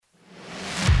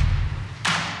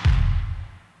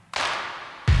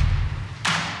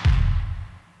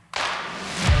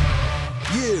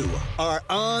are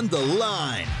on the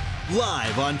line.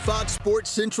 Live on Fox Sports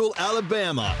Central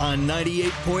Alabama on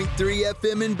 98.3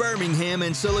 FM in Birmingham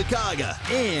and Sylacauga,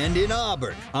 and in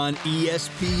Auburn on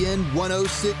ESPN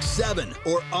 106.7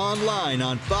 or online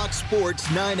on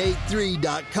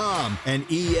foxsports983.com and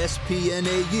espnau.com.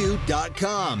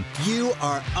 You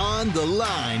are on the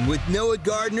line with Noah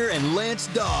Gardner and Lance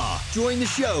Dawe. Join the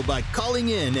show by calling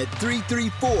in at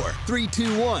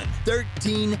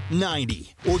 334-321-1390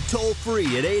 or toll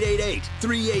free at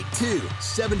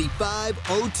 888-382-7502.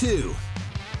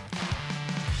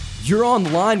 You're on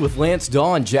the line with Lance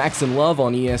Dawe and Jackson Love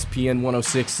on ESPN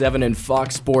 106.7 and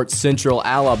Fox Sports Central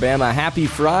Alabama. Happy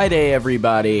Friday,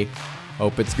 everybody.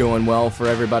 Hope it's going well for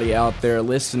everybody out there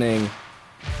listening.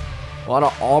 A lot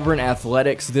of Auburn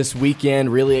athletics this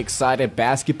weekend. Really excited.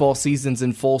 Basketball season's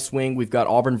in full swing. We've got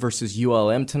Auburn versus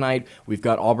ULM tonight. We've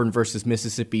got Auburn versus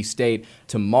Mississippi State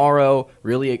tomorrow.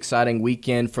 Really exciting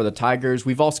weekend for the Tigers.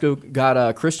 We've also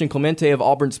got Christian Clemente of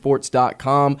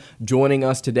auburnsports.com joining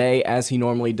us today, as he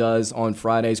normally does on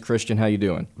Fridays. Christian, how you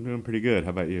doing? I'm doing pretty good.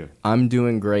 How about you? I'm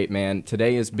doing great, man.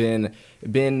 Today has been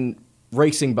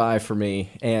racing by for me,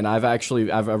 and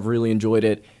I've really enjoyed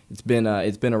it. It's been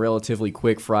a relatively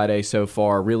quick Friday so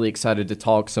far. Really excited to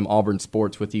talk some Auburn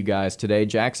sports with you guys today.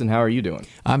 Jackson, how are you doing?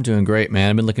 I'm doing great, man.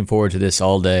 I've been looking forward to this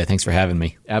all day. Thanks for having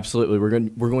me. Absolutely.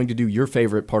 We're going to do your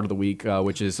favorite part of the week,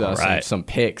 which is some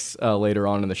picks later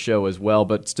on in the show as well.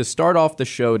 But to start off the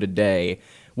show today,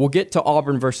 we'll get to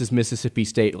Auburn versus Mississippi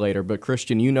State later, but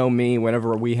Christian, you know me,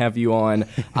 whenever we have you on,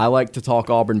 I like to talk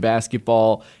Auburn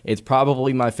basketball. It's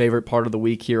probably my favorite part of the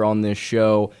week here on this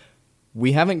show.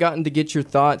 We haven't gotten to get your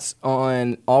thoughts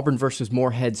on Auburn versus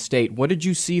Morehead State. What did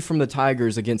you see from the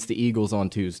Tigers against the Eagles on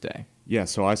Tuesday? Yeah,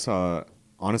 so I saw,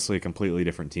 honestly, a completely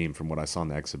different team from what I saw in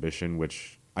the exhibition,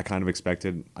 which I kind of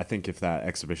expected. I think if that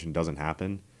exhibition doesn't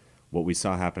happen, what we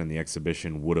saw happen in the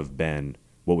exhibition would have been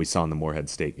what we saw in the Morehead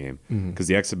State game. Because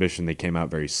the exhibition, they came out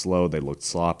very slow, they looked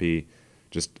sloppy,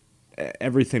 just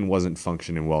everything wasn't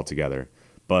functioning well together.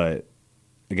 But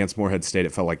against Morehead State,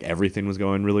 it felt like everything was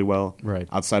going really well. Right.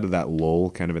 Outside of that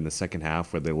lull kind of in the second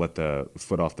half where they let the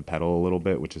foot off the pedal a little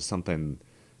bit, which is something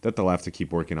that they'll have to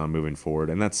keep working on moving forward,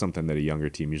 and that's something that a younger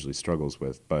team usually struggles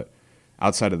with. But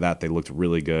outside of that, they looked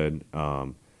really good.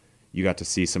 You got to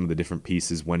see some of the different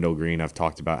pieces. Wendell Green, I've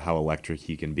talked about how electric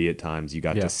he can be at times. You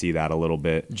got to see that a little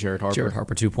bit. Jared Harper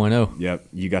 2.0. Yep.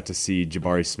 You got to see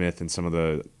Jabari Smith and some of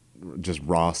the just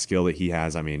raw skill that he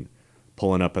has. I mean,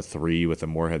 pulling up a three with a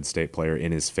Morehead State player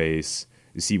in his face.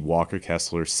 You see Walker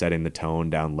Kessler setting the tone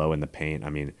down low in the paint. I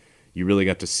mean, you really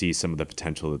got to see some of the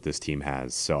potential that this team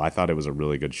has. So I thought it was a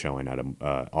really good showing at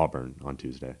Auburn on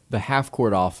Tuesday. The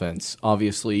half-court offense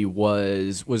obviously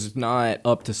was not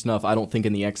up to snuff, I don't think,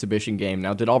 in the exhibition game.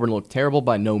 Now, did Auburn look terrible?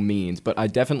 By no means, but I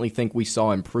definitely think we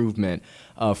saw improvement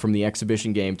from the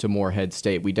exhibition game to Morehead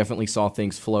State. We definitely saw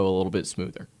things flow a little bit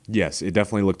smoother. Yes, it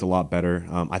definitely looked a lot better.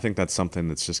 I think that's something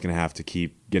that's just going to have to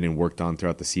keep getting worked on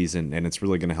throughout the season, and it's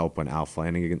really going to help when Al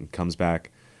Flanagan comes back.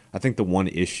 I think the one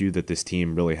issue that this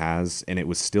team really has, and it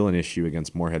was still an issue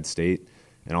against Morehead State,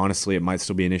 and honestly it might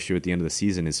still be an issue at the end of the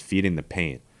season, is feeding the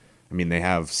paint. I mean, they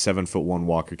have 7'1"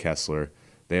 Walker Kessler.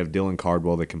 They have Dylan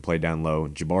Cardwell that can play down low.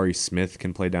 Jabari Smith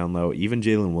can play down low. Even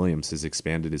Jalen Williams has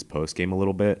expanded his post game a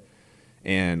little bit.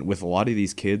 And with a lot of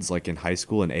these kids, like in high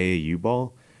school and AAU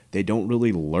ball, they don't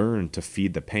really learn to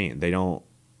feed the paint. They don't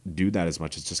do that as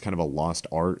much. It's just kind of a lost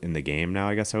art in the game now,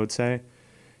 I guess I would say.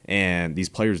 And these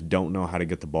players don't know how to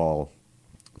get the ball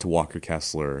to Walker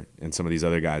Kessler and some of these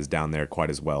other guys down there quite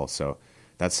as well. So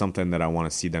that's something that I want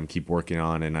to see them keep working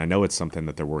on. And I know it's something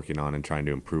that they're working on and trying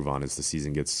to improve on as the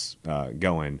season gets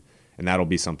going. And that'll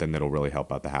be something that'll really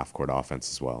help out the half-court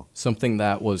offense as well. Something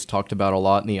that was talked about a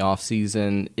lot in the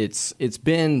offseason. It's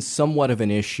been somewhat of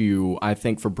an issue, I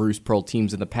think, for Bruce Pearl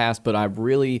teams in the past, but I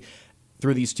really,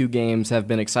 through these two games, have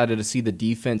been excited to see the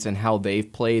defense and how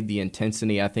they've played. The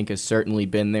intensity, I think, has certainly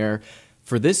been there.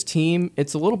 For this team,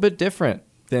 it's a little bit different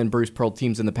than Bruce Pearl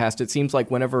teams in the past. It seems like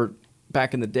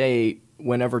back in the day,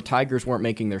 whenever Tigers weren't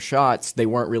making their shots, they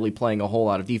weren't really playing a whole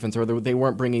lot of defense, or they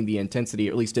weren't bringing the intensity,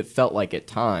 or at least it felt like at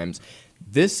times.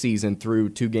 This season, through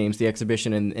two games, the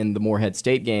exhibition and the Morehead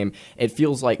State game, it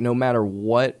feels like no matter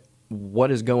what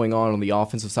is going on the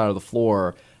offensive side of the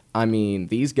floor, I mean,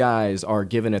 these guys are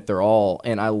giving it their all,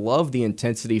 and I love the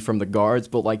intensity from the guards,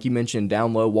 but like you mentioned,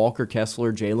 down low, Walker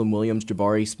Kessler, Jalen Williams,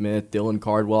 Jabari Smith, Dylan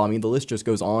Cardwell, I mean, the list just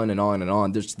goes on and on and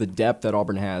on. There's the depth that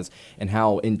Auburn has and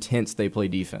how intense they play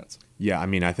defense. Yeah, I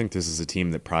mean, I think this is a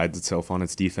team that prides itself on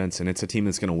its defense, and it's a team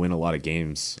that's going to win a lot of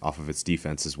games off of its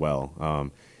defense as well.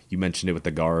 You mentioned it with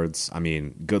the guards. I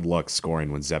mean, good luck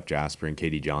scoring when Zep Jasper and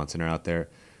KD Johnson are out there.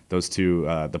 Those two,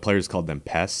 the players called them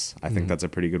pests. I think that's a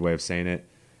pretty good way of saying it.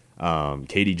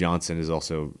 KD Johnson is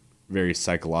also very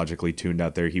psychologically tuned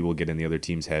out there. He will get in the other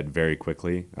team's head very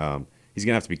quickly. He's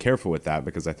going to have to be careful with that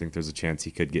because I think there's a chance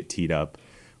he could get teed up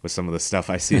with some of the stuff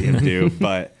I see him do.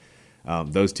 But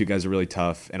those two guys are really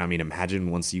tough. And, I mean, imagine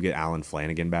once you get Alan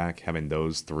Flanagan back, having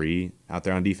those three out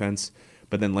there on defense.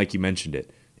 But then, like you mentioned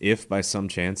it, if by some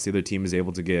chance the other team is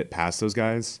able to get past those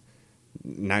guys,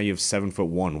 now you have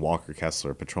 7'1" Walker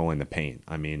Kessler patrolling the paint.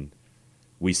 I mean,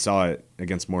 we saw it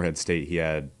against Morehead State. He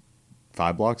had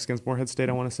 5 blocks against Morehead State,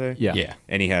 I want to say. Yeah.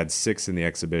 And he had 6 in the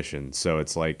exhibition. So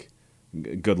it's like,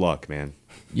 good luck, man.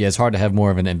 Yeah, it's hard to have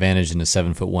more of an advantage than a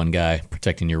 7'1" guy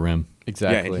protecting your rim.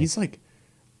 Exactly. Yeah, and he's like,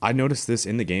 I noticed this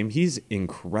in the game. He's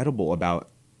incredible about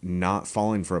not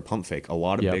falling for a pump fake. A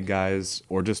lot of big guys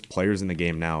or just players in the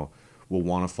game now will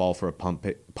want to fall for a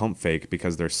pump fake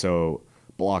because they're so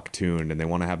block tuned and they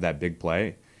want to have that big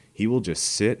play. He will just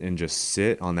sit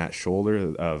on that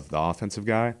shoulder of the offensive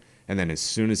guy, and then as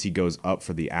soon as he goes up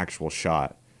for the actual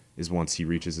shot is once he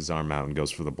reaches his arm out and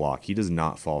goes for the block. He does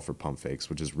not fall for pump fakes,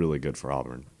 which is really good for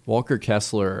Auburn. Walker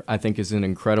Kessler, I think, is an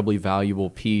incredibly valuable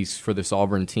piece for this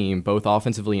Auburn team, both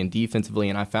offensively and defensively,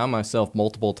 and I found myself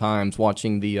multiple times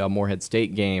watching the Morehead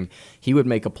State game. He would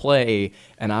make a play,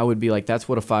 and I would be like, that's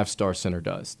what a 5-star center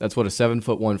does. That's what a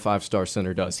 7'1" 5-star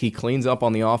center does. He cleans up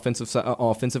on the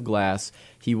offensive glass.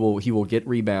 He will get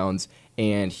rebounds,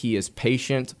 and he is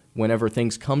patient whenever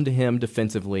things come to him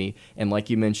defensively. And like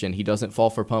you mentioned, he doesn't fall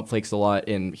for pump fakes a lot,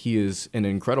 and he is an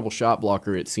incredible shot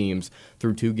blocker, it seems,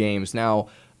 through 2 games. Now,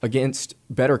 against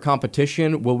better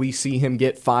competition, will we see him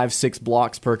get 5-6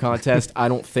 blocks per contest? I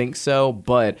don't think so,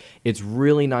 but it's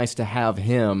really nice to have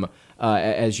him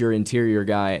as your interior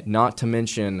guy, not to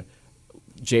mention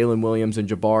Jalen Williams and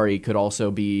Jabari could also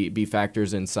be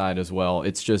factors inside as well.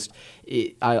 It's just,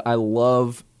 I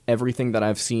love everything that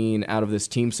I've seen out of this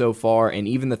team so far, and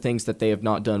even the things that they have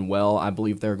not done well, I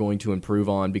believe they're going to improve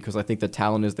on because I think the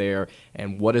talent is there.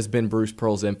 And what has been Bruce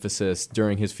Pearl's emphasis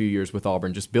during his few years with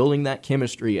Auburn, just building that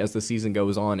chemistry as the season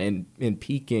goes on and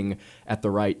peaking at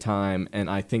the right time. And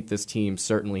I think this team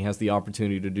certainly has the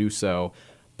opportunity to do so.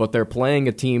 But they're playing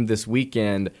a team this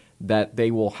weekend that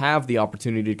they will have the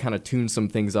opportunity to kind of tune some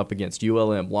things up against.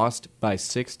 ULM lost by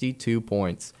 62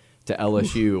 points to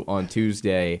LSU on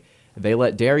Tuesday. They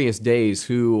let Darius Days,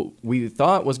 who we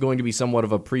thought was going to be somewhat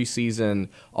of a preseason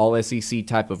all-SEC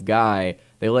type of guy,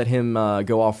 they let him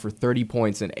go off for 30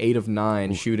 points and 8 of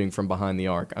 9 shooting from behind the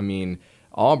arc. I mean,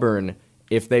 Auburn,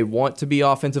 if they want to be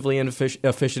offensively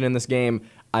efficient in this game,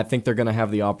 I think they're going to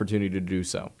have the opportunity to do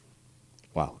so.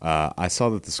 Wow. I saw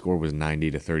that the score was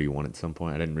 90-31 at some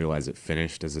point. I didn't realize it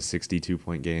finished as a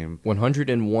 62-point game.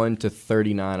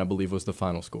 101-39, I believe, was the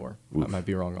final score. Oof. I might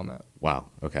be wrong on that. Wow.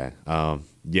 Okay.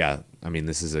 Yeah, I mean,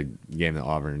 this is a game that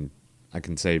Auburn, I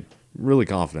can say really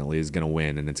confidently, is going to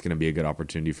win, and it's going to be a good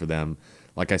opportunity for them.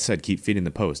 Like I said, keep feeding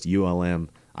the post. ULM,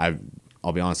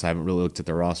 I'll be honest, I haven't really looked at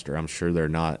their roster. I'm sure they're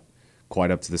not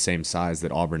quite up to the same size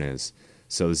that Auburn is.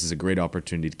 So this is a great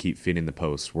opportunity to keep feeding the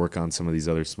post, work on some of these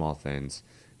other small things,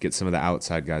 get some of the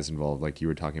outside guys involved. Like you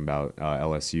were talking about,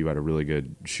 LSU had a really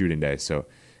good shooting day. So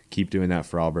keep doing that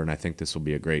for Auburn. I think this will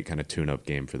be a great kind of tune-up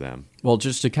game for them. Well,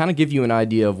 just to kind of give you an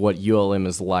idea of what ULM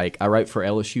is like, I write for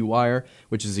LSU Wire,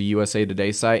 which is a USA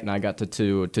Today site, and I got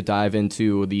to dive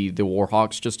into the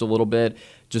Warhawks just a little bit,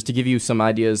 just to give you some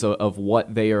ideas of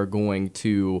what they are going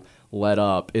to let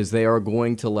up. Is they are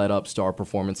going to let up star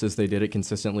performances. They did it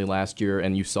consistently last year,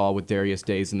 and you saw with Darius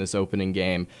Days in this opening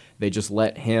game. They just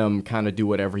let him kind of do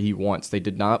whatever he wants. They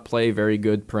did not play very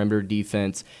good perimeter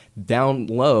defense. Down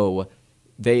low,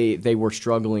 they were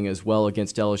struggling as well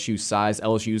against LSU's size.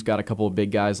 LSU's got a couple of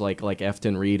big guys like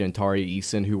Efton Reed and Tari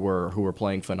Eason who were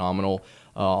playing phenomenal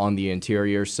on the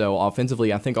interior. So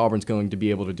offensively, I think Auburn's going to be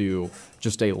able to do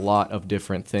just a lot of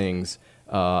different things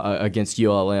against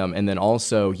ULM. And then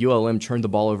also, ULM turned the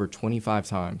ball over 25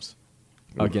 times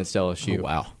against LSU. Oh,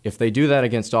 wow. If they do that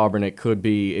against Auburn, it could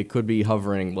be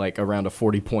hovering like around a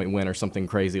 40-point win or something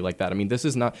crazy like that. I mean, this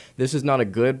is not a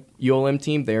good ULM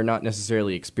team. They are not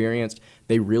necessarily experienced.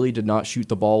 They really did not shoot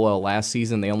the ball well last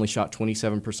season. They only shot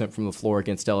 27% from the floor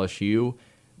against LSU.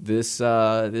 This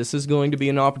is going to be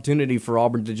an opportunity for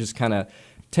Auburn to just kind of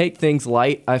take things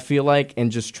light, I feel like, and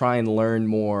just try and learn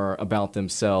more about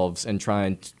themselves and try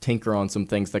and tinker on some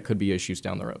things that could be issues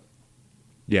down the road.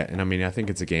 Yeah, and I mean, I think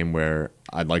it's a game where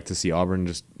I'd like to see Auburn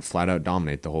just flat out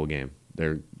dominate the whole game.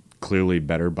 They're clearly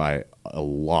better by a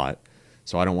lot,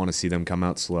 so I don't want to see them come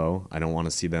out slow. I don't want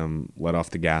to see them let off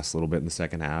the gas a little bit in the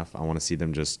second half. I want to see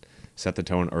them just set the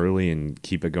tone early and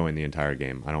keep it going the entire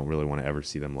game. I don't really want to ever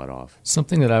see them let off.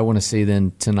 Something that I want to see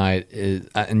then tonight is,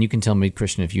 and you can tell me,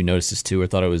 Christian, if you noticed this too or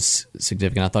thought it was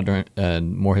significant. I thought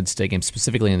during Morehead State game,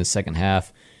 specifically in the second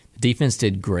half, the defense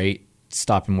did great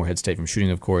stopping Morehead State from shooting,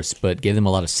 of course, but gave them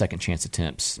a lot of second chance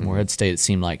attempts. Morehead State, it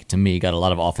seemed like, to me, got a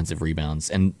lot of offensive rebounds,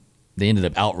 and they ended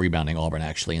up out-rebounding Auburn,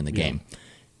 actually, in the game.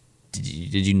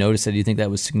 Did you notice that? Do you think that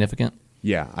was significant?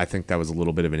 Yeah, I think that was a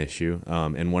little bit of an issue.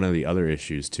 And one of the other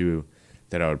issues, too,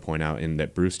 that I would point out and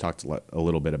that Bruce talked a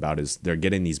little bit about is they're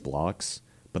getting these blocks,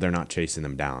 but they're not chasing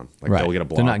them down. Like, right. They'll get a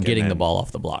block. They're not getting the ball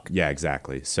off the block. Yeah,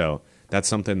 exactly. So that's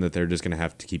something that they're just going to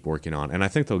have to keep working on. And I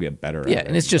think they'll get better at it. Yeah,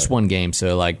 and it's just one game,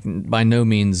 so like by no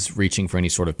means reaching for any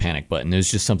sort of panic button. It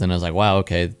was just something I was like, wow,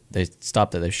 okay, they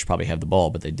stopped it. They should probably have the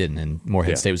ball, but they didn't. And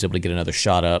Morehead State was able to get another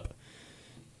shot up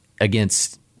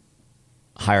against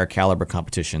higher caliber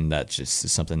competition. That just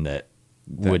is something that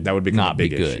would not be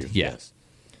good. Issue. Yes.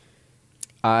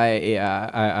 I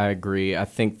agree. I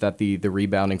think that the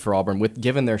rebounding for Auburn,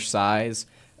 given their size,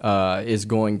 is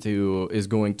going to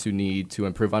need to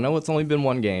improve. I know it's only been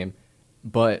one game,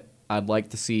 but I'd like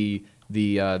to see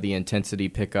the intensity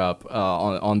pick up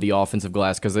on the offensive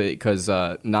glass because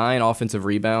 9 offensive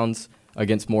rebounds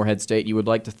against Morehead State. You would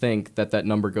like to think that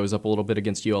number goes up a little bit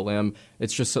against ULM.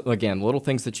 It's just, again, little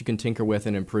things that you can tinker with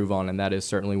and improve on, and that is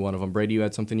certainly one of them. Brady, you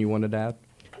had something you wanted to add?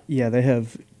 Yeah, they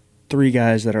have 3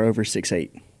 guys that are over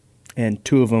 6'8", and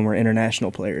 2 of them are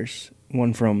international players,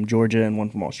 one from Georgia and one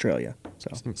from Australia.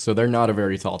 So they're not a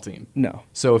very tall team. No.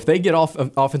 So if they get off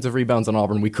offensive rebounds on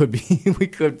Auburn, we could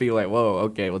be like, whoa,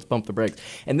 okay, let's pump the brakes.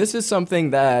 And this is something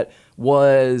that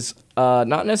was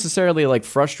not necessarily like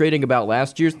frustrating about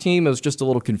last year's team. It was just a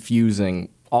little confusing.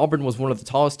 Auburn was one of the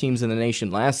tallest teams in the nation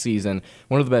last season,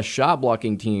 one of the best shot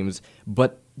blocking teams,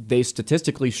 but they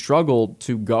statistically struggled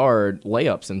to guard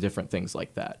layups and different things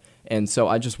like that. And so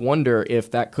I just wonder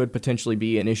if that could potentially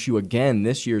be an issue again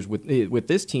this year's with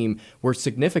this team. We're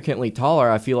significantly taller,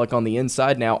 I feel like, on the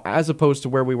inside now, as opposed to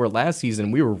where we were last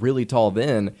season. We were really tall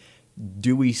then.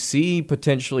 Do we see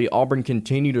potentially Auburn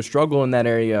continue to struggle in that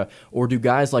area, or do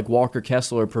guys like Walker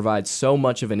Kessler provide so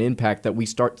much of an impact that we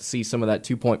start to see some of that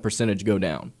 2-point percentage go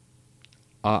down?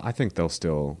 I think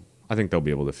they'll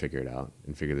be able to figure it out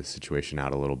and figure the situation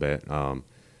out a little bit.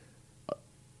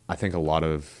 I think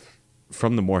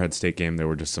from the Morehead State game, there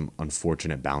were just some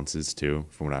unfortunate bounces too.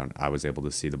 From what I was able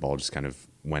to see, the ball just kind of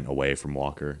went away from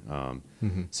Walker.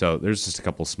 So there's just a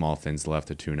couple small things left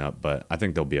to tune up, but I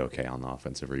think they'll be okay on the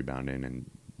offensive rebounding and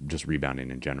just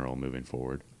rebounding in general moving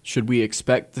forward. Should we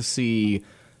expect to see,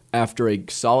 after a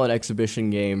solid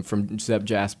exhibition game from Zeb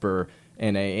Jasper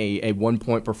and a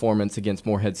 1-point performance against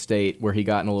Morehead State where he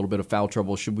got in a little bit of foul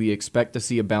trouble, should we expect to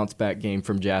see a bounce-back game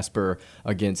from Jasper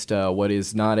against what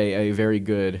is not a very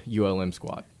good ULM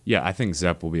squad? Yeah, I think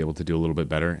Zepp will be able to do a little bit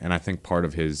better, and I think part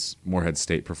of his Morehead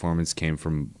State performance came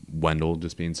from Wendell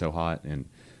just being so hot and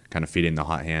kind of feeding the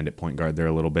hot hand at point guard there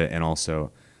a little bit, and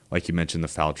also, like you mentioned, the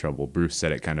foul trouble. Bruce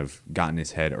said it kind of got in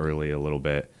his head early a little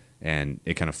bit, and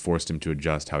it kind of forced him to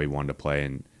adjust how he wanted to play,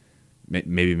 and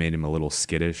maybe made him a little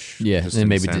skittish. Yeah, and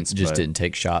maybe didn't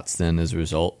take shots then as a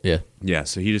result. Yeah,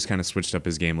 so he just kind of switched up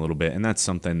his game a little bit, and that's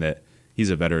something that he's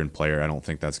a veteran player. I don't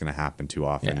think that's going to happen too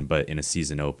often, but in a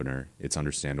season opener, it's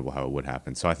understandable how it would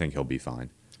happen. So I think he'll be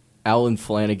fine. Alan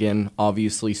Flanagan,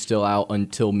 obviously still out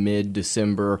until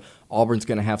mid-December. Auburn's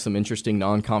going to have some interesting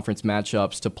non-conference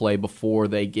matchups to play before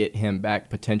they get him back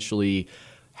potentially.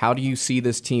 How do you see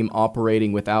this team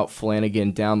operating without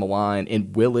Flanagan down the line,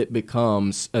 and will it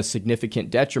become a significant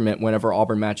detriment whenever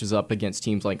Auburn matches up against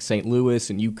teams like St. Louis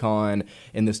and UConn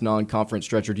in this non-conference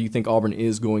stretch, or do you think Auburn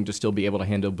is going to still be able to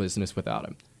handle business without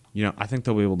him? I think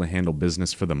they'll be able to handle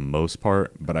business for the most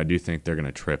part, but I do think they're going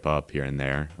to trip up here and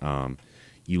there.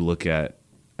 You look at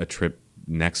a trip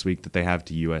next week that they have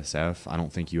to USF. I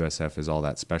don't think USF is all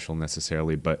that special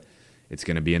necessarily, but it's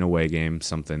going to be an away game,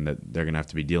 something that they're going to have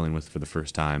to be dealing with for the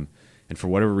first time. And for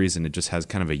whatever reason, it just has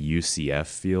kind of a UCF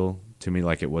feel to me,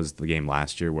 like it was the game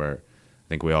last year where I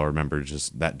think we all remember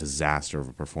just that disaster of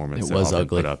a performance that Auburn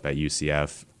put up at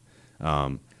UCF.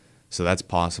 So that's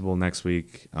possible next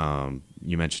week.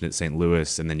 You mentioned it, St.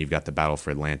 Louis, and then you've got the battle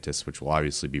for Atlantis, which will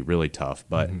obviously be really tough.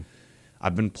 But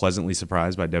I've been pleasantly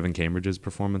surprised by Devin Cambridge's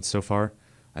performance so far.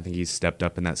 I think he's stepped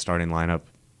up in that starting lineup.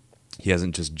 He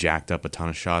hasn't just jacked up a ton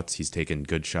of shots. He's taken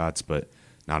good shots, but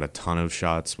not a ton of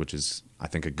shots, which is, I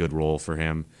think, a good role for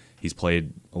him. He's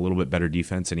played a little bit better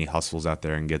defense, and he hustles out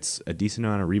there and gets a decent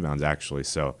amount of rebounds, actually.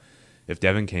 So if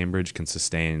Devin Cambridge can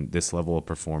sustain this level of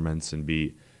performance and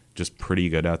be just pretty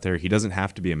good out there, he doesn't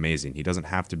have to be amazing. He doesn't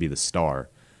have to be the star.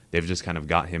 They've just kind of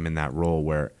got him in that role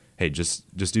where, hey,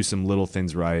 just do some little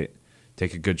things right.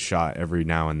 take a good shot every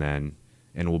now and then,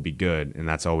 and we'll be good, and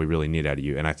that's all we really need out of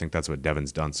you. And I think that's what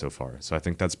Devin's done so far. So I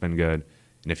think that's been good.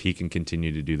 And if he can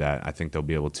continue to do that, I think they'll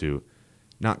be able to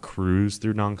not cruise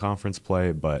through non-conference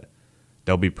play, but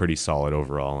they'll be pretty solid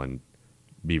overall and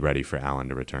be ready for Allen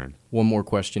to return. One more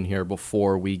question here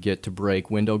before we get to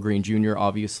break. Wendell Green Jr.,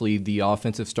 obviously the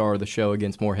offensive star of the show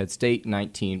against Morehead State,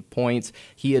 19 points.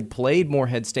 He had played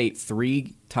Morehead State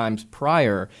 3 times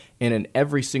prior, and in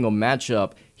every single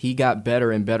matchup, he got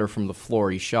better and better from the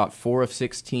floor. He shot 4 of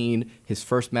 16 his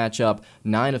first matchup,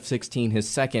 9 of 16 his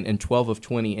second, and 12 of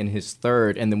 20 in his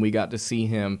third. And then we got to see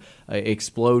him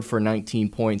explode for 19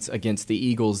 points against the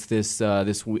Eagles this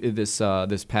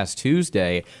past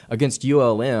Tuesday against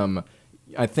ULM.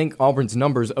 I think Auburn's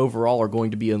numbers overall are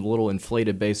going to be a little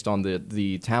inflated based on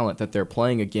the talent that they're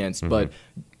playing against, but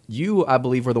you, I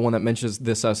believe, were the one that mentioned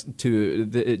this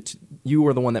you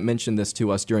were the one that mentioned this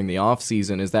to us during the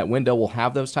offseason, is that Wendell will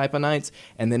have those type of nights,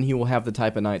 and then he will have the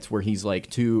type of nights where he's like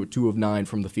 2 of 9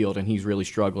 from the field and he's really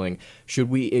struggling. Should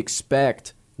we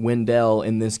expect Wendell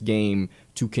in this game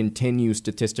to continue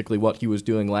statistically what he was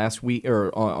doing last week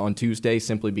or on Tuesday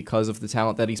simply because of the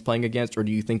talent that he's playing against, or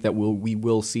do you think that we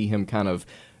will see him kind of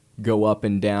go up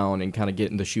and down and kind of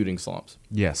get into shooting slumps?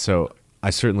 Yeah, so I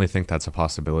certainly think that's a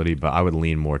possibility, but I would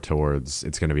lean more towards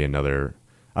it's going to be another,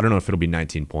 I don't know if it'll be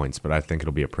 19 points, but I think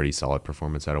it'll be a pretty solid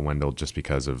performance out of Wendell just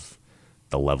because of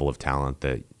the level of talent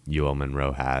that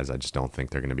UL-Monroe has. I just don't think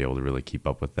they're going to be able to really keep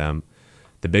up with them.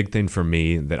 The big thing for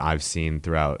me that I've seen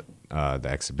throughout the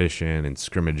exhibition and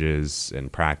scrimmages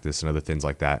and practice and other things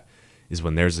like that is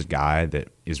when there's a guy that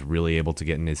is really able to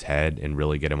get in his head and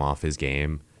really get him off his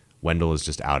game, Wendell is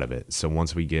just out of it. So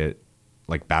once we get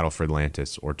like Battle for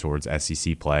Atlantis or towards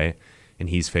SEC play and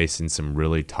he's facing some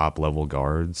really top level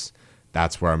guards,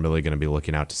 that's where I'm really going to be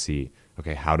looking out to see,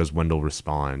 okay, how does Wendell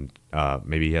respond?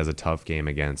 Maybe he has a tough game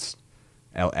against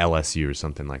LSU or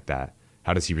something like that.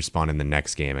 How does he respond in the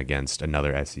next game against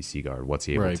another SEC guard? What's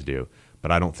he able to do?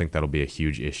 But I don't think that'll be a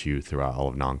huge issue throughout all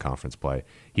of non-conference play.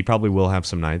 He probably will have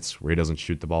some nights where he doesn't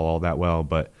shoot the ball all that well,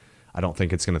 but I don't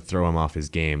think it's going to throw him off his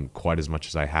game quite as much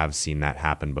as I have seen that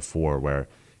happen before, where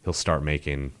he'll start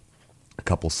making a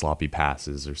couple sloppy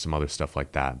passes or some other stuff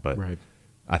like that. But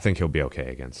I think he'll be okay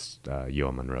against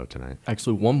UL-Monroe tonight.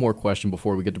 Actually, one more question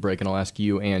before we get to break, and I'll ask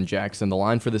you and Jackson. The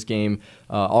line for this game,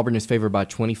 Auburn is favored by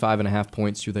 25.5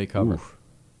 points. Do they cover? Oof.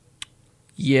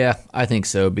 Yeah, I think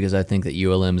so, because I think that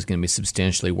ULM is going to be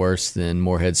substantially worse than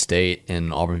Morehead State,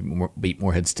 and Auburn beat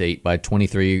Morehead State by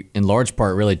 23, in large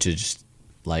part really to just,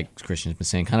 like Christian's been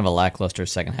saying, kind of a lackluster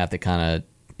second half that kind of,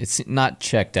 it's not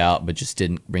checked out, but just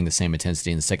didn't bring the same intensity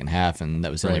in the second half, and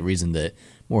that was the only reason that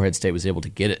Morehead State was able to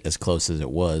get it as close as it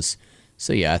was.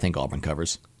 So yeah, I think Auburn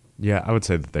covers. Yeah, I would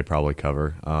say that they probably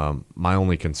cover. My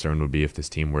only concern would be if this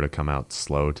team were to come out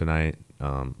slow tonight.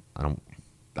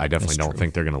 I definitely don't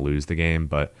think they're going to lose the game,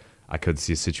 but I could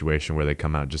see a situation where they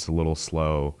come out just a little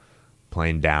slow,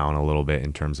 playing down a little bit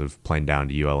in terms of playing down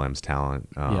to ULM's talent.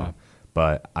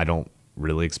 But I don't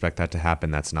really expect that to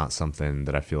happen. That's not something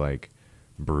that I feel like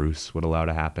Bruce would allow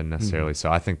to happen necessarily. So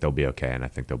I think they'll be okay, and I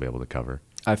think they'll be able to cover.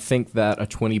 I think that a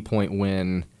 20-point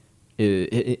win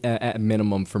at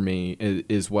minimum for me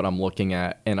is what I'm looking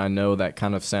at, and I know that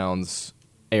kind of sounds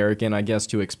arrogant, I guess,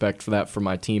 to expect for that from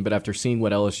my team, but after seeing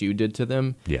what LSU did to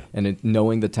them, and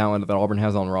knowing the talent that Auburn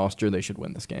has on roster, they should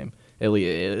win this game. At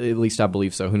least I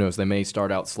believe so. Who knows? They may start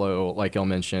out slow, like El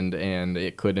mentioned, and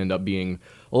it could end up being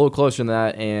a little closer than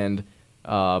that, and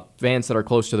fans that are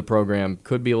close to the program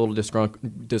could be a little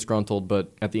disgruntled,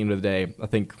 but at the end of the day, I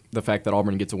think the fact that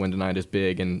Auburn gets a win tonight is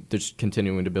big, and just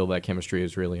continuing to build that chemistry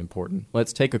is really important.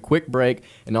 Let's take a quick break,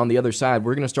 and on the other side,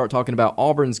 we're going to start talking about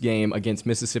Auburn's game against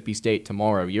Mississippi State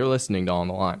tomorrow. You're listening to On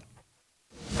the Line.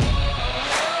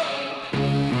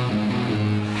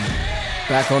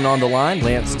 Back on the Line,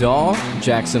 Lance Dawe,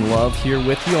 Jackson Love here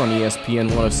with you on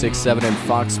ESPN 106.7 and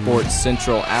Fox Sports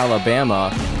Central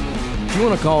Alabama. If you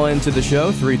want to call into the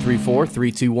show,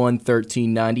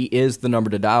 334-321-1390 is the number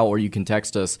to dial, or you can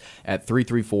text us at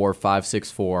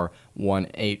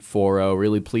 334-564-1840.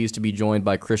 Really pleased to be joined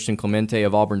by Christian Clemente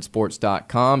of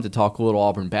AuburnSports.com to talk a little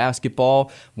Auburn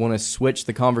basketball. Want to switch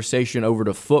the conversation over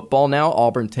to football now.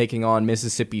 Auburn taking on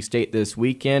Mississippi State this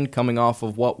weekend, coming off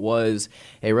of what was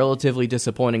a relatively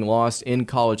disappointing loss in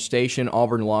College Station.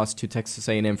 Auburn lost to Texas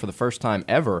A&M for the first time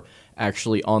ever,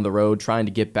 actually on the road, trying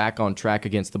to get back on track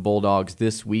against the Bulldogs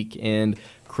this weekend.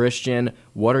 Christian,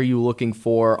 what are you looking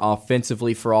for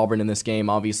offensively for Auburn in this game?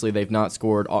 Obviously, they've not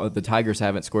scored. The Tigers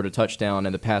haven't scored a touchdown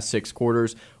in the past 6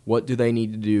 quarters. What do they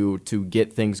need to do to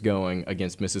get things going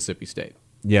against Mississippi State?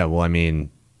 Yeah, well, I mean,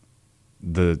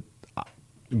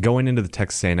 going into the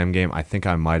Texas A&M game, I think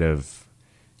I might have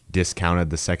discounted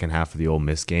the second half of the Ole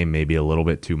Miss game maybe a little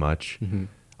bit too much. Mm-hmm.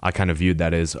 I kind of viewed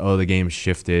that as, the game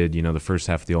shifted. The first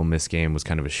half of the Ole Miss game was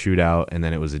kind of a shootout, and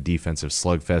then it was a defensive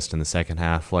slugfest in the second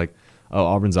half. Like,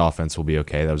 Auburn's offense will be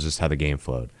okay. That was just how the game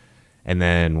flowed. And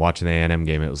then watching the A&M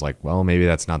game, it was like, well, maybe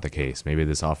that's not the case. Maybe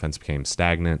this offense became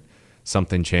stagnant.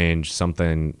 Something changed.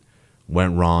 Something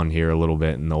went wrong here a little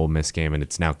bit in the Ole Miss game, and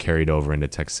it's now carried over into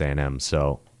Texas A&M.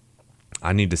 So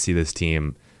I need to see this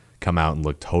team come out and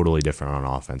look totally different on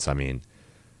offense. I mean,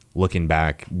 looking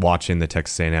back, watching the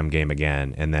Texas A&M game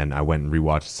again, and then I went and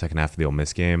rewatched the second half of the Ole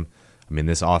Miss game. I mean,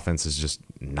 this offense has just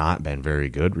not been very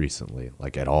good recently,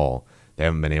 like at all. They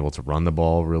haven't been able to run the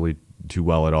ball really too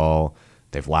well at all.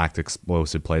 They've lacked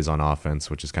explosive plays on offense,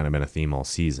 which has kind of been a theme all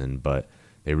season, but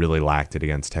they really lacked it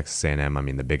against Texas A&M. I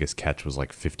mean, the biggest catch was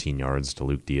like 15 yards to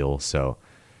Luke Deal, so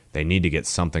they need to get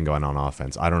something going on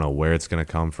offense. I don't know where it's going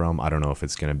to come from. I don't know if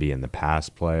it's going to be in the pass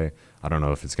play. I don't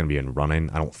know if it's going to be in running.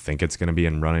 I don't think it's going to be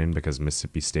in running because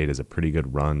Mississippi State is a pretty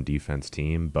good run defense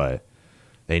team, but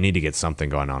they need to get something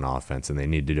going on offense, and they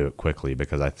need to do it quickly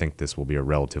because I think this will be a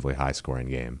relatively high-scoring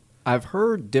game. I've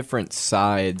heard different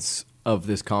sides of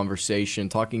this conversation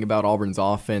talking about Auburn's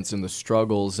offense and the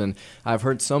struggles, and I've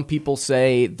heard some people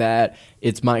say that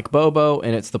it's Mike Bobo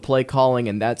and it's the play calling,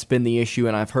 and that's been the issue,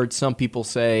 and I've heard some people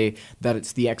say that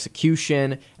it's the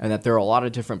execution and that there are a lot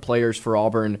of different players for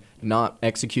Auburn not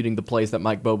executing the plays that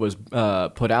Mike Bobo's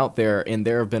put out there, and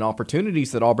there have been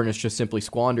opportunities that Auburn has just simply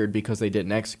squandered because they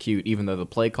didn't execute even though the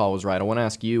play call was right. I want to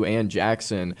ask you and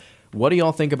Jackson, what do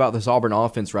y'all think about this Auburn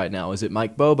offense right now? Is it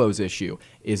Mike Bobo's issue?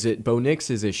 Is it Bo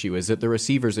Nix's issue? Is it the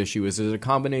receiver's issue? Is it a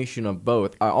combination of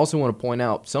both? I also want to point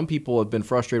out some people have been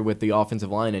frustrated with the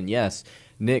offensive line, and yes,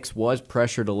 Nix was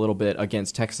pressured a little bit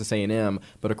against Texas A&M,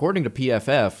 but according to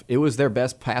PFF, it was their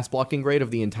best pass blocking grade of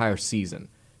the entire season.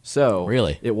 So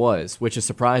really, it was, which is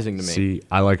surprising to me. See,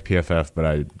 I like PFF, but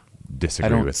I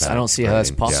disagree with that. I don't see how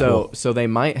that's possible. So they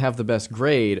might have the best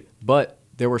grade, but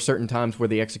there were certain times where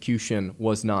the execution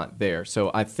was not there. So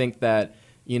I think that,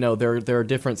 there are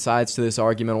different sides to this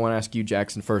argument. I want to ask you,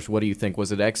 Jackson, first. What do you think?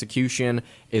 Was it execution?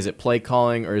 Is it play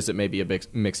calling? Or is it maybe a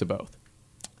mix of both?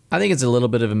 I think it's a little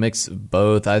bit of a mix of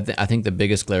both. I think the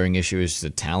biggest glaring issue is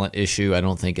the talent issue. I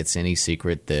don't think it's any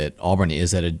secret that Auburn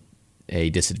is at a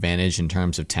disadvantage in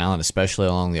terms of talent, especially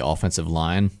along the offensive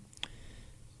line.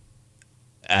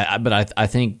 But I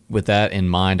think with that in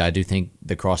mind, I do think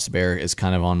the cross to bear is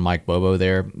kind of on Mike Bobo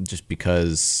there, just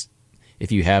because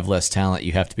if you have less talent,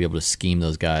 you have to be able to scheme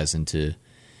those guys into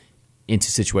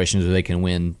situations where they can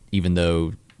win, even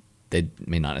though they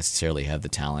may not necessarily have the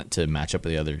talent to match up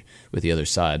with the other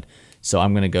side. So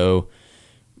I'm going to go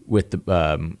with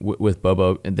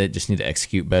Bobo, and they just need to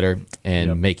execute better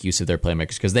and make use of their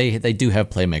playmakers because they do have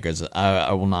playmakers.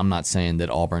 I'm not saying that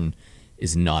Auburn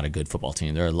is not a good football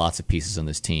team. There are lots of pieces on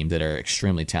this team that are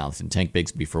extremely talented. And Tank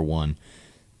Bigsby, for one,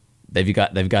 they've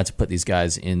got to put these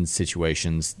guys in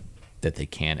situations that they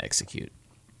can execute.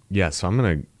 Yeah, so I'm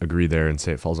going to agree there and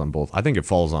say it falls on both. I think it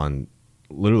falls on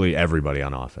literally everybody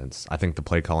on offense. I think the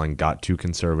play calling got too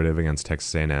conservative against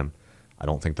Texas A&M. I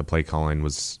don't think the play calling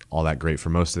was all that great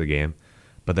for most of the game.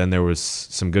 But then there was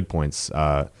some good points.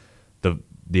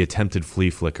 The attempted flea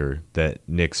flicker that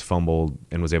Nix fumbled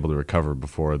and was able to recover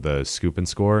before the scoop and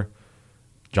score,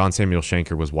 John Samuel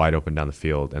Shanker was wide open down the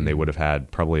field, and they would have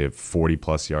had probably a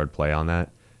 40-plus yard play on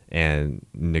that, and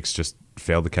Nix just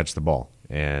failed to catch the ball,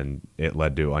 and it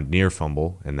led to a near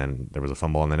fumble, and then there was a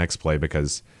fumble on the next play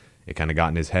because it kind of got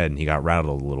in his head, and he got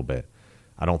rattled a little bit.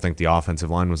 I don't think the offensive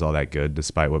line was all that good,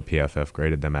 despite what PFF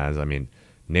graded them as. I mean,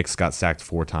 Nix got sacked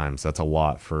 4 times. That's a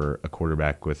lot for a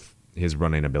quarterback with his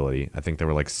running ability. I think there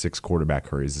were like 6 quarterback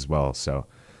hurries as well. So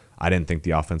I didn't think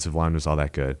the offensive line was all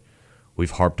that good.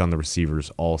 We've harped on the receivers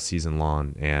all season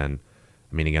long. And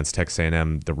I mean, against Texas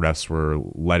A&M, the refs were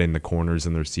letting the corners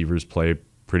and the receivers play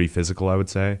pretty physical, I would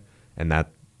say. And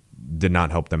that did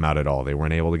not help them out at all. They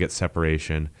weren't able to get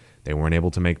separation. They weren't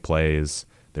able to make plays.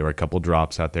 There were a couple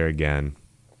drops out there again.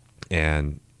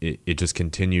 And it just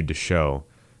continued to show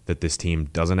that this team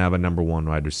doesn't have a number 1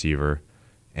 wide receiver.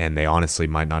 And they honestly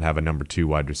might not have a number 2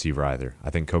 wide receiver either. I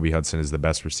think Kobe Hudson is the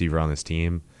best receiver on this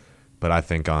team, but I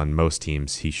think on most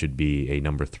teams he should be a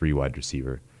number 3 wide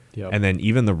receiver. Yep. And then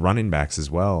even the running backs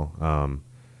as well.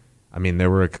 I mean, there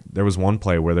was one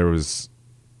play where there was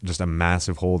just a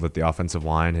massive hole that the offensive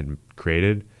line had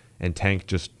created, and Tank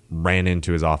just ran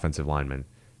into his offensive lineman.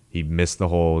 He missed the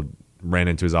hole, ran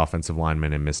into his offensive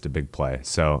lineman, and missed a big play.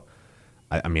 So,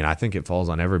 I mean, I think it falls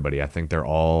on everybody. I think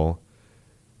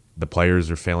the players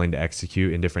are failing to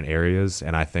execute in different areas,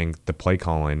 and I think the play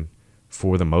calling,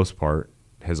 for the most part,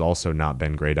 has also not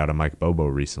been great out of Mike Bobo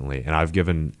recently. And I've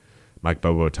given Mike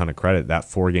Bobo a ton of credit. That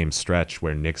 4-game stretch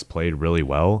where Nix played really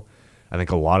well, I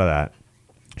think a lot of that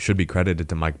should be credited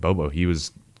to Mike Bobo. He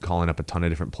was calling up a ton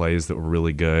of different plays that were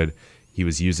really good. He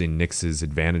was using Nix's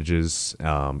advantages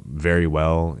very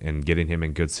well and getting him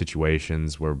in good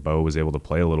situations where Bo was able to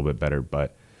play a little bit better.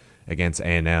 But against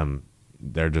A&M,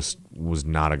 there just was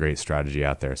not a great strategy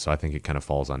out there. So I think it kind of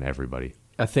falls on everybody.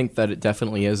 I think that it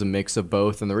definitely is a mix of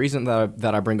both. And the reason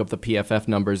that I bring up the PFF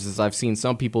numbers is I've seen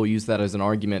some people use that as an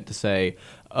argument to say,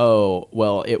 oh,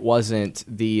 well, it wasn't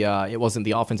the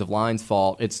offensive line's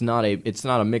fault. It's not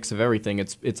a mix of everything.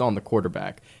 It's on the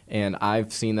quarterback. And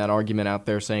I've seen that argument out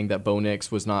there saying that Bo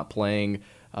Nix was not playing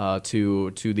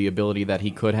to the ability that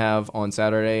he could have on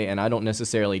Saturday, and I don't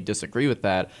necessarily disagree with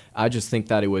that. I just think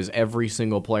that it was every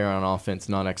single player on offense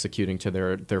not executing to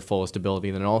their fullest ability.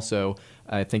 And then also,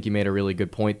 I think you made a really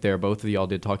good point there, both of y'all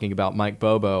did, talking about Mike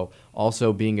Bobo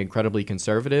also being incredibly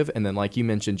conservative. And then like you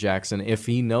mentioned, Jackson, if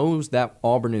he knows that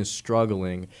Auburn is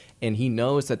struggling and he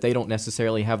knows that they don't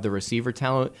necessarily have the receiver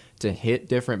talent to hit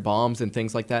different bombs and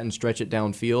things like that and stretch it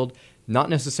downfield, not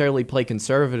necessarily play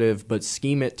conservative, but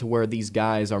scheme it to where these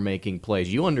guys are making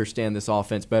plays. You understand this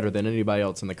offense better than anybody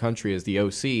else in the country as the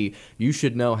OC. You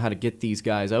should know how to get these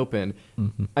guys open.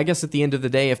 Mm-hmm. I guess at the end of the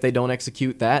day, if they don't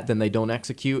execute that, then they don't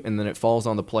execute, and then it falls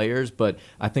on the players. But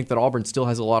I think that Auburn still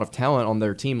has a lot of talent on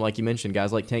their team, like you mentioned,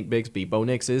 guys like Tank Bigsby. Bo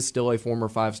Nix is still a former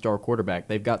 5-star quarterback.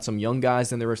 They've got some young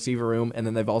guys in their receiver room, and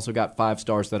then they've also got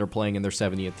 5-stars that are playing in their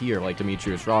 70th year, like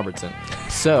Demetrius Robertson.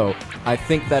 So I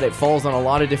think that it falls on a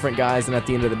lot of different guys, and at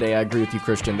the end of the day, I agree with you,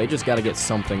 Christian. They just got to get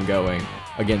something going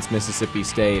against Mississippi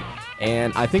State,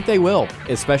 and I think they will,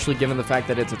 especially given the fact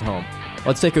that it's at home.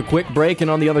 Let's take a quick break, and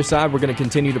on the other side, we're going to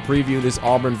continue to preview this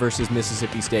Auburn versus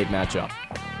Mississippi State matchup.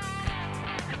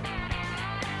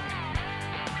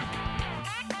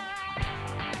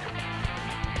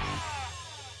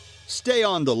 Stay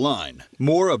on the line.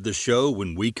 More of the show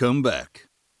when we come back.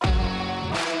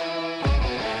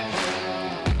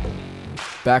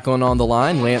 Back on the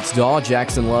line, Lance Dawe,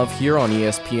 Jackson Love here on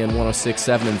ESPN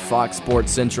 106.7 and Fox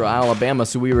Sports Central Alabama.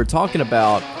 So we were talking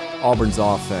about Auburn's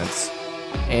offense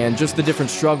and just the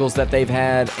different struggles that they've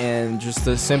had, and just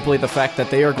simply the fact that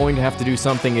they are going to have to do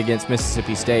something against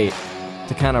Mississippi State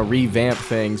to kind of revamp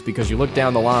things, because you look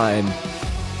down the line,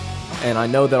 and I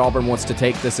know that Auburn wants to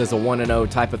take this as a 1-0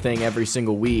 type of thing every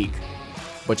single week,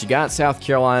 but you got South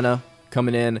Carolina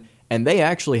coming in, and they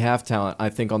actually have talent, I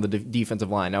think, on the defensive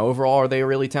line. Now, overall, are they a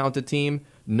really talented team?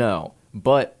 No.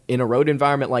 But in a road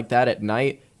environment like that at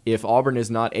night, if Auburn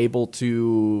is not able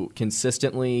to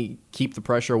consistently keep the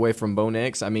pressure away from Bo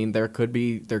Nix, I mean, there could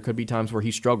be times where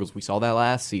he struggles. We saw that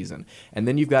last season. And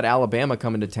then you've got Alabama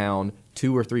coming to town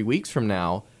 2 or 3 weeks from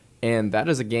now, and that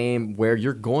is a game where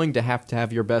you're going to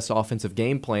have your best offensive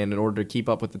game plan in order to keep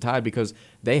up with the Tide, because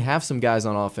they have some guys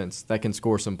on offense that can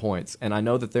score some points. And I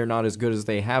know that they're not as good as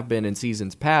they have been in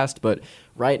seasons past, but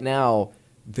right now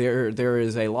there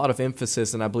is a lot of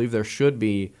emphasis, and I believe there should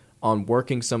be, on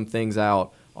working some things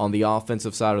out on the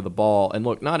offensive side of the ball. And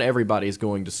look, not everybody is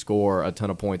going to score a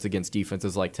ton of points against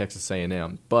defenses like Texas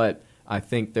A&M, but I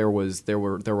think there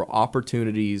were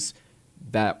opportunities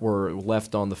that were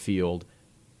left on the field.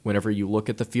 Whenever you look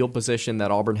at the field position that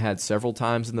Auburn had several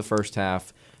times in the first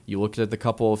half, you looked at the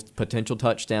couple of potential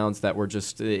touchdowns that were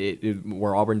just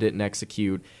where Auburn didn't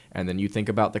execute, and then you think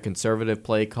about the conservative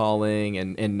play calling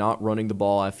and not running the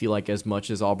ball. I feel like as much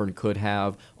as Auburn could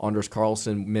have, Anders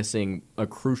Carlson missing a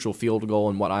crucial field goal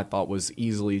in what I thought was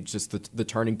easily just the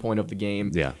turning point of the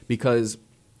game. Yeah. Because,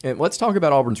 and let's talk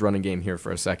about Auburn's running game here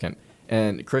for a second.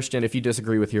 And Christian, if you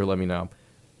disagree with here, let me know.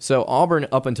 So Auburn,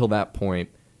 up until that point,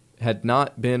 had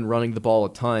not been running the ball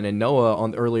a ton, and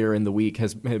Noah earlier in the week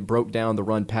had broke down the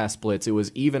run-pass splits. It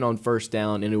was even on first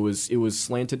down, and it was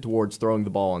slanted towards throwing the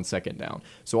ball on second down.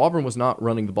 So Auburn was not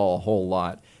running the ball a whole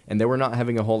lot, and they were not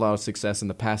having a whole lot of success in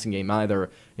the passing game either,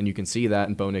 and you can see that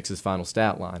in Bo Nix's final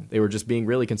stat line. They were just being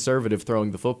really conservative throwing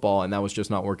the football, and that was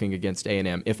just not working against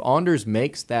A&M. If Anders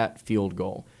makes that field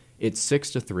goal, it's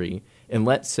 6-3, and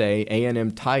let's say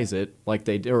A&M ties it like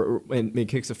they did, and it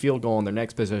kicks a field goal on their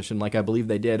next possession like I believe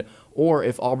they did, or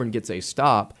if Auburn gets a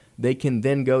stop, they can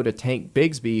then go to Tank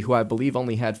Bigsby, who I believe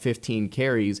only had 15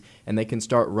 carries, and they can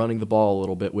start running the ball a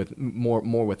little bit with more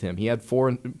with him. He had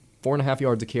 4.5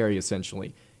 yards a carry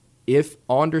essentially. If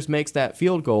Anders makes that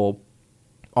field goal,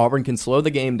 Auburn can slow the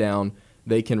game down,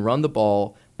 they can run the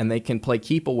ball, and they can play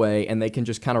keep away, and they can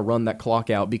just kind of run that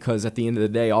clock out, because at the end of the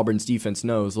day, Auburn's defense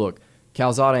knows, look,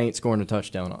 Calzada ain't scoring a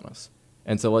touchdown on us.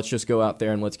 And so let's just go out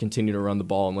there and let's continue to run the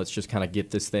ball, and let's just kind of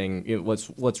get this thing,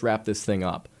 let's wrap this thing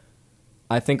up.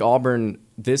 I think Auburn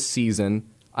this season,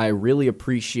 I really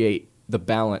appreciate the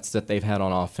balance that they've had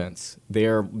on offense.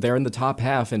 They're in the top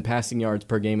half in passing yards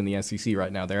per game in the SEC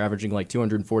right now. They're averaging like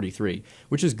 243,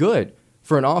 which is good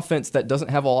for an offense that doesn't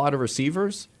have a lot of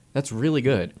receivers. That's really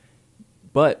good.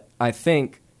 But I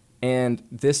think, and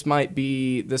this might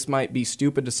be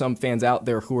stupid to some fans out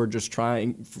there who are just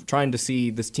trying to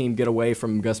see this team get away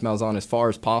from Gus Malzahn as far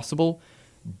as possible,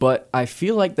 but I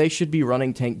feel like they should be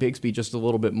running Tank Bigsby just a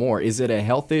little bit more. Is it a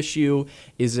health issue?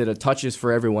 Is it a touches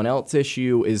for everyone else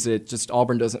issue? Is it just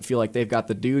Auburn doesn't feel like they've got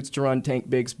the dudes to run Tank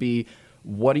Bigsby?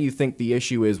 What do you think the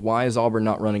issue is? Why is Auburn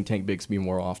not running Tank Bigsby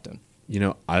more often?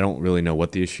 I don't really know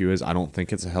what the issue is. I don't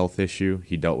think it's a health issue.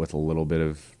 He dealt with a little bit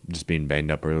of just being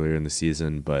banged up earlier in the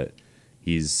season, but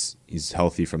he's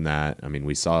healthy from that. I mean,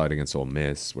 we saw it against Ole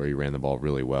Miss where he ran the ball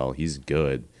really well. He's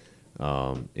good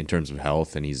in terms of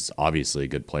health, and he's obviously a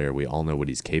good player. We all know what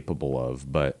he's capable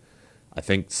of, but I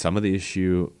think some of the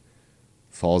issue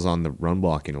falls on the run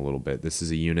blocking a little bit. This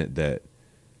is a unit that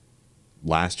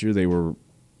last year they were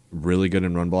really good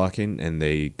in run blocking, and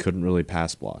they couldn't really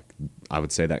pass block. I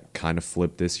would say that kind of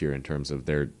flipped this year in terms of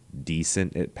they're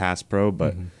decent at pass pro,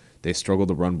 but they struggle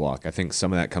to run block. I think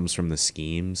some of that comes from the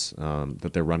schemes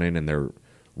that they're running, and they're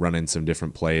running some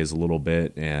different plays a little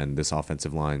bit, and this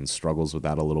offensive line struggles with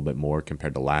that a little bit more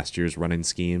compared to last year's running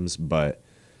schemes. But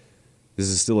this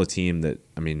is still a team that,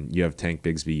 I mean, you have Tank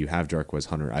Bigsby, you have Jarquez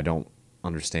Hunter. I don't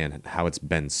understand how it's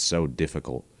been so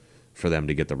difficult for them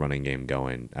to get the running game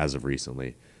going as of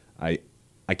recently.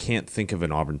 I can't think of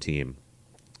an Auburn team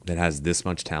that has this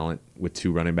much talent with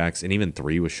 2 running backs and even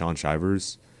 3 with Sean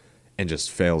Shivers and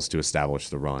just fails to establish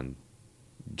the run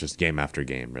just game after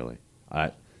game, really.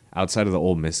 Outside of the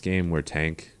Ole Miss game where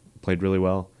Tank played really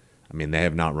well, I mean, they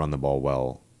have not run the ball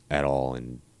well at all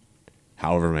in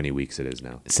however many weeks it is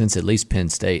now. Since at least Penn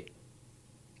State,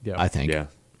 Yeah, I think. Yeah.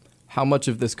 How much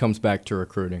of this comes back to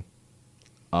recruiting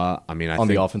I think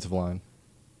the offensive line?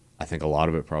 I think a lot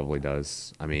of it probably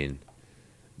does. I mean,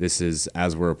 this is,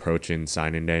 as we're approaching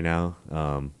signing day now,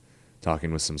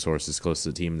 talking with some sources close to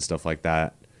the team and stuff like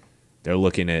that, they're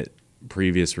looking at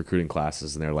previous recruiting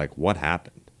classes and they're like, what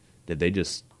happened? Did they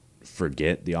just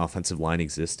forget the offensive line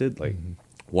existed? Like,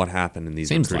 what happened in these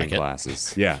Seems recruiting like it.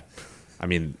 classes? Yeah. I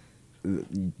mean,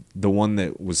 the one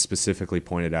that was specifically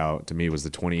pointed out to me was the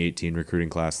 2018 recruiting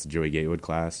class, the Joey Gatewood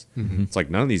class. It's like,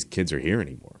 none of these kids are here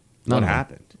anymore. What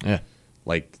happened? Yeah.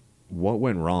 Like, what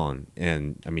went wrong?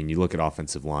 And I mean, you look at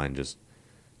offensive line, just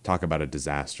talk about a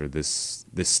disaster. This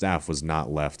staff was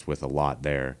not left with a lot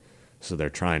there, so they're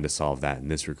trying to solve that in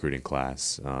this recruiting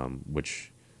class,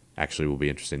 which actually will be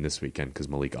interesting this weekend because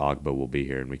Malik Ogbo will be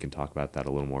here, and we can talk about that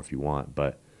a little more if you want.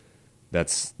 But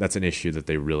that's an issue that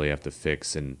they really have to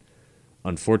fix, and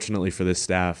unfortunately for this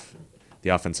staff, the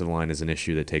offensive line is an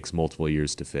issue that takes multiple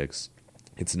years to fix.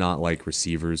 It's not like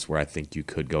receivers where I think you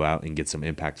could go out and get some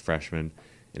impact freshmen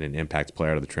and an impact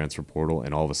player out of the transfer portal,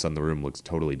 and all of a sudden the room looks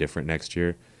totally different next year,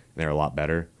 and they're a lot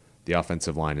better. The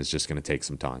offensive line is just going to take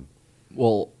some time.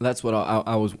 Well, that's what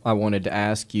I wanted to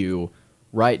ask you.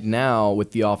 Right now,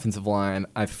 with the offensive line,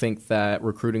 I think that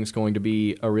recruiting is going to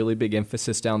be a really big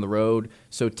emphasis down the road.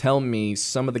 So tell me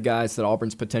some of the guys that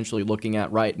Auburn's potentially looking at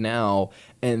right now,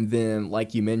 and then,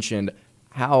 like you mentioned,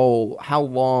 how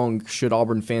long should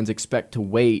Auburn fans expect to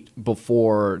wait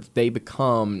before they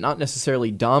become not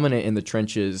necessarily dominant in the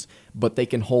trenches, but they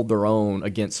can hold their own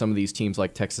against some of these teams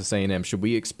like Texas A&M? Should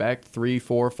we expect 3,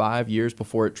 4, 5 years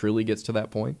before it truly gets to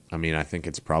that point? I mean, I think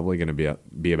it's probably going to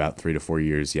be about 3 to 4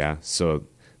 years, yeah. So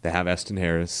they have Eston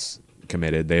Harris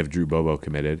committed. They have Drew Bobo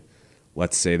committed.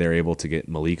 Let's say they're able to get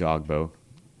Malik Ogbo,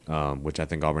 which I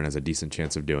think Auburn has a decent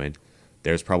chance of doing.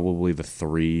 There's probably the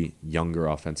 3 younger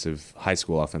high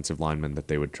school offensive linemen that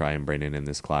they would try and bring in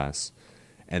this class.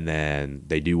 And then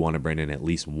they do want to bring in at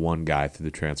least one guy through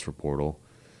the transfer portal.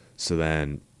 So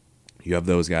then you have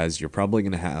those guys. You're probably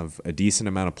going to have a decent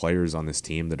amount of players on this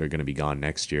team that are going to be gone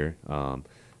next year. I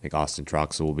think Austin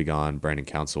Troxel will be gone. Brandon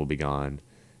Council will be gone.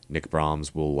 Nick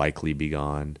Brahms will likely be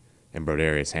gone. And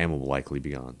Brodarius Hamill will likely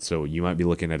be gone. So you might be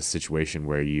looking at a situation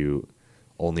where you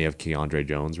only have Keandre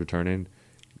Jones returning.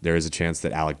 There is a chance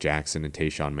that Alec Jackson and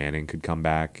Tayshawn Manning could come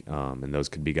back, and those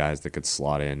could be guys that could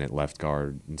slot in at left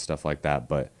guard and stuff like that.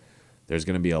 But there's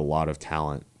going to be a lot of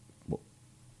talent. Well,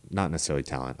 not necessarily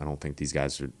talent. I don't think these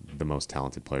guys are the most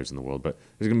talented players in the world, but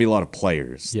there's going to be a lot of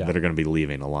players that are going to be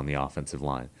leaving along the offensive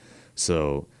line.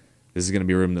 So this is going to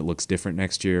be a room that looks different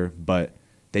next year, but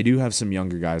they do have some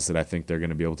younger guys that I think they're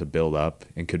going to be able to build up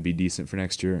and could be decent for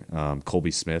next year. Colby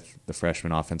Smith, the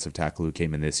freshman offensive tackle who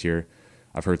came in this year,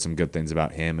 I've heard some good things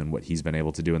about him and what he's been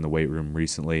able to do in the weight room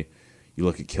recently. You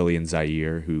look at Killian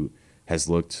Zaire, who has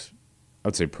looked, I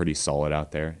would say, pretty solid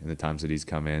out there in the times that he's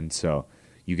come in. So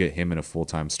you get him in a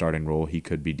full-time starting role, he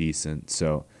could be decent.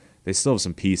 So they still have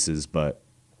some pieces, but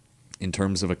in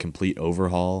terms of a complete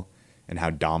overhaul and how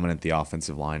dominant the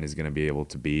offensive line is going to be able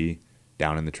to be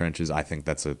down in the trenches, I think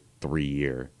that's a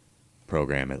 3-year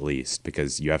program at least,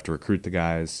 because you have to recruit the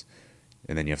guys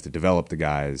and then you have to develop the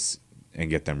guys and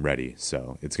get them ready.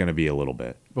 So it's going to be a little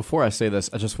bit. Before I say this,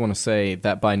 I just want to say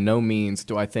that by no means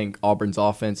do I think Auburn's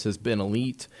offense has been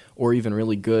elite or even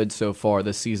really good so far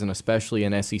this season, especially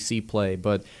in SEC play.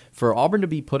 But for Auburn to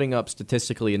be putting up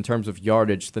statistically in terms of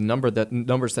yardage, the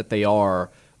numbers that they are,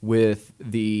 with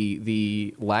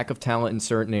the lack of talent in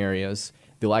certain areas,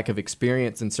 the lack of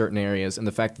experience in certain areas, and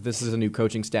the fact that this is a new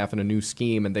coaching staff and a new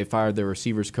scheme, and they fired their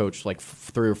receivers coach like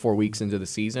 3 or 4 weeks into the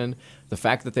season, the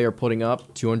fact that they are putting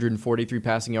up 243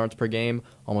 passing yards per game,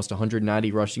 almost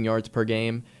 190 rushing yards per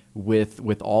game,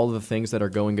 with all of the things that are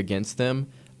going against them,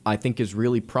 I think is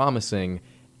really promising.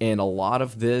 And a lot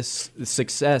of this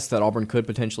success that Auburn could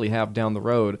potentially have down the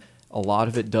road, a lot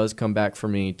of it does come back for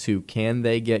me to, can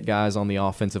they get guys on the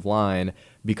offensive line?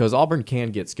 Because Auburn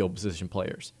can get skilled position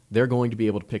players. They're going to be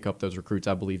able to pick up those recruits,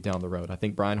 I believe, down the road. I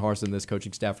think Brian Harsin and this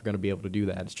coaching staff are going to be able to do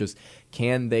that. It's just,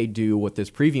 can they do what this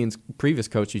previous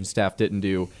coaching staff didn't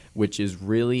do, which is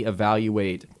really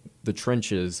evaluate the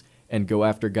trenches and go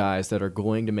after guys that are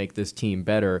going to make this team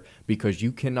better, because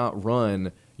you cannot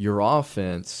run your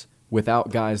offense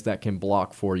without guys that can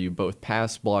block for you, both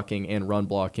pass blocking and run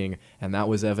blocking, and that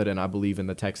was evident, I believe, in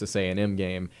the Texas A&M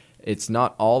game. It's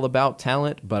not all about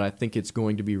talent, but I think it's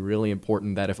going to be really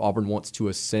important that if Auburn wants to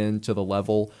ascend to the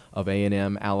level of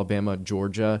A&M, Alabama,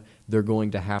 Georgia, they're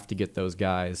going to have to get those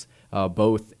guys,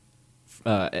 both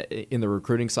in the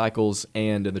recruiting cycles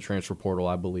and in the transfer portal,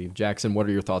 I believe. Jackson, what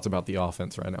are your thoughts about the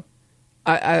offense right now?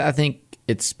 I think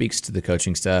it speaks to the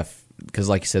coaching staff, because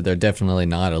like you said, they're definitely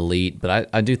not elite, but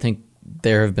I do think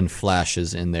there have been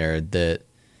flashes in there that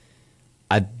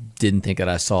I didn't think that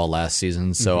I saw last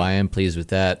season, so I am pleased with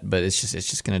that, but it's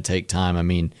just going to take time. I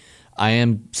mean, I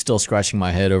am still scratching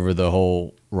my head over the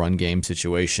whole run game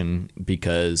situation,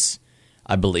 because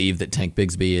I believe that Tank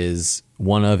Bigsby is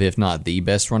one of, if not the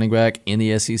best running back in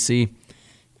the SEC.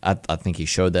 I think he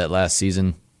showed that last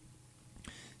season,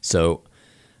 so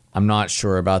I'm not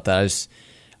sure about that.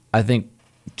 I think,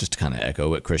 just to kind of echo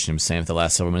what Christian was saying for the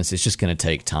last several minutes, it's just going to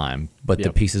take time. But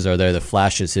the pieces are there. The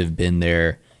flashes have been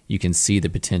there. You can see the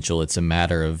potential. It's a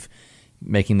matter of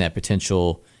making that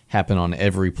potential happen on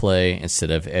every play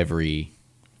instead of every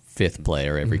 5th play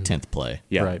or every 10th play.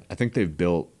 Yeah, right. I think they've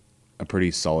built a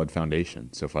pretty solid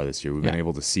foundation so far this year. We've been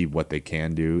able to see what they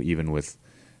can do, even with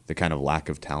the kind of lack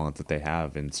of talent that they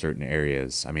have in certain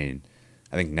areas. I mean,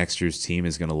 I think next year's team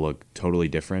is going to look totally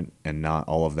different, and not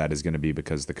all of that is going to be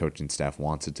because the coaching staff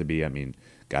wants it to be. I mean,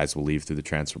 guys will leave through the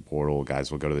transfer portal,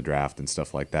 guys will go to the draft and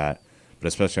stuff like that. But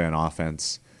especially on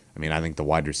offense, I mean, I think the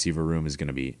wide receiver room is going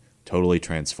to be totally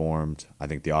transformed. I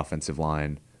think the offensive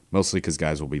line, mostly because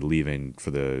guys will be leaving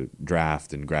for the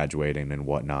draft and graduating and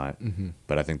whatnot.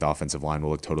 But I think the offensive line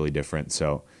will look totally different.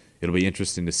 So it'll be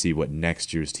interesting to see what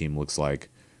next year's team looks like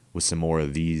with some more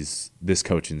of this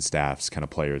coaching staff's kind of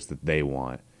players that they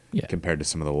want compared to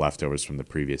some of the leftovers from the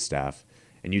previous staff.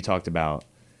 And you talked about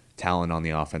talent on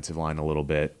the offensive line a little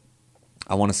bit.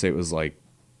 I want to say it was like,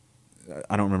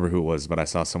 I don't remember who it was, but I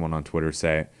saw someone on Twitter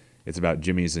say it's about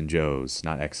Jimmys and Joes,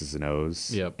 not X's and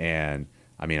O's. Yep. And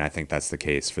I mean, I think that's the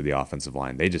case for the offensive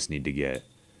line. They just need to get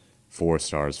 4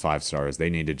 stars, 5 stars. They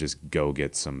need to just go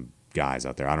get some guys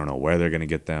out there. I don't know where they're going to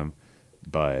get them,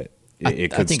 but I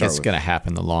think it's going to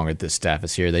happen the longer this staff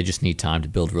is here. They just need time to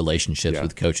build relationships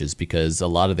with coaches, because a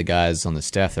lot of the guys on the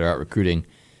staff that are out recruiting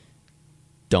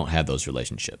don't have those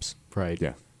relationships. Right.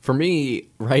 Yeah. For me,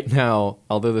 right now,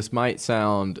 although this might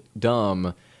sound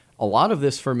dumb, a lot of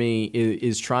this for me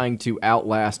is trying to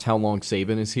outlast how long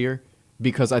Saban is here.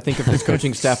 Because I think if this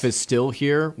coaching staff is still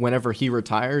here whenever he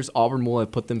retires, Auburn will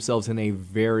have put themselves in a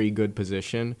very good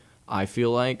position, I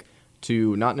feel like,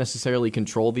 to not necessarily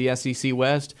control the SEC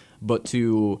West, but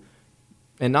to,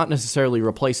 and not necessarily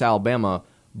replace Alabama,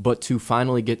 but to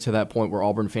finally get to that point where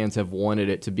Auburn fans have wanted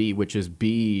it to be, which is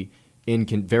be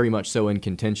very much so in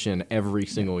contention every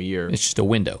single year. It's just a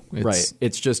window. Right.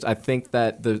 It's just, I think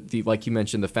that the like you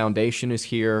mentioned, the foundation is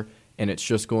here, and it's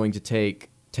just going to take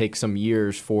some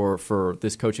years for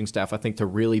this coaching staff, I think, to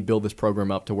really build this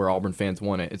program up to where Auburn fans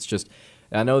want it. It's just,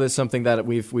 I know that's something that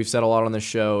we've said a lot on this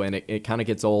show, and it kind of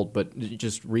gets old, but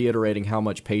just reiterating how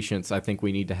much patience I think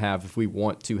we need to have if we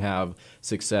want to have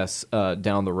success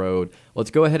down the road.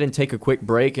 Let's go ahead and take a quick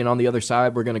break, and on the other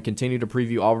side, we're going to continue to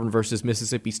preview Auburn versus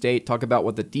Mississippi State, talk about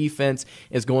what the defense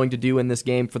is going to do in this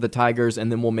game for the Tigers,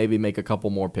 and then we'll maybe make a couple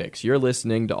more picks. You're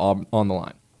listening to On the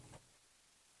Line.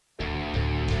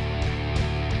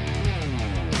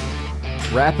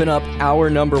 Wrapping up hour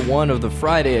number 1 of the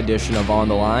Friday edition of On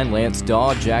the Line, Lance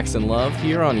Dawe, Jackson Love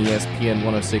here on ESPN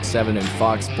 106.7 and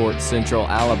Fox Sports Central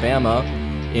Alabama.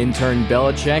 Intern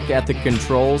Belichick at the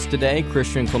controls today.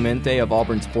 Christian Clemente of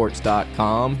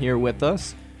auburnsports.com here with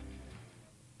us.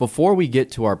 Before we get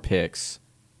to our picks,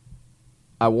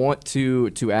 I want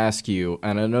to ask you,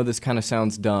 and I know this kind of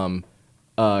sounds dumb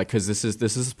because this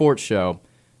is a sports show.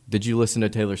 Did you listen to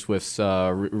Taylor Swift's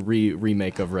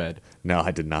remake of Red? No,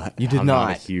 I did not. You did I'm not?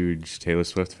 not a huge Taylor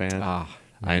Swift fan.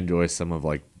 I enjoy some of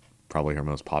probably her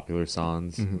most popular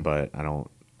songs, but I'm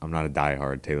not a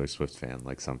diehard Taylor Swift fan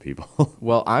like some people.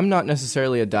 Well, I'm not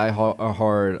necessarily a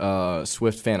diehard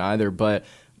Swift fan either, but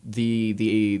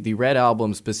the Red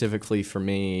album specifically for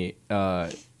me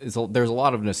there's a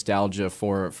lot of nostalgia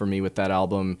for me with that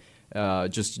album.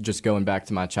 Just going back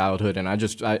to my childhood, and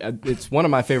it's one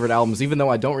of my favorite albums. Even though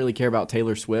I don't really care about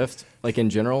Taylor Swift, like in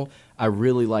general, I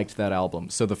really liked that album.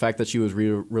 So the fact that she was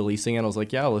releasing it, I was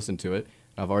like, yeah, I'll listen to it.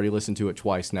 I've already listened to it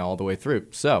twice now, all the way through.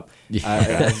 So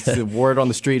the word on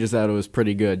the street is that it was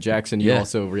pretty good. Jackson, you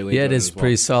also really enjoyed it is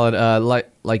pretty solid.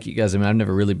 Like you guys, I mean, I've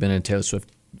never really been a Taylor Swift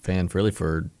fan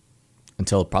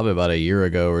until probably about a year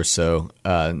ago or so.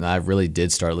 And I really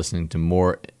did start listening to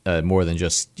more than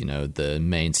just the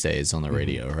mainstays on the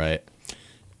radio, right?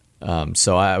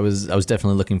 So I was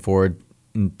definitely looking forward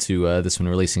to this one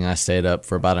releasing. I stayed up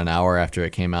for about an hour after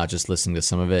it came out, just listening to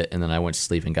some of it, and then I went to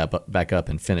sleep and got back up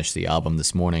and finished the album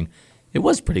this morning. It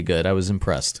was pretty good. I was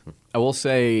impressed. I will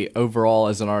say, overall,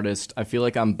 as an artist, I feel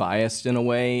like I'm biased in a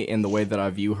way in the way that I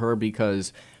view her,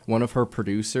 because one of her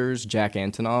producers, Jack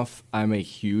Antonoff, I'm a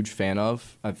huge fan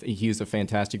of. He's a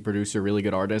fantastic producer, really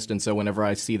good artist, and so whenever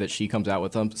I see that she comes out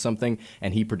with something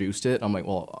and he produced it, I'm like,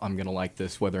 well, I'm going to like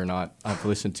this whether or not I've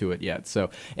listened to it yet.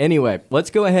 So anyway, let's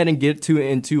go ahead and get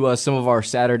into some of our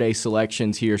Saturday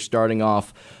selections here, starting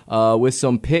off with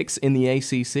some picks in the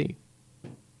ACC.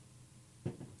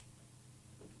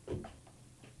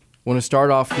 Want to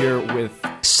start off here with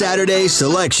Saturday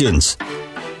selections.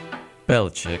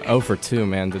 Belichick. 0 for 2,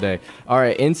 man, today. All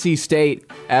right, NC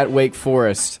State at Wake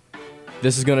Forest.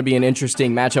 This is going to be an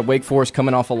interesting matchup. Wake Forest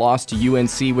coming off a loss to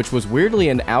UNC, which was weirdly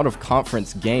an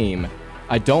out-of-conference game.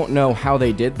 I don't know how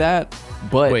they did that,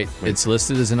 but... Wait, it's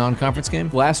listed as a non-conference game?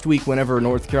 Last week, whenever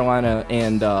North Carolina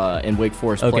and Wake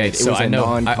Forest played, it was a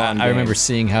non-con game. I remember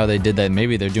seeing how they did that.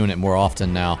 Maybe they're doing it more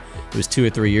often now. It was 2 or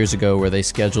 3 years ago where they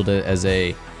scheduled it as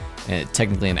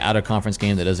technically an out-of-conference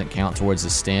game that doesn't count towards the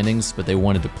standings, but they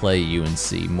wanted to play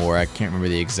UNC more. I can't remember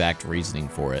the exact reasoning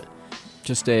for it.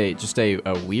 Just a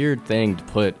weird thing to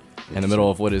put in the middle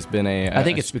of what has been I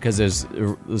think it's because there's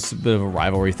a bit of a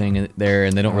rivalry thing there,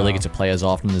 and they don't really get to play as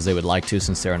often as they would like to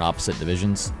since they're in opposite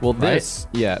divisions. Well, this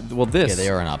they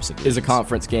are in opposite divisions. Is a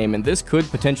conference game, and this could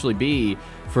potentially be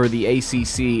for the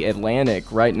ACC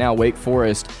Atlantic. Right now, Wake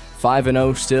Forest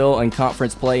 5-0 still in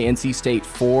conference play. NC State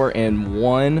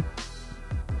 4-1.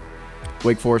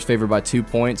 Wake Forest favored by 2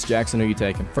 points. Jackson, who are you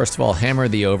taking? First of all, hammer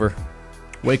the over.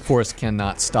 Wake Forest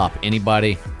cannot stop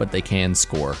anybody, but they can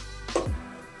score.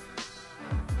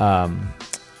 I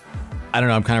don't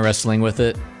know. I'm kind of wrestling with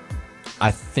it. I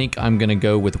think I'm going to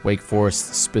go with Wake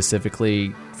Forest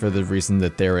specifically for the reason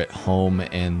that they're at home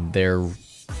and they're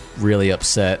really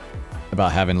upset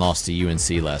about having lost to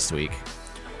UNC last week.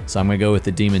 So I'm going to go with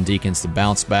the Demon Deacons to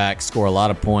bounce back, score a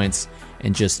lot of points,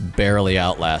 and just barely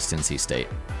outlast NC State.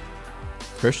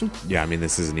 Christian? Yeah, I mean,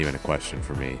 this isn't even a question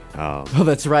for me. Oh,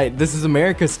 that's right. This is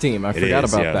America's team. I forgot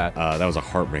about that. That was a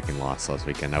heartbreaking loss last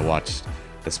weekend. I watched,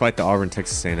 despite the Auburn,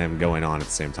 Texas A&M going on at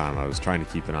the same time, I was trying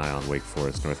to keep an eye on Wake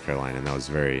Forest, North Carolina, and that was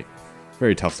very,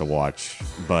 very tough to watch.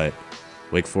 But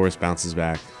Wake Forest bounces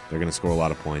back. They're going to score a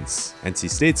lot of points. NC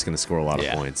State's going to score a lot of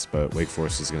points, but Wake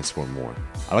Forest is going to score more.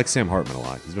 I like Sam Hartman a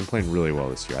lot. He's been playing really well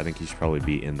this year. I think he should probably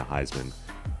be in the Heisman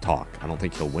talk. I don't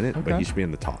think he'll win it, but he should be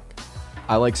in the talk.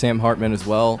 I like Sam Hartman as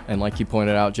well, and like you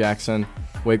pointed out, Jackson,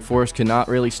 Wake Forest cannot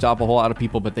really stop a whole lot of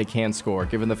people, but they can score.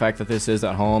 Given the fact that this is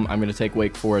at home, I'm going to take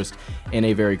Wake Forest in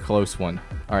a very close one.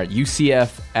 All right,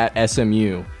 UCF at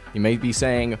SMU. You may be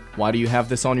saying, why do you have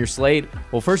this on your slate?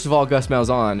 Well, first of all, Gus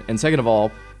Malzahn, and second of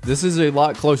all, this is a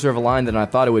lot closer of a line than I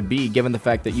thought it would be, given the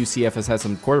fact that UCF has had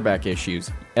some quarterback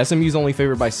issues. SMU's only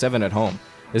favored by 7 at home.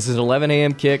 This is an 11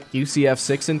 a.m. kick. UCF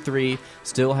 6-3,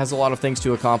 still has a lot of things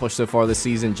to accomplish so far this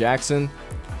season. Jackson,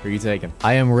 who are you taking?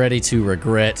 I am ready to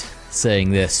regret saying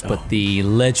this, but the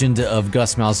legend of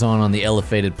Gus Malzahn on the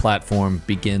elevated platform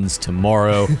begins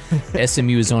tomorrow.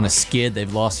 SMU is on a skid.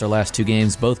 They've lost their last 2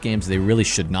 games, both games they really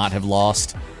should not have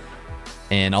lost.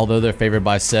 And although they're favored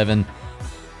by 7,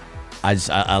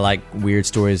 I like weird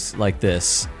stories like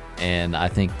this, and I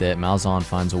think that Malzahn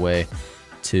finds a way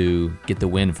to get the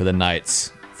win for the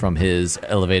Knights from his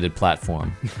elevated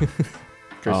platform.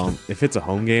 If it's a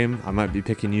home game, I might be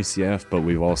picking UCF, but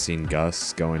we've all seen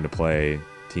Gus going to play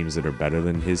teams that are better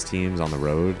than his teams on the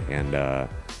road, and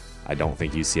I don't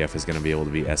think UCF is going to be able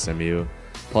to beat SMU.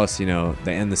 Plus, they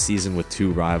end the season with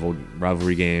 2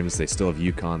 rivalry games. They still have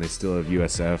UConn. They still have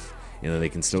USF. They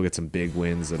can still get some big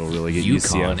wins that'll really get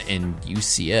UConn UCF. and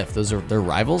UCF, those are their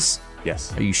rivals?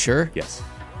 Yes. Are you sure? Yes.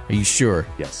 Are you sure?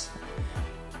 Yes.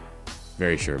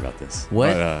 Very sure about this.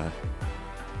 What?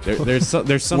 But, there's some.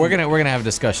 We're gonna have a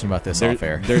discussion about this off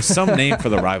air. There's some name for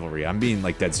the rivalry. I'm being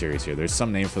dead serious here. There's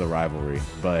some name for the rivalry,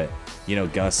 but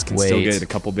Gus can still get a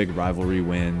couple big rivalry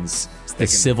wins. It's the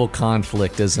civil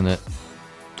conflict, isn't it?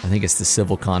 I think it's the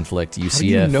civil conflict. UCF. How do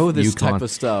you know this UConn. type of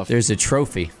stuff? There's a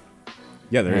trophy.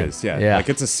 Yeah, there is. Yeah.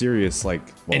 It's a serious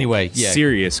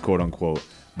serious quote unquote.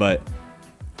 But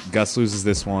Gus loses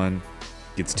this one,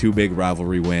 gets 2 big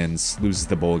rivalry wins, loses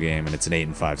the bowl game, and it's an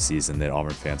 8-5 season that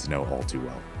Auburn fans know all too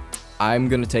well. I'm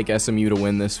going to take SMU to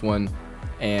win this one,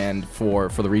 and for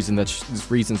the reasons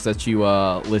that you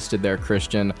listed there,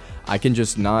 Christian, I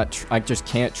just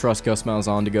can't trust Gus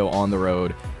Malzahn to go on the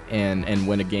road and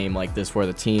win a game like this where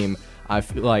the team, I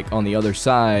feel like, on the other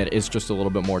side is just a little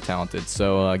bit more talented.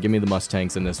 So give me the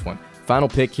Mustangs in this one. Final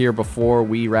pick here before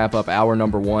we wrap up hour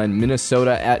number 1.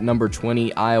 Minnesota at number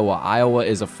 20, Iowa. Iowa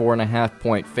is a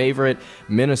 4.5-point favorite.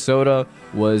 Minnesota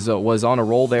was on a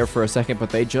roll there for a second,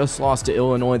 but they just lost to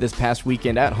Illinois this past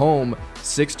weekend at home,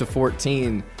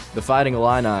 6-14. The Fighting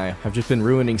Illini have just been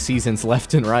ruining seasons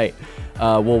left and right.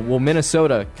 Will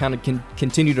Minnesota kind of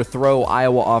continue to throw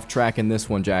Iowa off track in this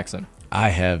one, Jackson? I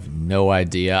have no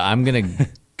idea. I'm going to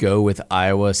go with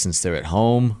Iowa since they're at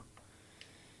home,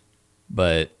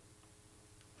 but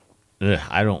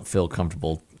I don't feel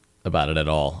comfortable about it at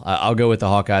all. I'll go with the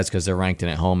Hawkeyes because they're ranked in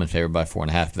at home and favored by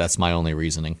 4.5. But that's my only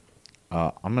reasoning.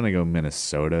 I'm going to go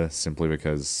Minnesota simply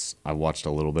because I watched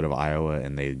a little bit of Iowa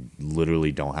and they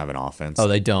literally don't have an offense. Oh,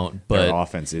 they don't. But their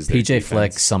offense is their PJ defense.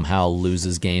 Fleck somehow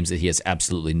loses games that he has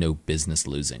absolutely no business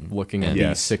losing. Looking at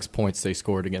the 6 points they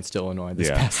scored against Illinois this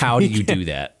past How weekend. do you do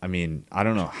that? I mean, I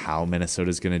don't know how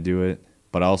Minnesota's going to do it,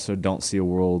 but I also don't see a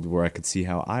world where I could see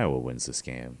how Iowa wins this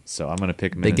game. So I'm going to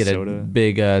pick They Minnesota. get a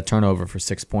big turnover for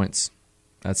 6 points.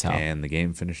 That's how. And the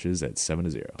game finishes at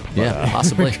 7-0. Yeah,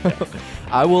 possibly.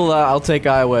 I'll take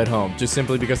Iowa at home just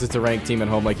simply because it's a ranked team at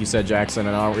home, like you said, Jackson,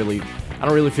 and I don't really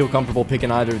feel comfortable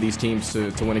picking either of these teams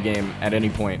to win a game at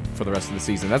any point for the rest of the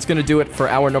season. That's going to do it for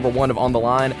hour number 1 of On the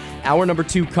Line. Hour number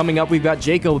 2 coming up, we've got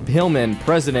Jacob Hillman,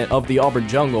 president of the Auburn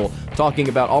Jungle, talking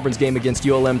about Auburn's game against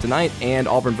ULM tonight and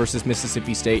Auburn versus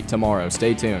Mississippi State tomorrow.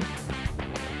 Stay tuned.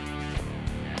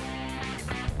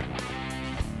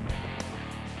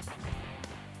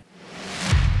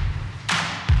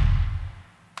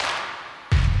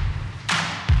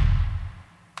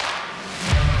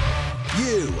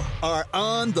 You are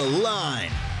On the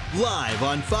Line, live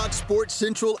on Fox Sports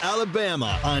Central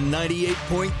Alabama on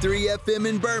 98.3 FM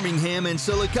in Birmingham and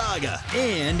Sylacauga,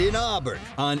 and in Auburn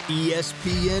on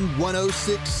ESPN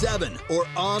 106.7 or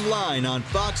online on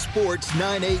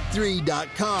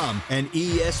foxsports983.com and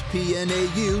espnau.com.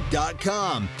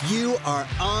 You are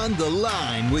On the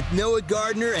Line with Noah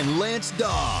Gardner and Lance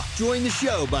Dawe. Join the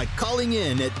show by calling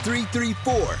in at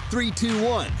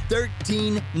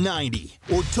 334-321-1390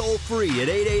 or toll free at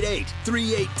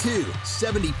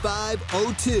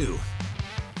 888-382-7502.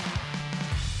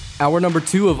 Hour number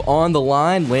 2 of On the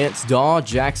Line, Lance Dawe,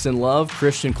 Jackson Love,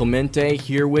 Christian Clemente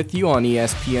here with you on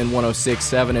ESPN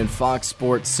 106.7 and Fox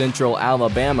Sports Central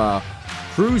Alabama.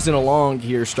 Cruising along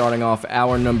here, starting off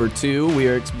hour number 2. We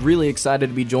are really excited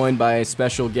to be joined by a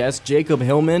special guest, Jacob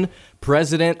Hillman,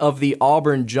 president of the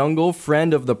Auburn Jungle,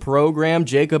 friend of the program.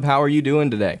 Jacob, how are you doing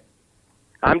today?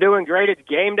 I'm doing great. It's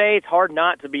game day. It's hard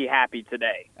not to be happy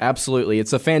today. Absolutely.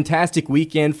 It's a fantastic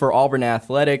weekend for Auburn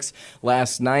athletics.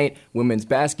 Last night, women's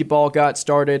basketball got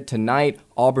started. Tonight,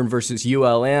 Auburn versus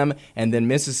ULM, and then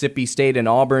Mississippi State and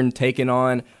Auburn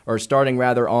starting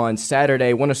on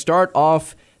Saturday. Want to start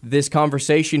off this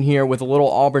conversation here with a little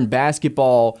Auburn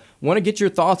basketball. Want to get your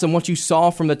thoughts on what you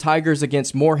saw from the Tigers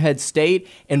against Morehead State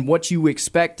and what you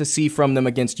expect to see from them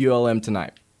against ULM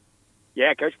tonight.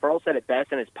 Yeah, Coach Pearl said it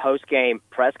best in his post-game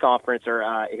press conference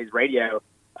or his radio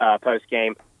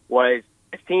post-game was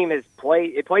this team has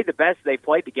played the best they've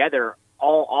played together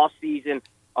all off-season,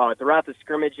 throughout the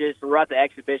scrimmages, throughout the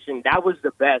exhibition. That was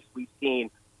the best we've seen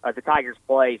the Tigers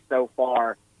play so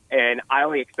far, and I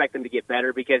only expect them to get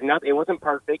better because it wasn't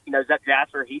perfect. Zach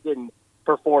Jasper, he didn't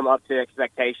perform up to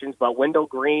expectations, but Wendell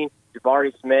Green,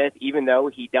 Jabari Smith, even though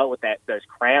he dealt with those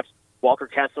cramps, Walker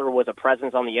Kessler was a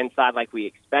presence on the inside like we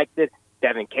expected.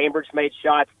 Devin Cambridge made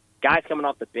shots. guys coming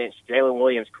off the bench, Jalen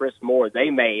Williams, Chris Moore, they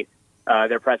made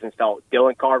their presence felt.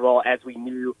 Dylan Cardwell, as we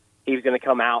knew, he was going to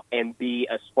come out and be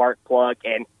a spark plug,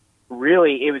 and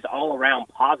really it was all around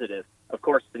positive. Of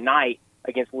course, tonight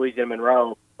against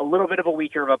Louisiana-Monroe, a little bit of a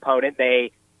weaker opponent.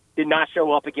 They did not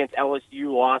show up against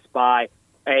LSU, lost by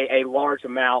a large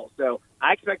amount. So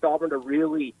I expect Auburn to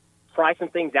really try some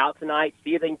things out tonight,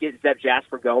 see if they can get Zeb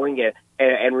Jasper going,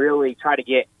 and really try to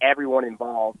get everyone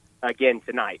involved again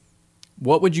tonight.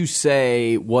 What would you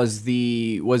say was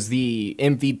the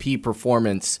MVP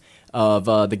performance of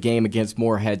the game against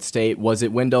Morehead State? Was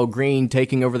it Wendell Green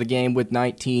taking over the game with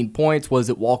 19 points? Was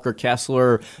it Walker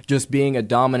Kessler just being a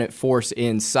dominant force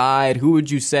inside? Who would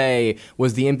you say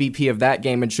was the MVP of that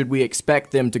game, and should we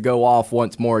expect them to go off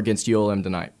once more against ULM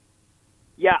tonight?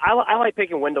 Yeah, I like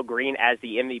picking Wendell Green as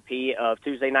the MVP of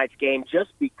Tuesday night's game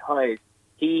just because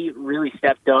he really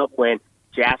stepped up when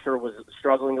Jasper was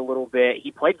struggling a little bit.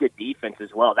 He played good defense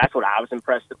as well. That's what I was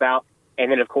impressed about. And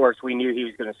then, of course, we knew he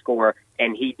was going to score,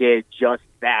 and he did just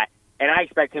that. And I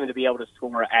expect him to be able to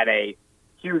score at a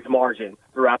huge margin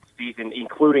throughout the season,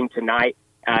 including tonight.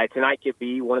 Tonight could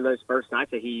be one of those first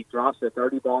nights that he drops a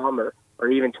 30 bomb or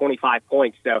even 25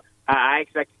 points. So I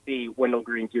expect to see Wendell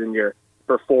Green Jr.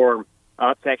 perform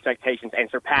up to expectations and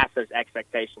surpass those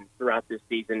expectations throughout this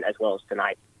season as well as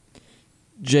tonight.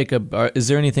 Jacob, is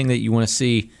there anything that you want to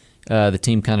see the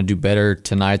team kind of do better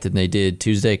tonight than they did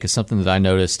Tuesday? Because something that I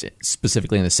noticed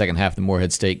specifically in the second half of the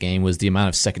Morehead State game was the amount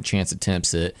of second chance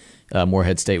attempts that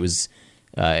Morehead State was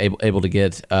able to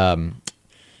get. I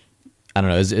don't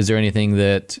know. Is there anything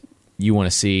that you want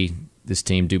to see this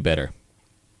team do better?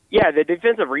 Yeah, the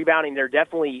defensive rebounding, there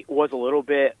definitely was a little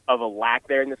bit of a lack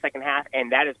there in the second half,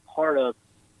 and that is part of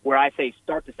where I say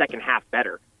start the second half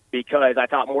better. Because I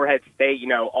thought Morehead State,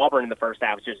 Auburn in the first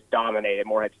half just dominated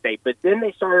Morehead State. But then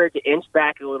they started to inch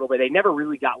back a little bit. They never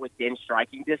really got within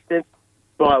striking distance.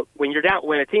 But when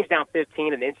a team's down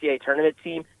 15, an NCAA tournament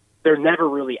team, they're never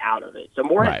really out of it. So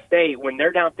Morehead State, when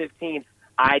they're down 15,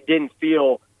 I didn't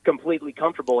feel completely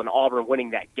comfortable in Auburn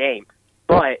winning that game.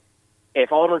 But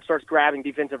if Auburn starts grabbing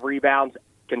defensive rebounds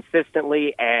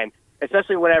consistently, and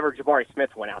especially whenever Jabari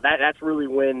Smith went out, that's really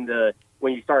when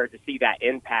you started to see that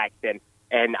impact.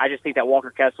 And I just think that Walker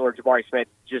Kessler or Jabari Smith,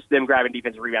 just them grabbing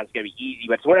defensive rebounds is going to be easy.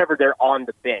 But it's whenever they're on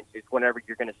the bench, it's whenever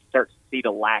you're going to start to see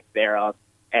the lack thereof.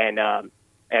 And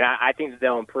I think that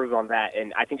they'll improve on that.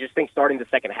 And I think starting the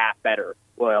second half better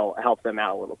will help them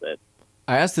out a little bit.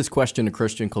 I asked this question to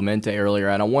Christian Clemente earlier,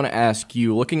 and I want to ask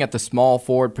you, looking at the small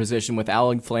forward position with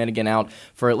Alan Flanagan out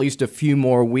for at least a few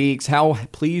more weeks, how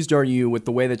pleased are you with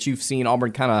the way that you've seen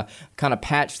Auburn kind of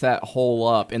patch that hole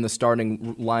up in the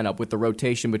starting lineup with the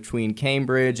rotation between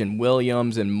Cambridge and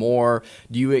Williams and Moore?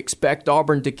 Do you expect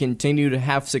Auburn to continue to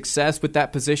have success with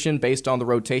that position based on the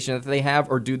rotation that they have,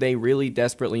 or do they really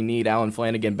desperately need Alan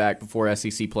Flanagan back before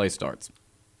SEC play starts?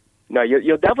 No,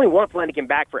 you'll definitely want Flanagan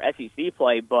back for SEC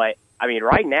play, but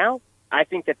right now, I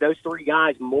think that those three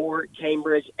guys, Moore,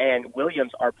 Cambridge, and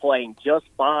Williams, are playing just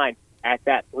fine at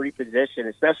that three position,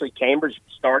 especially Cambridge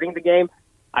starting the game.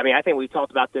 I think we've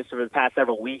talked about this over the past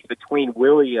several weeks between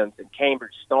Williams and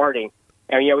Cambridge starting.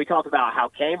 And, we talked about how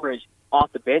Cambridge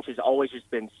off the bench has always just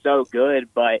been so good,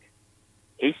 but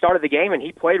he started the game and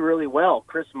he played really well.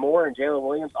 Chris Moore and Jalen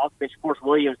Williams off the bench. Of course,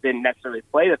 Williams didn't necessarily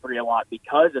play the three a lot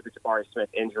because of the Jabari Smith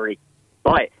injury,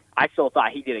 but I still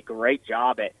thought he did a great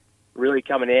job at really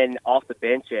coming in off the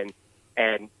bench and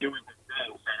doing the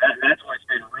thing. So that's why it's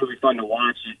been really fun to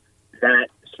watch. That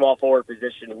small forward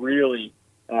position really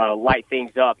light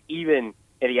things up, even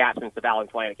in the absence of Alan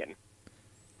Flanagan.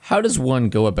 How does one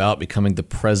go about becoming the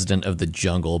president of the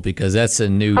jungle? Because that's a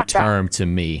new term to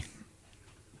me.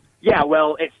 Yeah,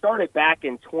 well, it started back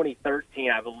in 2013,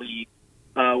 I believe,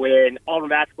 when Auburn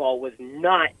basketball was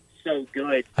not so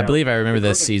good. So I believe I remember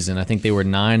that season. I think they were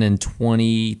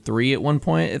 9-23 at one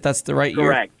point, if that's the right year.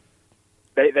 Correct.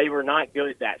 They were not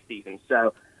good that season.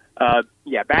 So,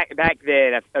 back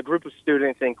then, a group of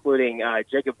students, including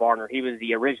Jacob Varner, he was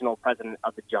the original president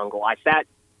of the Jungle. I sat,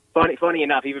 funny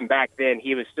enough, even back then,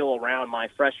 he was still around my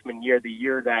freshman year, the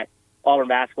year that Auburn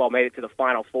basketball made it to the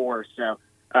Final Four. So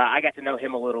I got to know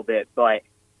him a little bit. But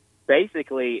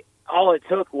basically, all it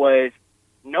took was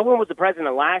no one was the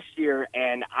president last year,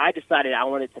 and I decided I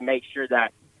wanted to make sure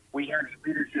that we had a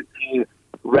leadership team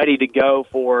ready to go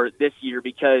for this year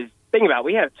because, think about it,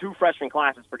 we have two freshman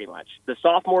classes pretty much. The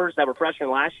sophomores that were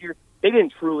freshmen last year, they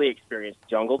didn't truly experience the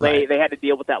Jungle. Right. They had to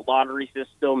deal with that lottery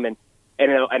system and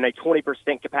a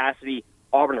 20% capacity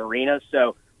Auburn arena.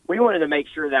 So we wanted to make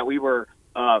sure that we were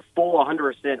full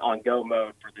 100% on go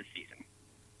mode for this season.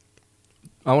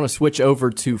 I want to switch over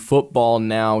to football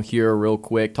now here real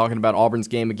quick, talking about Auburn's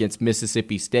game against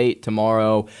Mississippi State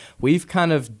tomorrow. We've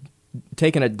kind of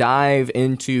taken a dive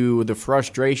into the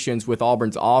frustrations with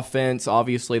Auburn's offense.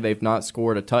 Obviously, they've not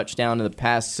scored a touchdown in the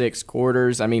past 6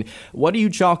 quarters. I mean, what do you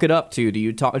chalk it up to? Do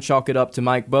you chalk it up to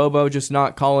Mike Bobo just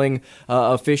not calling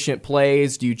efficient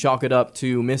plays? Do you chalk it up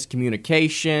to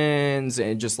miscommunications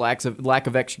and just lack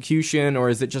of execution, or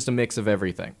is it just a mix of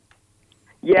everything?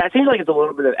 Yeah, it seems like it's a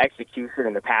little bit of execution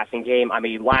in the passing game. I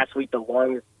mean, last week the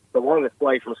longest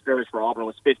play from scrimmage for Auburn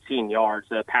was 15 yards,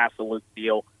 past the Luke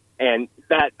Deal, and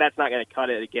that's not going to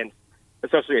cut it against,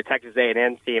 especially a Texas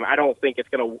A&M team. I don't think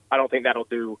that'll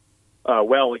do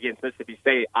well against Mississippi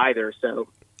State either. So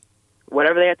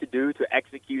whatever they have to do to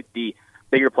execute the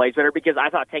bigger plays better, because I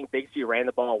thought Tank Bigsby ran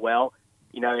the ball well.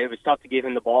 You know, it was tough to give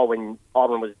him the ball when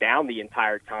Auburn was down the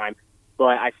entire time.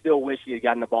 But I still wish he had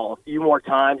gotten the ball a few more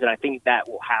times, and I think that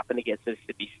will happen against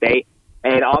Mississippi State.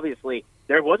 And obviously,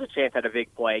 there was a chance at a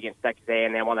big play against Texas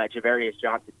A&M on that Javarius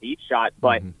Johnson deep shot,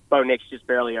 but Bo Nix just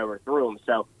barely overthrew him.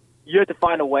 So you have to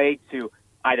find a way to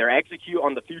either execute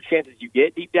on the few chances you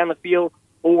get deep down the field,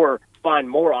 or find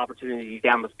more opportunities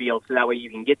down the field, so that way you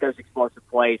can get those explosive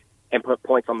plays and put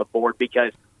points on the board.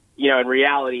 Because, you know, in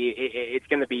reality,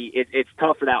 it's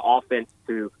tough for that offense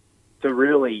to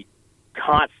really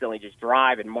constantly just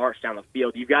drive and march down the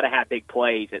field. You've got to have big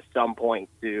plays at some point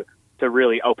to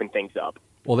really open things up.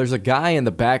 Well, there's a guy in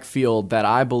the backfield that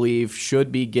I believe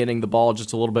should be getting the ball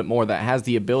just a little bit more, that has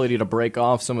the ability to break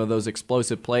off some of those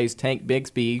explosive plays. Tank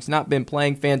Bigsby, he's not been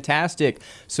playing fantastic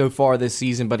so far this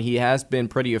season, but he has been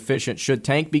pretty efficient. Should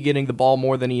Tank be getting the ball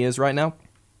more than he is right now?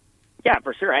 Yeah,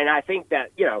 for sure. And I think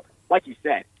that, you know, like you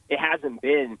said, it hasn't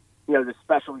been, you know, the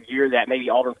special year that maybe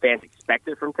Auburn fans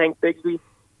expected from Tank Bigsby.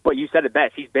 But you said it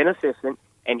best. He's been efficient,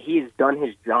 and he has done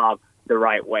his job the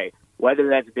right way, whether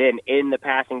that's been in the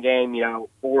passing game, you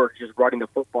know, or just running the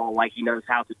football like he knows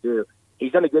how to do.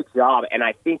 He's done a good job, and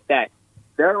I think that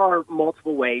there are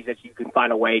multiple ways that you can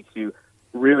find a way to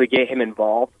really get him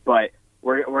involved. But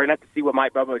we're going to have to see what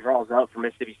Mike Bobo draws up for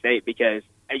Mississippi State, because,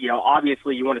 you know,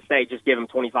 obviously you want to say just give him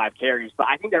 25 carries, but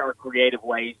I think there are creative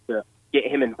ways to get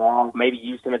him involved, maybe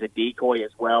use him as a decoy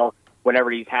as well whenever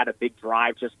he's had a big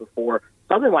drive just before.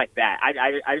 Something like that.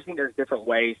 I just think there's different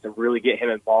ways to really get him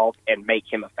involved and make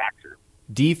him a factor.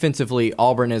 Defensively,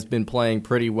 Auburn has been playing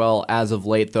pretty well as of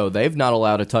late, though. They've not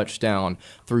allowed a touchdown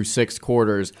through 6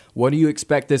 quarters. What do you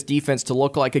expect this defense to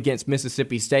look like against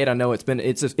Mississippi State? I know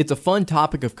it's a fun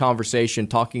topic of conversation,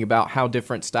 talking about how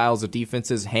different styles of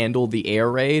defenses handle the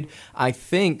air raid. I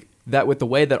think that with the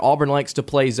way that Auburn likes to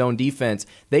play zone defense,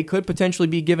 they could potentially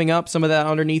be giving up some of that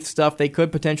underneath stuff. They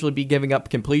could potentially be giving up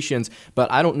completions,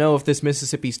 but I don't know if this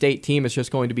Mississippi State team is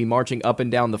just going to be marching up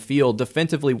and down the field.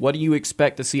 Defensively, what do you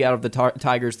expect to see out of the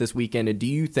Tigers this weekend, and do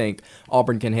you think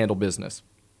Auburn can handle business?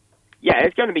 Yeah,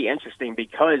 it's going to be interesting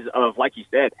because of, like you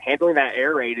said, handling that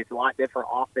air raid is a lot different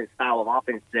style of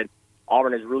offense than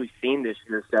Auburn has really seen this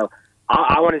year. So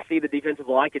I want to see the defensive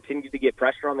line continue to get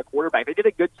pressure on the quarterback. They did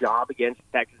a good job against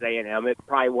Texas A&M. It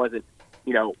probably wasn't,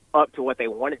 you know, up to what they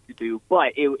wanted to do,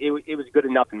 but it was good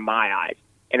enough in my eyes.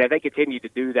 And if they continue to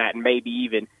do that and maybe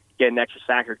even get an extra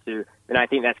sack or two, then I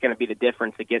think that's going to be the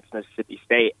difference against Mississippi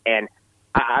State. And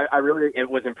I really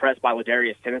was impressed by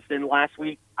Ladarius Tennyson last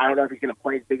week. I don't know if he's going to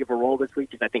play as big of a role this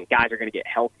week because I think guys are going to get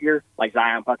healthier, like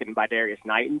Zion Puckett and Darius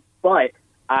Knighton. But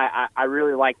I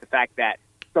really like the fact that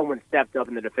someone stepped up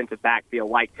in the defensive backfield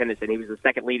like Tennyson. He was the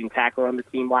second leading tackler on the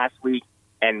team last week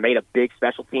and made a big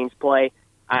special teams play.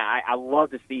 I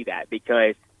love to see that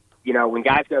because, you know, when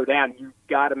guys go down, you've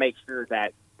got to make sure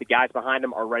that the guys behind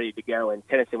them are ready to go, and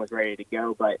Tennyson was ready to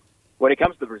go. But when it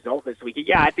comes to the result this week,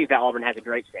 yeah, I think that Auburn has a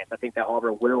great chance. I think that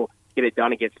Auburn will get it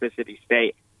done against Mississippi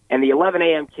State. And the 11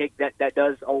 a.m. kick, that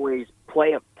does always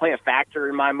play a factor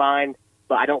in my mind,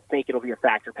 but I don't think it'll be a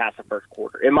factor past the first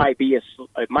quarter. It might be a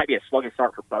sluggish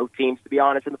start for both teams, to be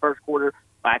honest, in the first quarter.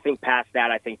 But I think past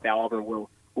that, I think that Auburn will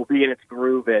be in its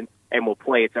groove and will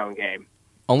play its own game.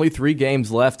 Only 3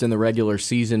 games left in the regular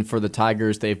season for the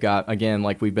Tigers. They've got, again,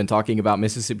 like we've been talking about,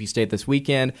 Mississippi State this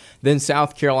weekend, then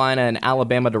South Carolina and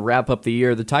Alabama to wrap up the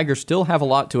year. The Tigers still have a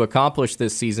lot to accomplish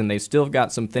this season. They've still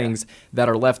got some things that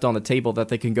are left on the table that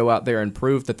they can go out there and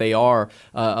prove that they are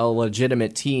a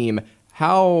legitimate team.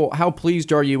 How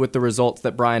pleased are you with the results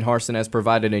that Brian Harsin has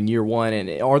provided in year one,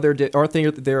 and are there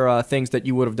things that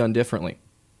you would have done differently?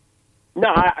 No,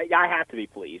 I have to be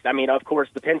pleased. I mean, of course,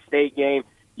 the Penn State game,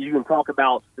 you can talk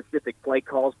about specific play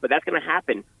calls, but that's going to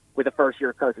happen with a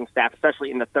first-year coaching staff,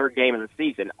 especially in the third game of the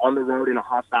season. On the road in a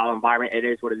hostile environment, it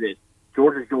is what it is.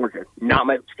 Georgia's Georgia. Not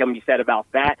much can be said about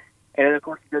that. And then, of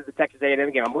course, there's the Texas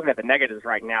A&M game. I'm looking at the negatives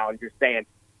right now and just saying,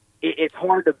 it's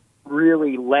hard to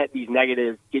really let these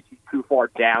negatives get you too far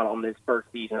down on this first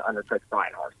season under Coach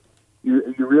Brian Harsin.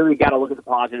 You really got to look at the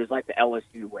positives, like the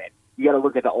LSU win. You got to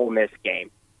look at the Ole Miss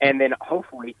game. And then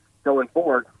hopefully going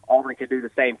forward, Auburn can do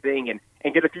the same thing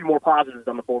and get a few more positives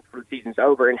on the board before the season's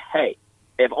over. And, hey,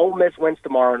 if Ole Miss wins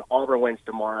tomorrow and Auburn wins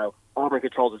tomorrow, Auburn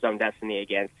controls its own destiny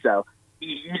again. So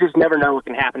you just never know what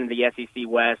can happen in the SEC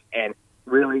West, and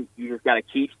really you just got to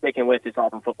keep sticking with this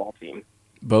Auburn football team.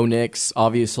 Bo Nix,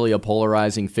 obviously a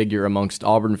polarizing figure amongst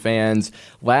Auburn fans.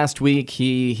 Last week,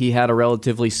 he had a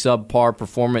relatively subpar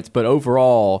performance, but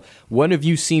overall, what have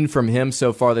you seen from him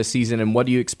so far this season, and what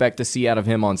do you expect to see out of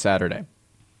him on Saturday?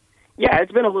 Yeah,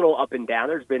 it's been a little up and down.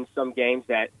 There's been some games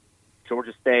that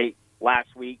Georgia State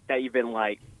last week that you've been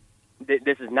like,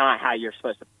 this is not how you're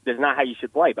supposed to. This is not how you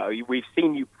should play, Bo. We've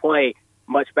seen you play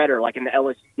much better, like in the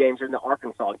LSU games or in the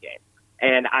Arkansas game,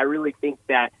 and I really think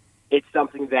that it's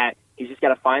something that he's just got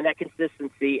to find that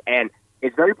consistency, and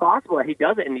it's very possible that he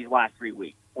does it in these last 3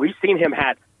 weeks. We've seen him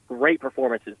have great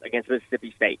performances against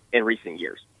Mississippi State in recent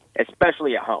years,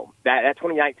 especially at home. That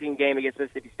 2019 game against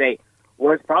Mississippi State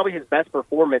was probably his best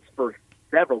performance for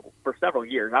several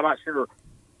years. I'm not sure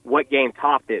what game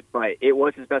topped it, but it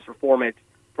was his best performance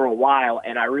for a while,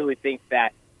 and I really think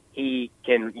that he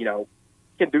can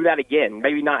do that again.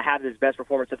 Maybe not have his best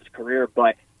performance of his career,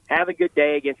 but have a good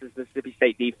day against this Mississippi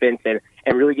State defense and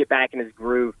really get back in his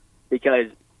groove, because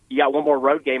you got one more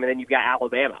road game and then you've got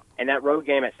Alabama. And that road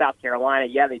game at South Carolina,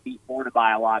 yeah, they beat Florida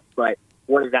by a lot, but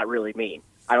what does that really mean?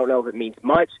 I don't know if it means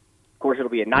much. Of course, it'll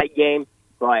be a night game,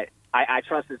 but I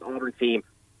trust this Auburn team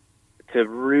to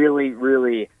really,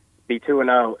 really be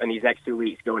 2-0 in these next 2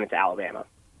 weeks going into Alabama.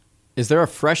 Is there a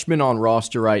freshman on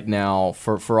roster right now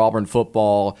for Auburn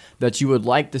football that you would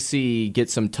like to see get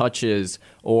some touches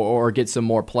or get some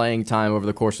more playing time over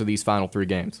the course of these final 3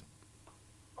 games?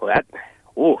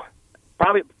 Well,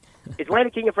 probably is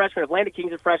Landon King a freshman? If Landon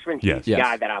King's a freshman, he's the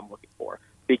guy that I'm looking for,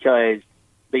 because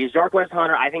Jarquez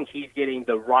Hunter, I think he's getting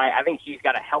I think he's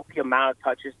got a healthy amount of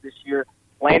touches this year.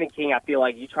 Landon King, I feel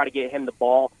like you try to get him the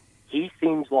ball, he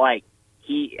seems like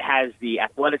he has the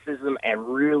athleticism and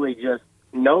really just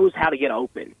knows how to get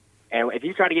open. And if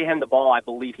you try to get him the ball, I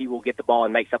believe he will get the ball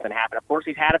and make something happen. Of course,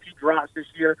 he's had a few drops this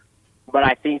year, but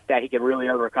I think that he can really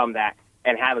overcome that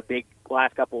and have a big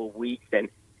last couple of weeks and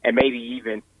maybe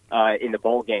even in the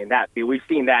bowl game. We've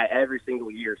seen that every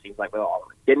single year, seems like,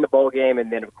 get in the bowl game,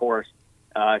 and then, of course,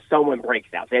 someone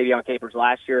breaks out. Davion Capers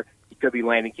last year, he could be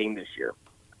Landon King this year.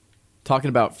 Talking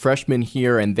about freshmen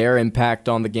here and their impact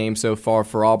on the game so far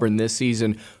for Auburn this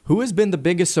season, who has been the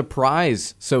biggest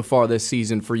surprise so far this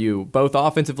season for you, both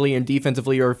offensively and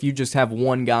defensively, or if you just have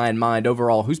one guy in mind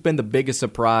overall, who's been the biggest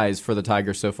surprise for the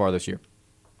Tigers so far this year?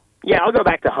 Yeah, I'll go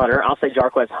back to Hunter. I'll say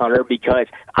Jarquez Hunter, because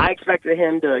I expected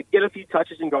him to get a few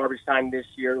touches in garbage time this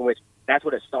year, which that's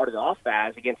what it started off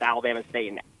as against Alabama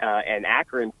State and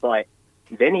Akron, but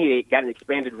then he got an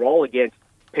expanded role against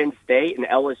Penn State and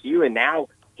LSU, and now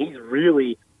he's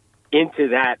really into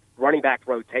that running back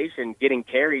rotation, getting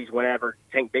carries whenever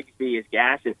Tank Bigsby is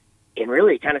gassed. And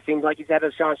really, it kind of seems like he's had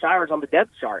a Sean Shires on the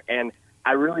depth chart. And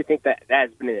I really think that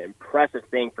has been an impressive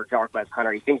thing for Jarquez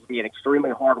Hunter. He seems to be an extremely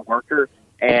hard worker,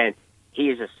 and he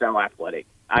is just so athletic.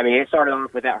 I mean, it started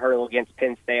off with that hurdle against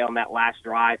Penn State on that last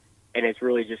drive, and it's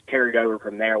really just carried over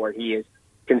from there, where he is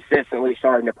consistently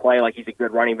starting to play like he's a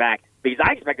good running back. Because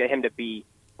I expected him to be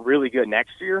really good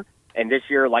next year. And this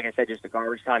year, like I said, just a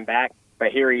garbage time back.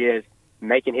 But here he is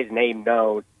making his name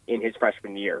known in his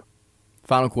freshman year.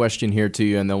 Final question here to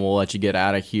you, and then we'll let you get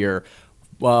out of here.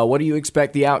 What do you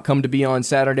expect the outcome to be on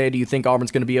Saturday? Do you think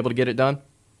Auburn's going to be able to get it done?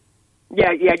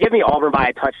 Yeah, give me Auburn by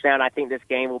a touchdown. I think this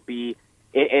game will be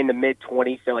in the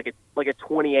mid-20s, so like a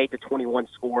 28-21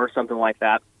 score, something like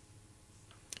that.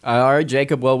 All right,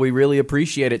 Jacob. Well, we really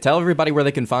appreciate it. Tell everybody where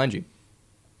they can find you.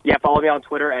 Yeah, follow me on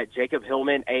Twitter at Jacob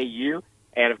Hillman AU.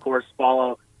 And, of course,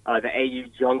 follow the AU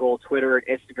Jungle Twitter and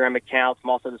Instagram accounts. I'm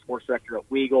also the sports director at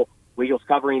Weagle. Weagle's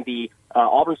covering the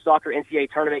Auburn Soccer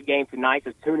NCAA tournament game tonight,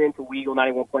 so tune in to Weagle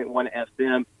 91.1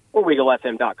 FM or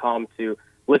WeagleFM.com to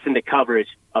listen to coverage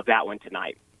of that one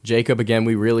tonight. Jacob, again,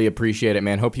 we really appreciate it,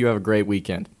 man. Hope you have a great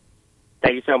weekend.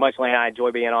 Thank you so much, Lane. I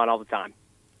enjoy being on all the time.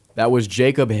 That was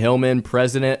Jacob Hillman,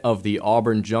 president of the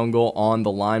Auburn Jungle, on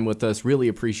the line with us. Really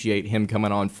appreciate him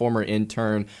coming on. Former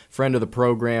intern, friend of the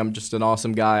program, just an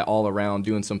awesome guy all around,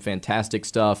 doing some fantastic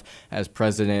stuff as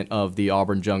president of the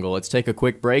Auburn Jungle. Let's take a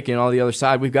quick break, and on the other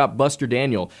side, we've got Buster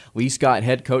Daniel, Lee Scott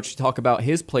head coach, to talk about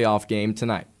his playoff game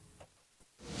tonight.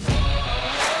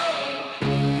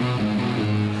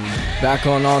 Back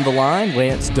on the line,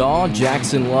 Lance Dawe,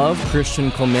 Jackson Love, Christian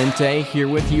Clemente here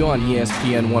with you on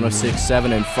ESPN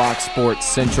 106.7 and Fox Sports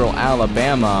Central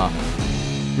Alabama.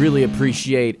 Really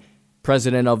appreciate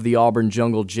President of the Auburn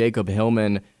Jungle Jacob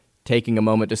Hillman taking a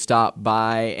moment to stop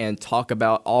by and talk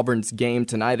about Auburn's game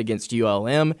tonight against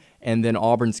ULM and then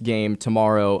Auburn's game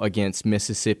tomorrow against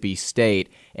Mississippi State.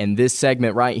 And this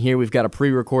segment right here, we've got a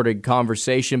pre-recorded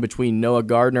conversation between Noah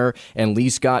Gardner and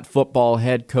Lee Scott football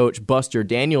head coach Buster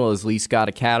Daniel as Lee Scott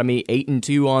Academy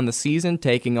 8-2 on the season,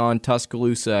 taking on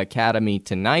Tuscaloosa Academy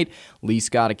tonight. Lee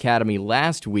Scott Academy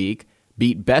last week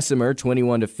beat Bessemer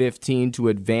 21-15 to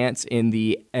advance in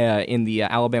the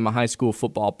Alabama High School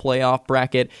football playoff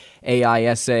bracket,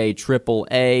 AISA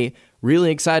AAA.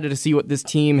 Really excited to see what this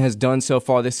team has done so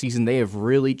far this season. They have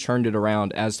really turned it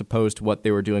around as opposed to what they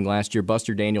were doing last year.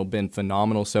 Buster Daniel been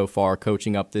phenomenal so far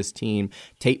coaching up this team.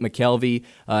 Tate McKelvey,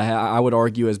 I would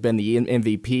argue, has been the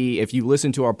MVP. If you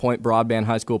listen to our Point Broadband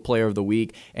High School Player of the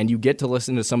Week and you get to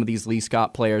listen to some of these Lee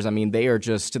Scott players, I mean, they are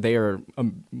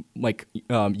like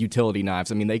utility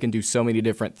knives. I mean, they can do so many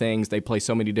different things. They play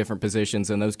so many different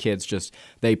positions, and those kids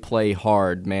they play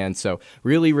hard, man. So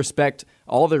really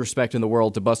all the respect in the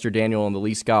world to Buster Daniel and the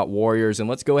Lee Scott Warriors. And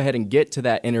let's go ahead and get to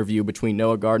that interview between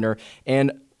Noah Gardner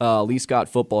and Lee Scott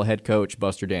football head coach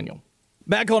Buster Daniel.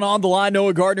 Back on the line,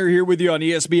 Noah Gardner here with you on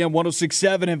ESPN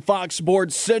 106.7 and Fox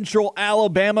Sports Central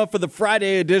Alabama for the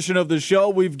Friday edition of the show.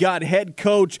 We've got head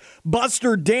coach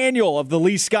Buster Daniel of the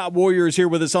Lee Scott Warriors here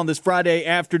with us on this Friday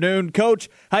afternoon. Coach,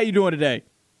 how you doing today?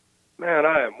 Man,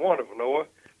 I am wonderful, Noah.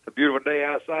 It's a beautiful day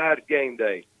outside. It's game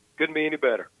day. Couldn't be any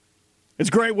better. It's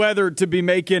great weather to be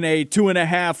making a 2.5,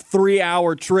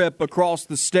 3-hour trip across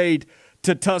the state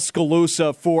to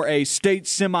Tuscaloosa for a state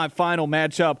semifinal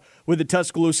matchup with the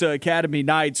Tuscaloosa Academy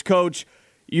Knights. Coach,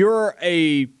 you're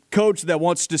a coach that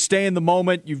wants to stay in the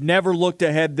moment. You've never looked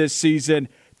ahead this season.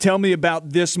 Tell me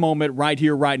about this moment right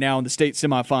here, right now in the state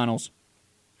semifinals.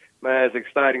 Man, it's an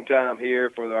exciting time here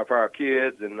for our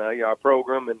kids and our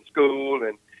program and school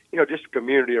and just the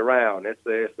community around. It's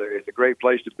a great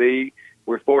place to be.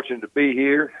 We're fortunate to be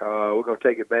here. We're going to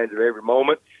take advantage of every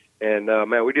moment, and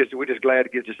man, we're just glad to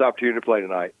get this opportunity to play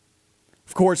tonight.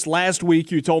 Of course, last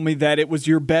week you told me that it was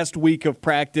your best week of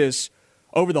practice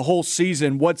over the whole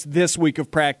season. What's this week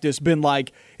of practice been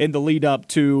like in the lead up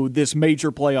to this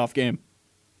major playoff game?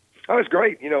 Oh, it's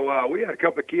great. We had a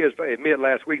couple of kids admit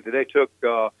last week that they took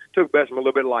Bessemer a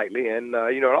little bit lightly, and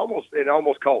it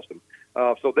almost cost them.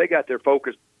 So they got their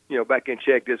focus back in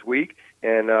check this week.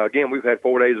 And, again, we've had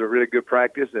 4 days of really good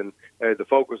practice, and the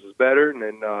focus is better, and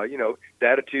the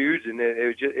attitudes, and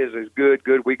it is a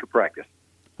good week of practice.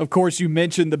 Of course, you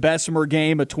mentioned the Bessemer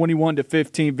game, a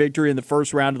 21-15 victory in the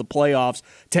first round of the playoffs.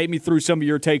 Take me through some of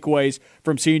your takeaways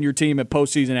from seeing your team in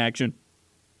postseason action.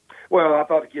 Well, I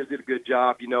thought the kids did a good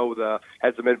job.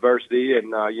 Had some adversity,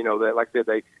 and like I said,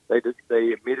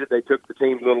 they admitted they took the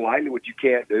team a little lightly, which you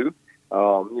can't do.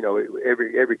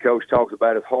 Every coach talks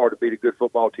about it's hard to beat a good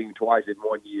football team twice in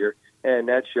 1 year, and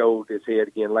that showed its head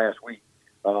again last week.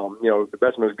 The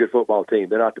Bessemer is a good football team.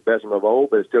 They're not the Bessemer of old,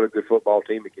 but it's still a good football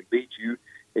team that can beat you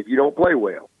if you don't play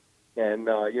well. And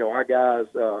our guys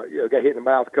got hit in the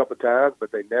mouth a couple of times,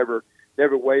 but they never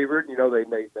wavered.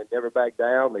 They never backed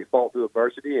down. They fought through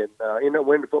adversity and ended up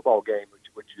winning the football game,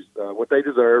 which is what they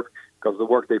deserve because of the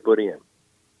work they put in.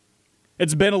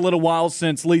 It's been a little while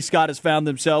since Lee Scott has found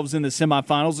themselves in the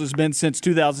semifinals. It's been since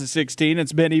 2016.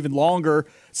 It's been even longer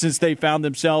since they found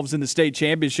themselves in the state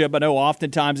championship. I know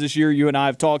oftentimes this year you and I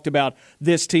have talked about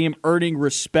this team earning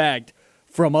respect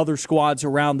from other squads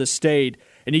around the state.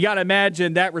 And you got to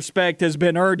imagine that respect has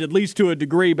been earned at least to a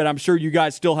degree, but I'm sure you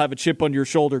guys still have a chip on your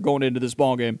shoulder going into this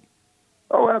ballgame.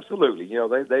 Oh, absolutely.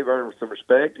 They've earned some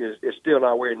respect. It's still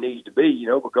not where it needs to be,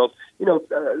 because,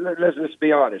 let's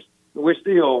be honest. We're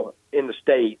still in the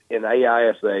state, in the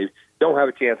AISA, don't have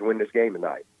a chance to win this game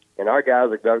tonight. And our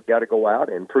guys have got to go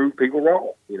out and prove people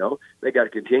wrong. They got to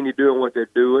continue doing what they're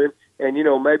doing. And,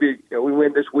 maybe we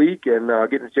win this week and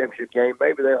get in the championship game.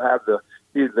 Maybe they'll have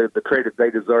the credit they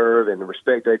deserve and the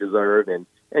respect they deserve and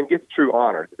get the true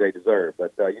honor that they deserve.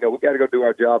 But, we got to go do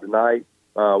our job tonight.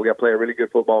 We got to play a really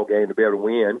good football game to be able to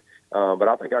win. But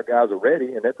I think our guys are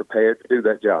ready and they're prepared to do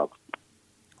that job.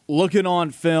 Looking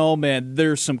on film, and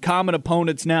there's some common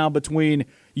opponents now between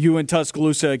you and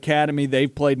Tuscaloosa Academy.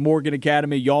 They've played Morgan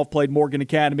Academy. Y'all have played Morgan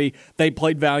Academy. They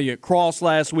played Valiant Cross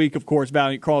last week. Of course,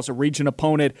 Valiant Cross, a region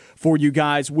opponent for you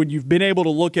guys. When you've been able to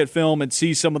look at film and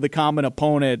see some of the common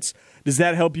opponents, does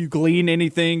that help you glean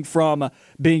anything from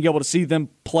being able to see them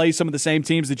play some of the same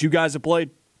teams that you guys have played?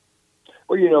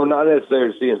 Well, not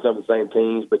necessarily seeing some of the same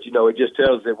teams, but, it just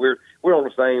tells us that we're on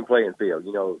the same playing field.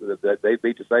 That they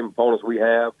beat the same opponents we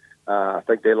have. I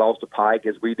think they lost to Pike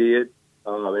as we did.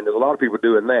 And there's a lot of people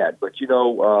doing that. But,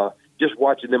 just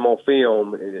watching them on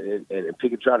film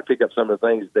and trying to pick up some of the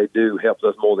things they do helps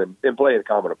us more than playing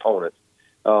common opponents.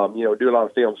 Do a lot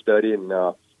of film study, and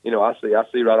I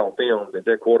see right on film that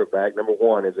their quarterback, number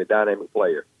one, is a dynamic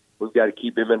player. We've got to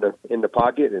keep him in the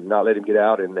pocket and not let him get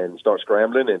out and then start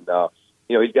scrambling. And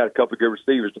he's got a couple of good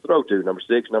receivers to throw to, number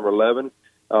 6, number 11.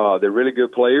 They're really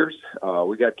good players.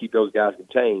 We got to keep those guys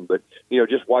contained. But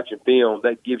just watching film,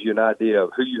 that gives you an idea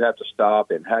of who you have to stop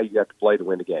and how you have to play to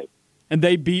win the game. And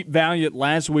they beat Valiant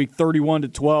last week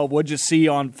 31-12. What'd you see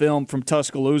on film from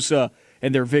Tuscaloosa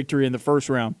and their victory in the first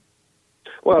round?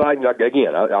 Well, I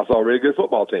saw a really good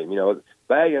football team.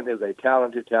 Valiant is a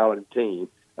talented team,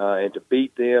 and to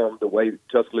beat them the way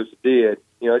Tuscaloosa did,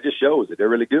 it just shows that they're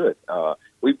really good.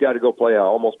 We've got to go play an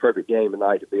almost perfect game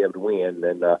tonight to be able to win.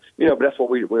 And, but that's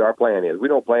what our plan is. We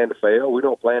don't plan to fail. We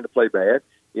don't plan to play bad.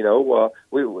 We're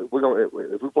gonna,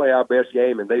 if we play our best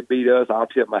game and they beat us, I'll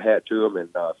tip my hat to them and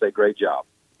say great job.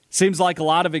 Seems like a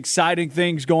lot of exciting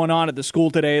things going on at the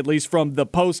school today, at least from the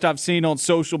post I've seen on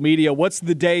social media. What's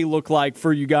the day look like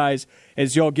for you guys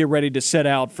as y'all get ready to set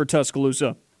out for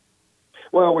Tuscaloosa?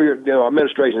 Well, our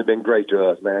administration has been great to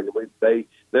us, man.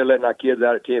 They're letting our kids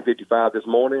out at 10:55 this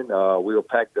morning. We'll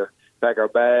pack our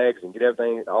bags and get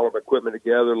everything, all of our equipment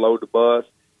together, load the bus,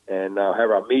 and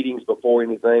have our meetings before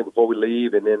we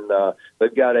leave. And then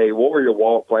they've got a warrior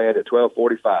walk planned at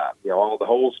 12:45. The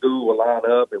whole school will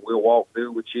line up, and we'll walk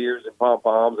through with cheers and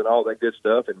pom-poms and all that good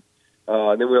stuff. And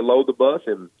then we'll load the bus,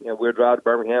 and we'll drive to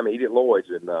Birmingham and eat at Lloyd's.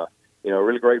 And, a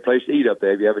really great place to eat up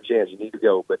there. If you have a chance, you need to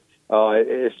go. But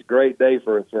it's a great day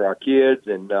for our kids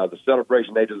and the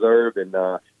celebration they deserve. And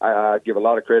I give a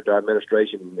lot of credit to our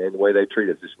administration and the way they treat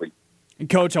us this week. And,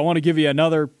 Coach, I want to give you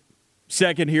another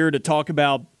second here to talk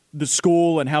about the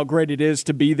school and how great it is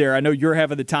to be there. I know you're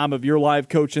having the time of your life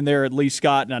coaching there at Lee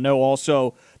Scott, and I know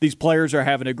also these players are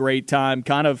having a great time.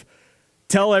 Kind of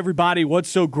tell everybody what's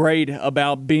so great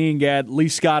about being at Lee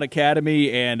Scott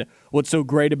Academy and what's so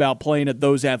great about playing at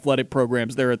those athletic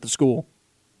programs there at the school.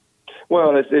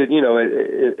 Well,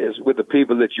 it's with the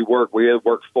people that you work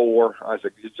for.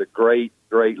 It's a great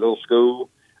little school.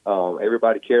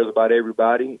 Everybody cares about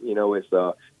everybody. We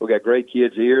got great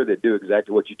kids here that do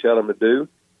exactly what you tell them to do.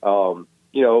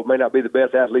 May not be the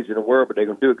best athletes in the world, but they're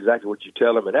going to do exactly what you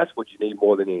tell them, and that's what you need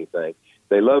more than anything.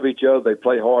 They love each other. They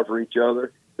play hard for each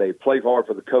other. They play hard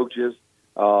for the coaches.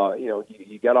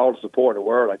 You got all the support in the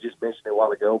world. I just mentioned it a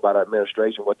while ago about our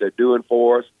administration, what they're doing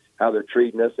for us, how they're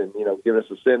treating us, and giving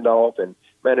us a send off. And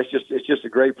man, it's just a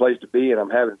great place to be, and I'm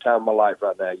having the time of my life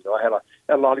right now. I had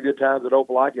a lot of good times at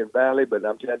Opelika and Valley, but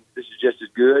I'm telling you, this is just as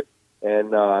good.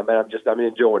 And I'm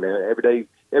enjoying it every day.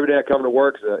 Every day I come to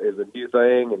work is a new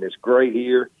thing, and it's great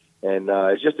here. And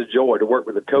it's just a joy to work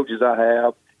with the coaches I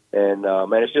have. And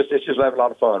it's just having a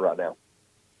lot of fun right now.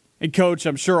 And, Coach,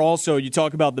 I'm sure also you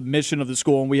talk about the mission of the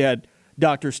school, and we had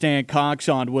Dr. Stan Cox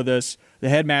on with us, the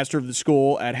headmaster of the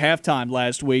school, at halftime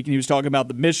last week, and he was talking about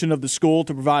the mission of the school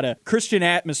to provide a Christian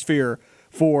atmosphere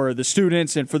for the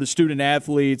students and for the student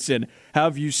athletes. And how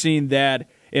have you seen that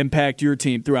impact your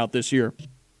team throughout this year?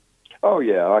 Oh,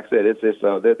 yeah. Like I said,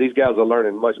 these guys are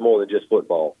learning much more than just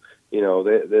football.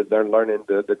 They're learning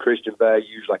the Christian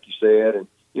values, like you said, and,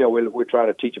 we're trying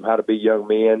to teach them how to be young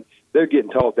men. They're getting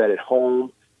taught that at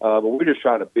home. But we're just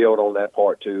trying to build on that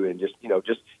part too, and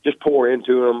just pour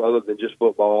into them other than just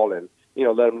football, and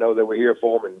let them know that we're here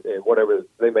for them and whatever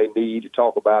they may need to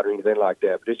talk about or anything like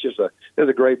that. But it's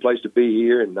a great place to be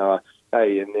here, and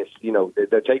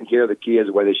they're taking care of the kids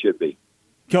the way they should be.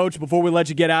 Coach, before we let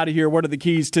you get out of here, what are the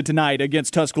keys to tonight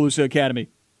against Tuscaloosa Academy?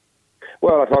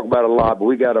 Well, I talk about it a lot, but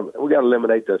we got to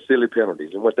eliminate the silly penalties,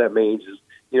 and what that means is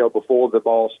before the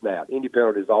ball snapped, any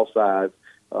penalties, offsides.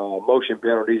 Motion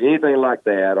penalties, anything like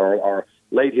that, or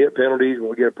late hit penalties when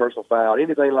we get a personal foul,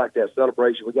 anything like that,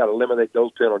 celebration, we got to eliminate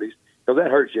those penalties because that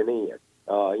hurts you in the end.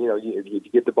 If you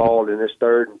get the ball and it's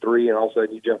 3rd and 3 and all of a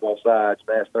sudden you jump off sides,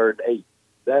 and that's 3rd and 8,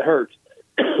 that hurts.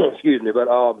 Excuse me, but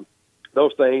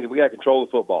those things, we got to control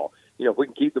the football. If we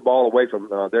can keep the ball away from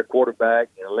their quarterback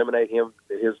and eliminate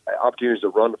his opportunities to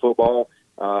run the football,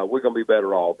 we're going to be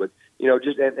better off. But, and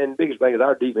the biggest thing is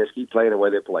our defense keep playing the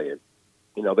way they're playing.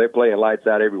 They're playing lights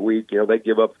out every week. They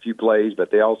give up a few plays,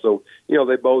 but they also, they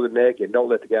bow the neck and don't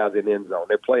let the guys in the end zone.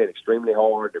 They're playing extremely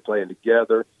hard. They're playing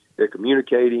together. They're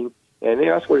communicating. And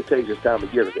that's what it takes this time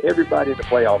of year. Because everybody in the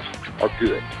playoffs are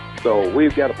good. So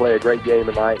we've got to play a great game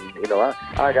tonight. And,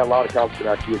 I got a lot of confidence in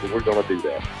our kids, and we're going to do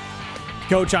that.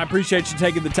 Coach, I appreciate you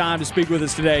taking the time to speak with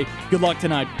us today. Good luck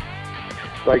tonight.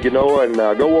 Thank you, Noah, and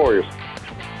go Warriors.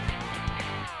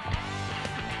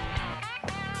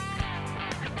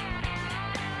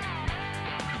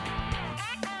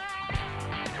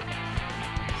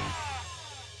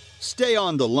 Stay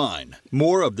on the line.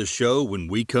 More of the show when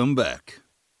we come back.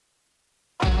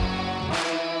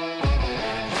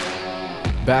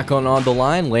 Back on the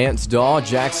line, Lance Dawe,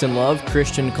 Jackson Love,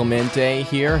 Christian Clemente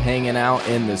here, hanging out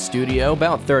in the studio.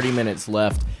 About 30 minutes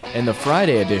left in the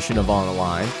Friday edition of On the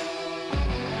Line.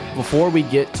 Before we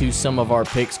get to some of our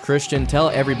picks, Christian, tell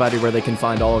everybody where they can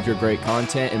find all of your great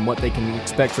content and what they can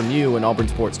expect from you and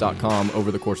auburnsports.com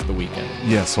over the course of the weekend.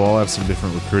 Yeah, so I'll have some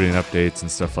different recruiting updates and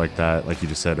stuff like that, like you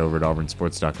just said, over at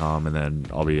auburnsports.com, and then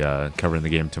I'll be covering the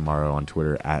game tomorrow on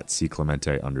Twitter at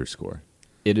 @cclemente_.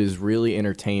 It is really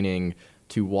entertaining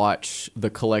to watch the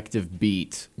collective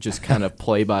beat just kind of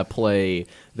play by play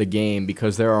the game,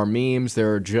 because there are memes,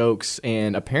 there are jokes,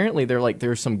 and apparently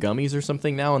there's some gummies or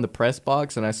something now in the press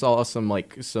box, and I saw some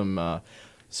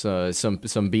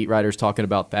beat writers talking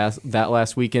about that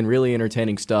last weekend. Really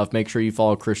entertaining stuff. Make sure you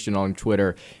follow Christian on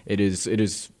Twitter. It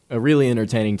is a really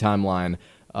entertaining timeline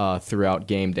throughout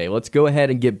game day. Let's go ahead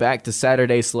and get back to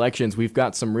Saturday selections. We've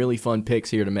got some really fun picks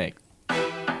here to make.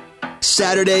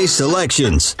 Saturday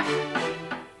selections.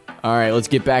 All right, let's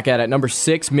get back at it. Number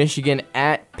 6, Michigan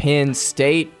at Penn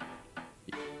State.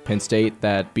 Penn State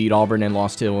that beat Auburn and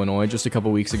lost to Illinois just a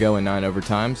couple weeks ago in 9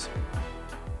 overtimes.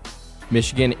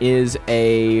 Michigan is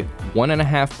a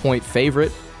 1.5-point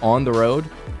favorite on the road.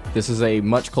 This is a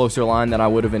much closer line than I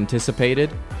would have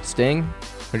anticipated. Sting,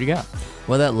 what do you got?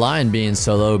 Well, that line being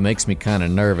so low makes me kind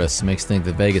of nervous. Makes me think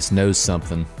that Vegas knows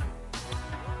something.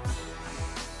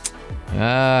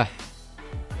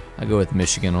 I go with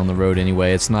Michigan on the road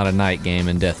anyway. It's not a night game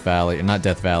in Death Valley, or not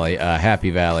Death Valley, Happy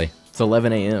Valley. It's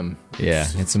 11 a.m. Yeah,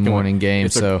 it's a morning game,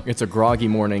 so it's a groggy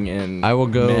morning in I will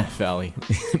go Meth Valley.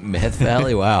 Meth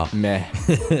Valley, wow. Meh.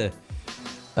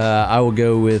 I will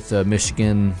go with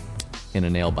Michigan in a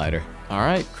nail biter. All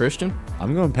right, Christian.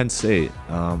 I'm going Penn State.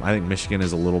 I think Michigan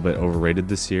is a little bit overrated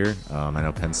this year. I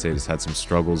know Penn State has had some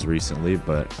struggles recently,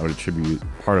 but I would attribute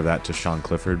part of that to Sean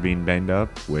Clifford being banged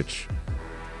up, which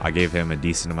I gave him a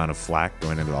decent amount of flack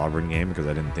going into the Auburn game because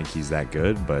I didn't think he's that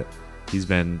good, but he's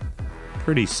been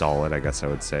pretty solid, I guess I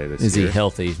would say, this year. Is he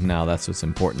healthy now? That's what's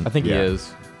important. I think he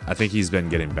is. I think he's been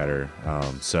getting better.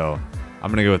 So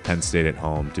I'm going to go with Penn State at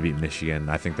home to beat Michigan.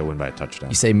 I think they'll win by a touchdown.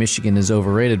 You say Michigan is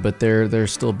overrated, but they're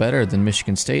still better than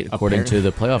Michigan State, according to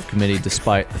the playoff committee,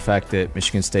 despite the fact that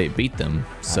Michigan State beat them.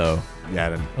 So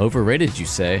overrated, you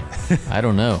say? I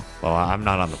don't know. Well, I'm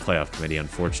not on the playoff committee,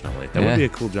 unfortunately. That would be a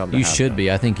cool job to You have, should though.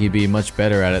 be. I think you'd be much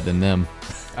better at it than them.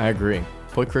 I agree.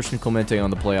 Put Christian Clemente on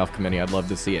the playoff committee. I'd love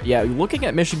to see it. Yeah, looking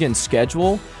at Michigan's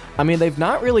schedule, I mean, they've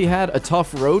not really had a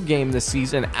tough road game this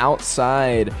season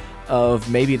outside of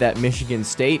maybe that Michigan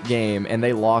State game, and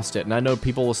they lost it. And I know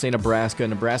people will say Nebraska.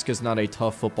 Nebraska's not a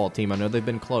tough football team. I know they've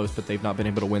been close, but they've not been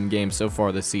able to win games so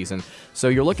far this season. So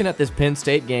you're looking at this Penn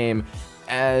State game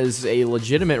as a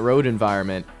legitimate road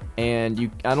environment, and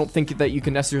I don't think that you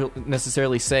can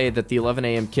necessarily say that the 11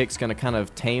 a.m. kick's going to kind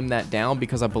of tame that down,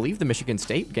 because I believe the Michigan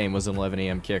State game was an 11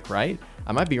 a.m. kick, right?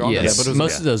 I might be wrong. Yes, but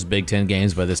most of those Big Ten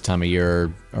games by this time of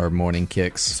year are morning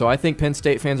kicks. So I think Penn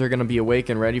State fans are going to be awake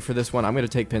and ready for this one. I'm going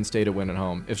to take Penn State to win at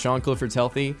home. If Sean Clifford's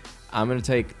healthy, I'm going to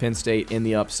take Penn State in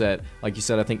the upset. Like you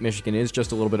said, I think Michigan is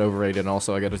just a little bit overrated, and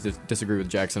also I got to disagree with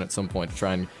Jackson at some point to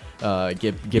try and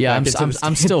get back into the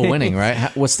I'm still winning,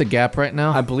 right? What's the gap right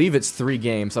now? I believe it's 3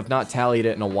 games. I've not tallied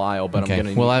it in a while, but okay. I'm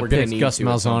going to. Well, I picked Gus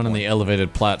Malzahn in the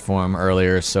elevated platform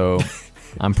earlier, so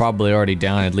I'm probably already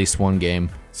down at least 1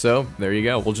 game. So there you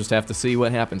go. We'll just have to see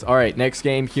what happens. All right, next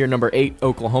game here, number 8,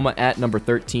 Oklahoma at number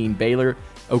 13, Baylor.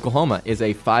 Oklahoma is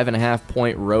a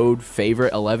 5.5-point road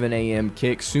favorite, 11 a.m.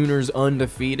 kick. Sooners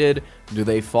undefeated. Do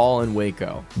they fall in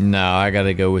Waco? No, I got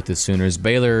to go with the Sooners.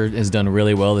 Baylor has done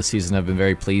really well this season. I've been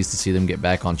very pleased to see them get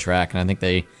back on track, and I think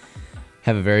they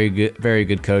have a very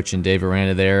good coach in Dave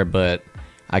Aranda there, but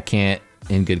I can't,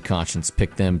 in good conscience,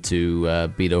 pick them to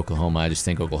beat Oklahoma. I just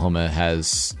think Oklahoma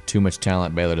has too much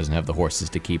talent. Baylor doesn't have the horses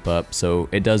to keep up, so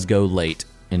it does go late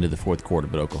into the fourth quarter,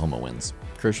 but Oklahoma wins.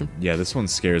 Christian? Yeah, this one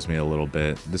scares me a little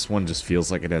bit. This one just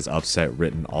feels like it has upset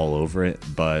written all over it,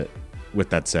 but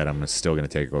with that said, I'm still going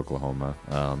to take Oklahoma.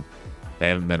 They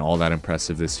haven't been all that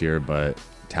impressive this year, but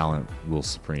talent rules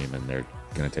supreme, and they're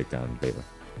going to take down Baylor.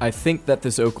 I think that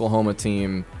this Oklahoma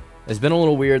team has been a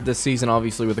little weird this season,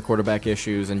 obviously, with the quarterback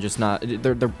issues, and just not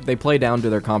they play down to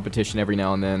their competition every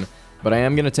now and then, but I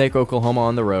am going to take Oklahoma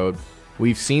on the road.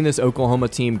 We've seen this Oklahoma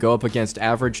team go up against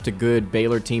average to good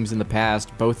Baylor teams in the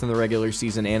past, both in the regular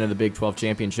season and in the Big 12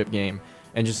 championship game,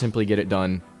 and just simply get it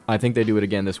done. I think they do it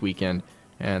again this weekend,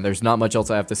 and there's not much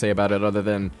else I have to say about it other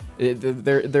than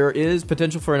there is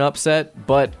potential for an upset,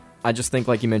 but I just think,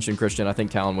 like you mentioned, Christian, I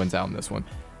think Talon wins out in this one.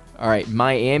 All right,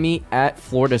 Miami at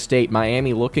Florida State.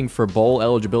 Miami looking for bowl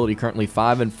eligibility, currently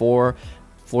 5-4.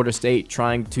 Florida State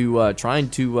trying to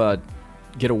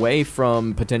get away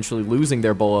from potentially losing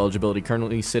their bowl eligibility,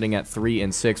 currently sitting at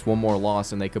 3-6. One more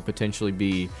loss, and they could potentially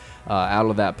be out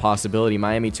of that possibility.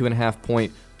 Miami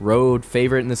 2.5-point road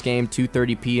favorite in this game.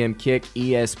 2:30 p.m. kick.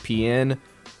 ESPN.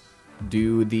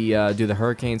 Do the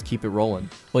Hurricanes keep it rolling?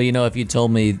 Well, if you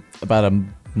told me about a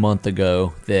month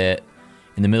ago that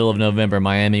in the middle of November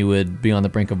Miami would be on the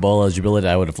brink of bowl eligibility,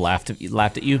 I would have laughed at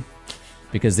you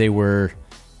because they were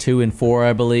 2-4,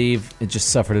 I believe. It just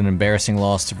suffered an embarrassing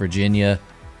loss to Virginia.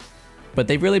 But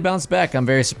they've really bounced back. I'm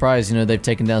very surprised. They've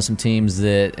taken down some teams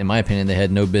that, in my opinion, they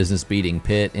had no business beating.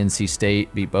 Pitt, NC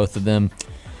State beat both of them.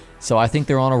 So I think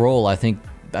they're on a roll. I think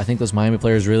those Miami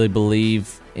players really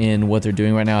believe in what they're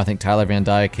doing right now. I think Tyler Van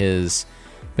Dyke has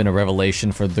been a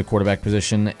revelation for the quarterback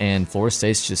position, and Florida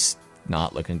State's just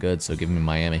not looking good, so give me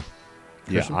Miami.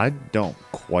 Yeah, I don't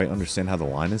quite understand how the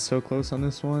line is so close on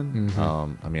this one.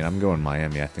 Mm-hmm. I'm going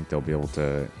Miami. I think they'll be able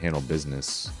to handle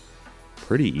business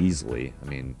pretty easily.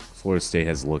 Florida State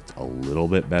has looked a little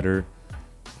bit better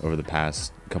over the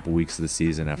past couple weeks of the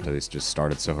season after they just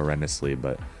started so horrendously,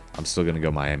 but I'm still going to go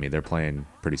Miami. They're playing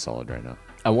pretty solid right now.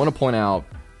 I want to point out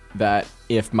that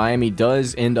if Miami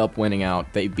does end up winning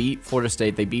out, they beat Florida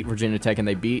State, they beat Virginia Tech, and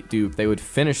they beat Duke, they would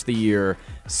finish the year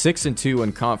 6-2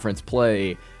 in conference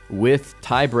play with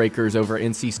tiebreakers over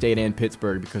NC State and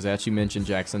Pittsburgh, because as you mentioned,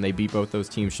 Jackson, they beat both those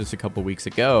teams just a couple weeks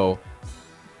ago.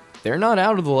 They're not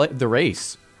out of the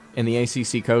race in the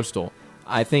ACC Coastal.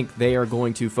 I think they are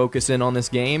going to focus in on this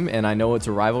game, and I know it's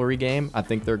a rivalry game. I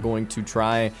think they're going to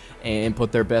try and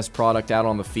put their best product out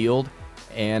on the field.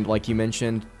 And like you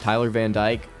mentioned, Tyler Van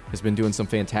Dyke has been doing some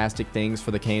fantastic things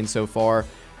for the Canes so far.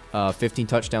 15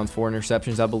 touchdowns, 4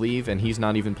 interceptions, I believe, and he's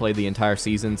not even played the entire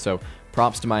season. So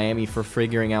props to Miami for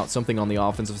figuring out something on the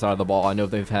offensive side of the ball. I know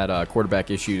they've had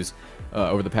quarterback issues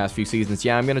over the past few seasons.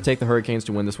 Yeah, I'm going to take the Hurricanes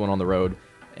to win this one on the road.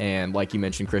 And like you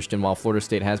mentioned, Christian, while Florida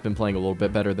State has been playing a little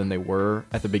bit better than they were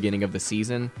at the beginning of the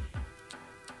season,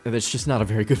 it's just not a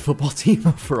very good football team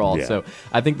overall. Yeah. So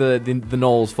I think the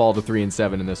Noles fall to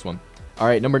 3-7 in this one. All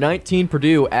right, number 19,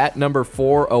 Purdue at number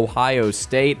 4, Ohio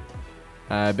State.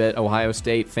 I bet Ohio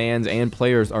State fans and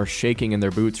players are shaking in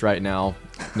their boots right now,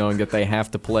 knowing that they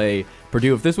have to play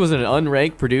Purdue. If this was an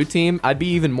unranked Purdue team, I'd be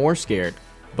even more scared.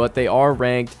 But they are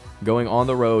ranked, going on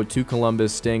the road to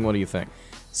Columbus. Sting, what do you think?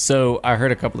 So I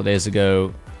heard a couple of days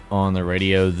ago on the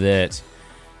radio that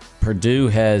Purdue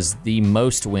has the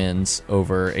most wins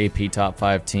over AP top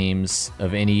 5 teams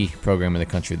of any program in the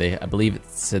country. I believe it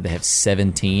said they have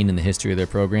 17 in the history of their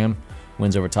program,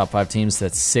 wins over top 5 teams.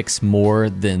 That's 6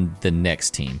 more than the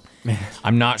next team.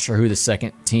 I'm not sure who the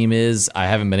second team is. I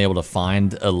haven't been able to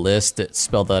find a list that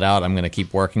spelled that out. I'm going to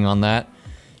keep working on that.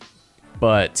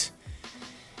 But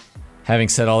having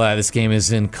said all that, this game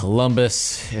is in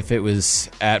Columbus. If it was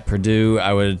at Purdue,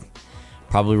 I would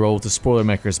probably roll with the spoiler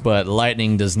makers, but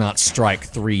lightning does not strike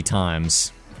 3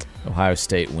 times. Ohio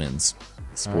State wins.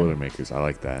 Spoiler makers, I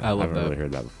like that. I haven't really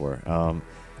heard that before. Yeah, I'm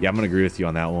going to agree with you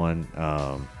on that one.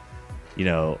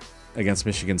 Against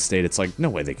Michigan State, it's like, no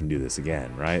way they can do this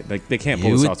again, right? Like, they can't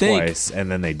pull this off twice, and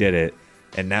then they did it.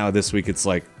 And now this week it's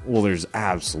like, well, there's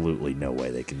absolutely no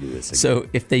way they can do this again. So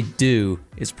if they do,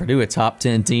 is Purdue a top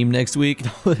 10 team next week?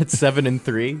 That's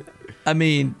 7-3.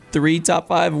 3 top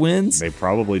 5 wins? They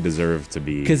probably deserve to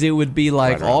be. Because it would be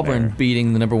like right Auburn there.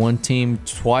 beating the number 1 team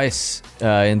twice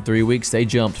in 3 weeks. They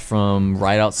jumped from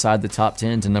right outside the top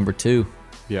 10 to number 2.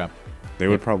 Yeah. They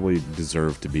would probably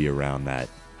deserve to be around that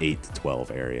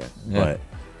 8-12 area. Yeah. But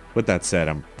with that said,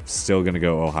 I'm still going to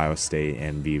go Ohio State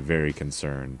and be very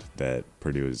concerned that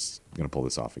Purdue is going to pull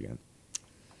this off again.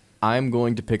 I'm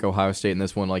going to pick Ohio State in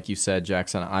this one. Like you said,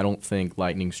 Jackson, I don't think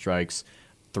lightning strikes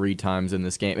 3 times in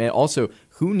this game. And also,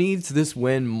 who needs this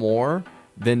win more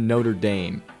than Notre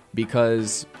Dame?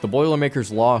 Because the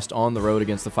Boilermakers lost on the road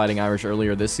against the Fighting Irish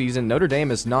earlier this season. Notre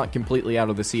Dame is not completely out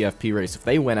of the CFP race. If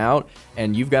they win out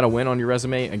and you've got a win on your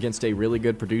resume against a really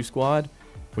good Purdue squad,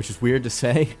 which is weird to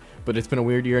say, but it's been a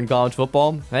weird year in college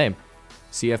football, hey,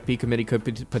 CFP committee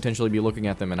could potentially be looking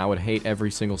at them, and I would hate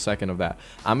every single second of that.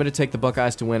 I'm going to take the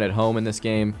Buckeyes to win at home in this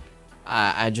game.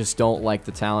 I just don't like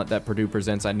the talent that Purdue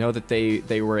presents. I know that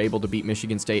they were able to beat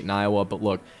Michigan State and Iowa, but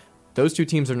look, those 2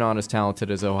 teams are not as talented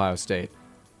as Ohio State.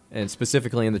 And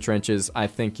specifically in the trenches, I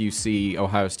think you see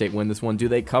Ohio State win this one. Do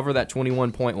they cover that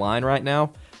 21-point line right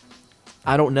now?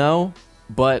 I don't know,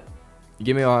 but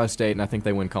give me Ohio State, and I think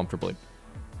they win comfortably.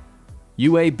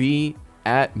 UAB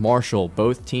at Marshall.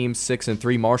 Both teams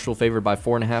 6-3. Marshall favored by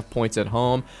 4.5 points at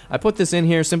home. I put this in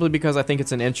here simply because I think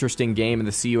it's an interesting game in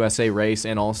the CUSA race,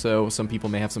 and also some people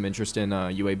may have some interest in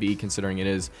UAB, considering it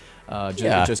is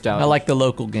just out. I like the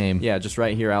local game. Yeah, just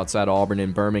right here outside Auburn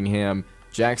in Birmingham.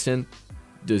 Jackson,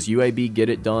 does UAB get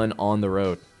it done on the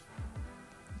road?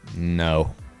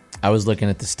 No. I was looking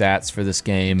at the stats for this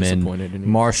game, and you?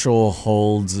 Marshall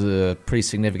holds a pretty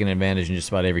significant advantage in just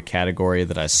about every category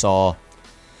that I saw.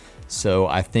 So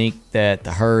I think that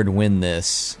the Herd win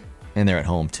this, and they're at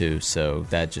home too. So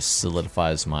that just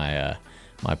solidifies my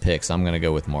my picks. I'm going to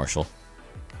go with Marshall.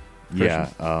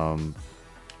 Yeah.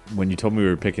 When you told me we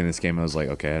were picking this game, I was like,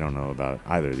 okay, I don't know about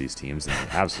either of these teams in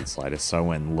the absolute slightest. So I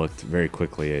went and looked very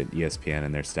quickly at ESPN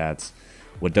and their stats.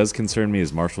 What does concern me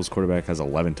is Marshall's quarterback has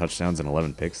 11 touchdowns and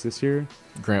 11 picks this year.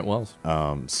 Grant Wells.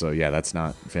 So, yeah, that's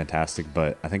not fantastic.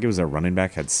 But I think it was their running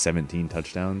back had 17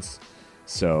 touchdowns.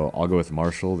 So I'll go with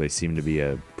Marshall. They seem to be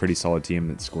a pretty solid team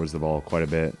that scores the ball quite a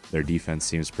bit. Their defense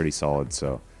seems pretty solid.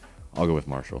 So I'll go with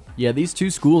Marshall. Yeah, these two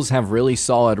schools have really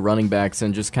solid running backs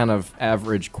and just kind of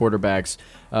average quarterbacks.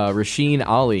 Rasheen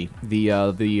Ali,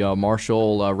 the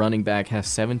Marshall running back, has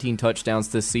 17 touchdowns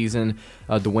this season.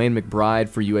 Dwayne McBride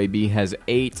for UAB has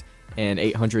 8 and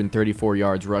 834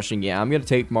 yards rushing. Yeah, I'm going to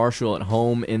take Marshall at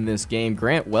home in this game.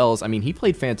 Grant Wells, I mean, he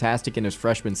played fantastic in his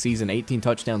freshman season, 18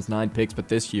 touchdowns, 9 picks, but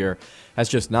this year has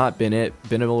just not been it.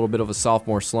 Been a little bit of a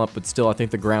sophomore slump, but still I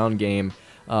think the ground game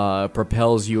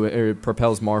propels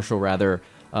Marshall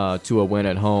to a win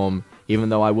at home, even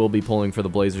though I will be pulling for the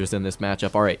Blazers in this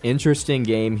matchup. All right, interesting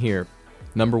game here.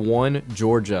 Number 1,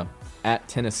 Georgia at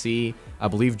Tennessee. I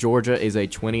believe Georgia is a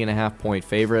 20.5 point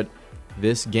favorite.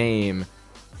 This game,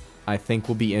 I think,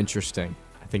 will be interesting.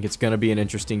 I think it's going to be an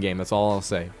interesting game. That's all I'll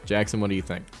say. Jackson, what do you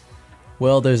think?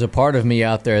 Well, there's a part of me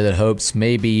out there that hopes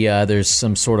maybe there's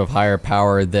some sort of higher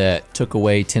power that took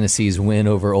away Tennessee's win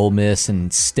over Ole Miss and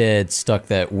instead stuck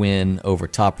that win over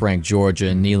top-ranked Georgia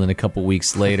and Neyland a couple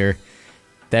weeks later.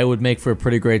 That would make for a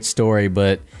pretty great story,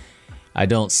 but I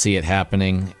don't see it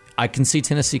happening. I can see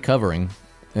Tennessee covering.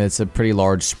 It's a pretty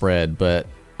large spread, but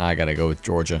I got to go with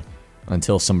Georgia.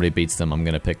 Until somebody beats them, I'm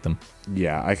going to pick them.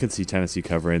 Yeah, I could see Tennessee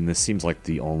covering. This seems like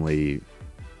the only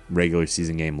regular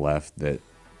season game left that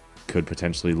could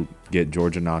potentially get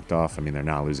Georgia knocked off. I mean, they're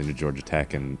not losing to Georgia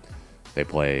Tech, and they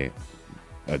play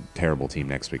a terrible team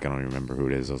next week. I don't even remember who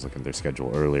it is. I was looking at their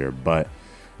schedule earlier. But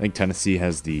I think Tennessee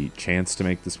has the chance to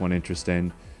make this one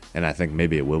interesting, and I think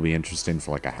maybe it will be interesting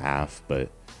for like a half, but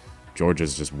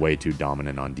Georgia's just way too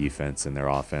dominant on defense, and their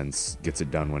offense gets it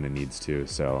done when it needs to.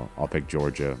 So I'll pick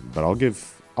Georgia, but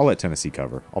I'll let Tennessee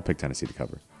cover. I'll pick Tennessee to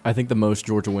cover. I think the most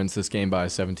Georgia wins this game by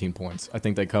 17 points. I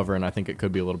think they cover, and I think it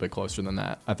could be a little bit closer than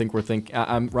that. I think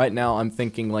right now I'm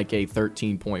thinking like a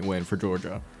 13-point win for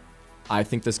Georgia. I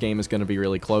think this game is going to be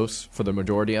really close for the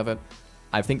majority of it.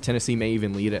 I think Tennessee may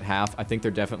even lead at half. I think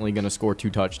they're definitely going to score 2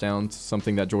 touchdowns,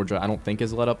 something that Georgia I don't think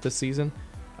has let up this season.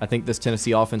 I think this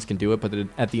Tennessee offense can do it, but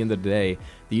at the end of the day,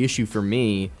 the issue for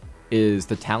me is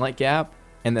the talent gap,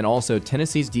 and then also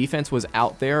Tennessee's defense was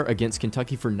out there against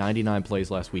Kentucky for 99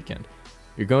 plays last weekend.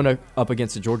 You're going up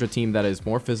against a Georgia team that is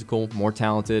more physical, more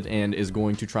talented, and is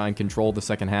going to try and control the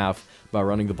second half by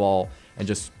running the ball and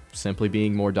just simply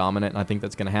being more dominant, and I think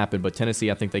that's going to happen. But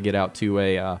Tennessee, I think they get out to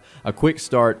a quick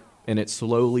start, and it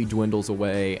slowly dwindles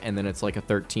away, and then it's like a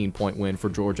 13-point win for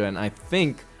Georgia. And I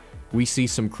think we see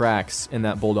some cracks in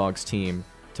that Bulldogs team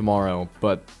tomorrow,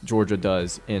 but Georgia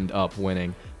does end up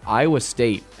winning. Iowa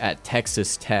State at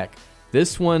Texas Tech.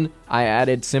 This one I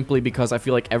added simply because I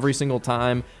feel like every single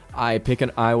time I pick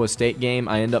an Iowa State game,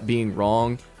 I end up being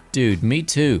wrong. Dude, me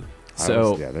too.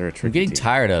 So they're a tricky I'm getting team.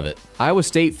 tired of it. Iowa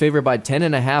State favored by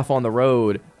 10.5 on the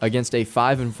road against a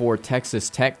 5-4 Texas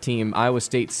Tech team. Iowa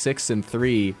State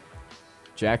 6-3.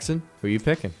 Jackson, who are you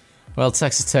picking? Well,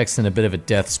 Texas Tech's in a bit of a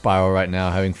death spiral right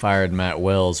now, having fired Matt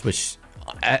Wells, which,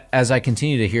 as I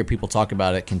continue to hear people talk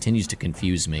about it, continues to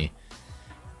confuse me.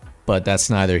 But that's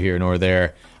neither here nor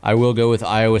there. I will go with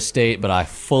Iowa State, but I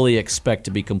fully expect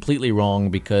to be completely wrong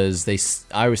because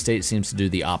Iowa State seems to do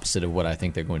the opposite of what I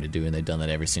think they're going to do, and they've done that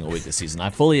every single week this season. I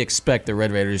fully expect the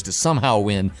Red Raiders to somehow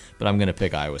win, but I'm going to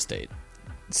pick Iowa State.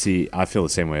 See, I feel the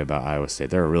same way about Iowa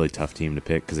State. They're a really tough team to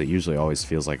pick because it usually always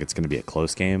feels like it's going to be a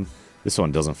close game. This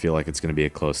one doesn't feel like it's going to be a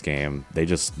close game. They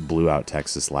just blew out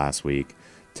Texas last week.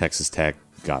 Texas Tech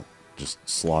got just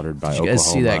slaughtered by Oklahoma. Did you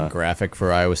guys see that graphic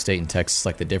for Iowa State and Texas,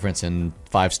 like the difference in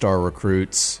 5-star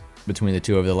recruits between the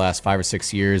two over the last 5 or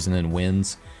 6 years and then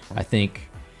wins? I think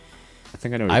I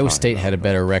know what Iowa you're State talking had a about.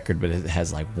 better record, but it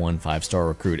has like one 5-star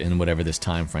recruit in whatever this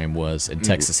time frame was, and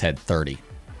Texas had 30.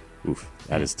 Oof,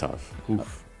 that is tough.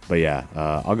 Oof. But yeah,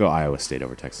 I'll go Iowa State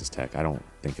over Texas Tech. I don't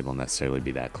think it'll necessarily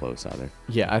be that close either.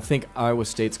 Yeah, I think Iowa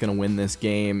State's going to win this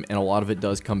game, and a lot of it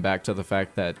does come back to the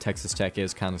fact that Texas Tech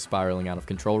is kind of spiraling out of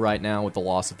control right now with the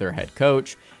loss of their head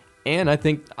coach. And I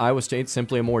think Iowa State's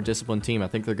simply a more disciplined team. I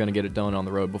think they're going to get it done on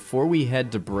the road. Before we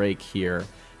head to break here,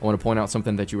 I want to point out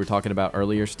something that you were talking about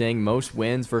earlier, Sting. Most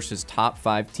wins versus top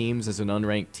 5 teams as an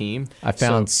unranked team. I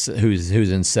found who's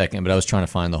in second, but I was trying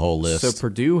to find the whole list. So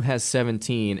Purdue has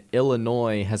 17.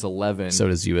 Illinois has 11. So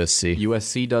does USC.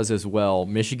 USC does as well.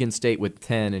 Michigan State with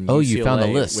 10 and UCLA you found the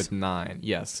list with 9.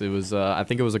 Yes, it was. I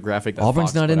think it was a graphic that Auburn's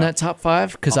Fox not put in out. that top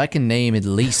 5? Because I can name at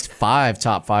least 5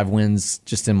 top 5 wins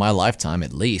just in my lifetime,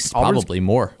 at least. Probably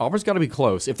more. Auburn's got to be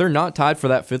close. If they're not tied for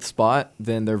that 5th spot,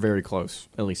 then they're very close.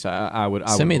 At least I would.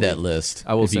 Send me that list.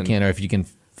 I will if you can, or if you can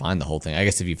find the whole thing. I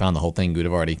guess if you found the whole thing, you would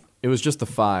have already. It was just the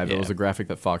 5. Yeah. It was a graphic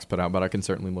that Fox put out, but I can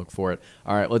certainly look for it.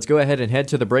 All right, let's go ahead and head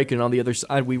to the break, and on the other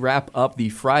side, we wrap up the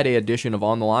Friday edition of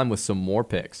On the Line with some more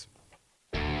picks.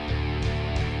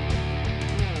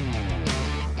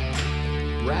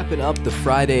 Wrapping up the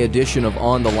Friday edition of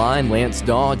On the Line, Lance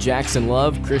Dawe, Jackson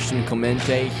Love, Christian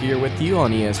Clemente here with you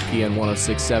on ESPN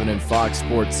 106.7 and Fox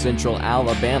Sports Central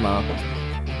Alabama.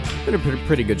 Been a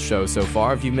pretty good show so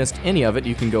far. If you missed any of it,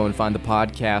 you can go and find the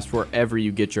podcast wherever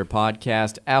you get your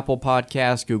podcast. Apple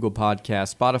Podcasts, Google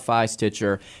Podcasts, Spotify,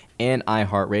 Stitcher, and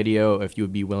iHeartRadio. If you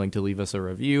would be willing to leave us a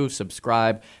review,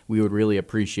 subscribe, we would really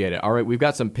appreciate it. All right, we've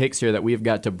got some picks here that we've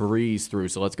got to breeze through,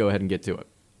 so let's go ahead and get to it.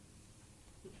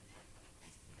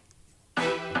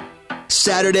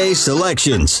 Saturday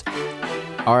selections.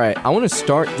 All right, I want to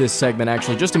start this segment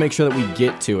actually just to make sure that we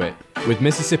get to it with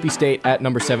Mississippi State at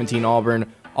number 17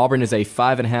 Auburn. Auburn is a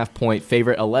 5.5-point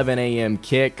favorite, 11 a.m.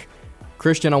 kick.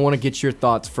 Christian, I want to get your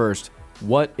thoughts first.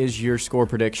 What is your score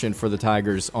prediction for the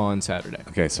Tigers on Saturday?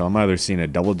 Okay, so I'm either seeing a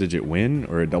double-digit win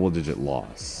or a double-digit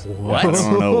loss. What?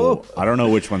 I don't know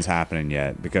which one's happening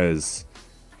yet because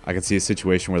I could see a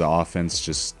situation where the offense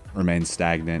just remains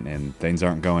stagnant and things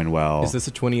aren't going well. Is this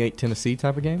a 28 Tennessee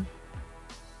type of game?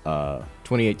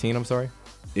 2018, I'm sorry.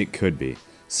 It could be.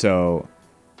 So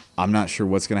I'm not sure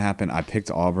what's going to happen. I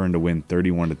picked Auburn to win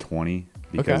 31-20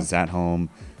 because it's at home.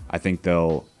 I think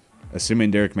they'll, assuming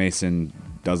Derek Mason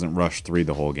doesn't rush 3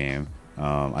 the whole game,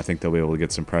 I think they'll be able to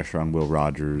get some pressure on Will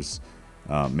Rogers,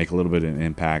 make a little bit of an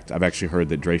impact. I've actually heard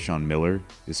that Drayshawn Miller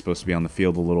is supposed to be on the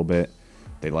field a little bit.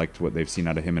 They liked what they've seen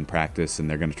out of him in practice, and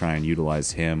they're going to try and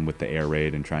utilize him with the air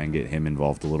raid and try and get him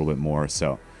involved a little bit more.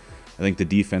 So I think the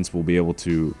defense will be able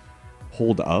to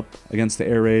hold up against the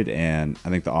air raid, and I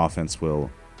think the offense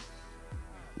will...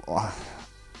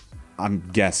 I'm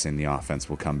guessing the offense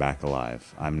will come back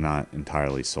alive. I'm not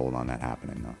entirely sold on that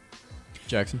happening, though.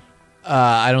 Jackson?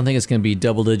 I don't think it's going to be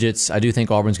double digits. I do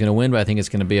think Auburn's going to win, but I think it's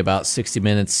going to be about 60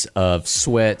 minutes of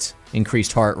sweat,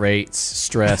 increased heart rates,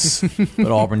 stress.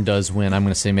 But Auburn does win. I'm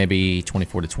going to say maybe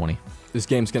 24-20. This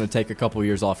game's going to take a couple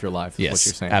years off your life, is Yes, what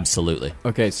you're saying. absolutely.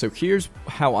 Okay, so here's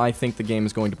how I think the game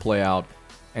is going to play out,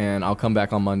 and I'll come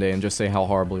back on Monday and just say how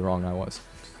horribly wrong I was.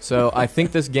 So I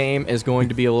think this game is going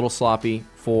to be a little sloppy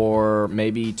for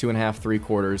maybe 2.5, 3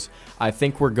 quarters. I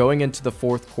think we're going into the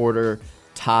 4th quarter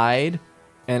tied,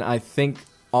 and I think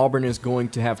Auburn is going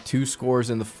to have 2 scores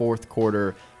in the 4th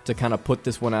quarter to kind of put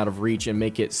this one out of reach and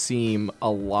make it seem a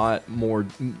lot more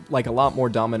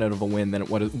dominant of a win than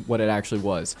what it actually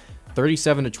was.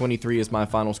 37-23 is my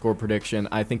final score prediction.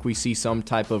 I think we see some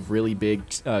type of really big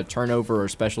turnover or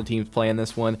special teams play in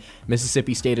this one.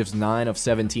 Mississippi State is 9 of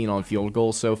 17 on field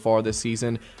goals so far this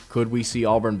season. Could we see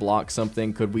Auburn block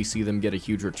something? Could we see them get a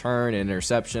huge return, an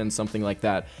interception, something like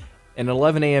that? An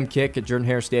 11 a.m. kick at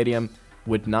Jordan-Hare Stadium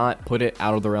would not put it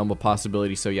out of the realm of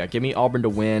possibility. So, yeah, give me Auburn to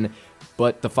win.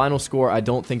 But the final score, I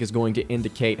don't think, is going to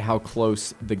indicate how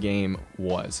close the game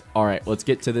was. All right, let's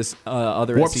get to this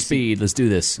other Warp SEC. speed. Let's do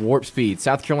this. Warp speed.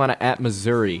 South Carolina at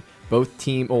Missouri.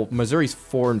 Missouri's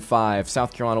 4-5.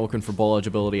 South Carolina looking for bowl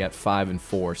eligibility at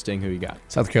 5-4. Sting, who you got?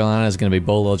 South Carolina is going to be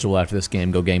bowl eligible after this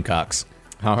game. Go Gamecocks.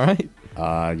 All right.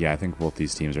 Yeah, I think both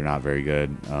these teams are not very good.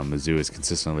 Mizzou has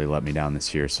consistently let me down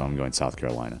this year, so I'm going South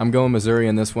Carolina. I'm going Missouri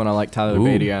in this one. I like Tyler Ooh.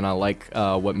 Badia, and I like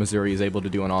what Missouri is able to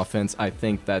do on offense. I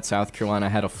think that South Carolina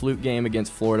had a fluke game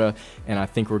against Florida, and I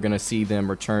think we're going to see them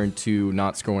return to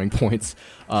not scoring points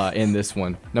in this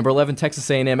one. Number 11, Texas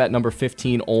A&M at number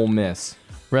 15, Ole Miss.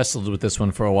 Wrestled with this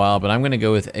one for a while, but I'm going to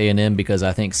go with A&M because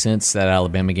I think since that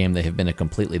Alabama game, they have been a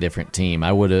completely different team.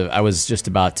 I was just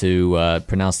about to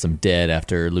pronounce them dead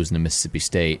after losing to Mississippi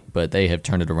State, but they have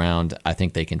turned it around. I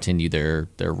think they continue their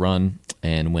run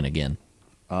and win again.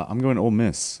 I'm going Ole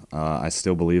Miss. I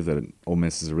still believe that Ole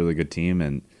Miss is a really good team,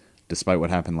 and despite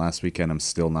what happened last weekend, I'm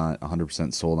still not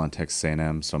 100% sold on Texas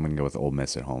A&M, so I'm going to go with Ole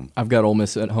Miss at home. I've got Ole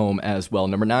Miss at home as well.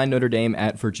 Number 9, Notre Dame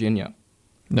at Virginia.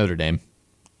 Notre Dame,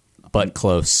 but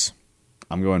close.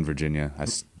 I'm going Virginia. I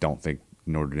don't think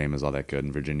Notre Dame is all that good,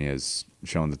 and Virginia has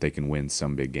shown that they can win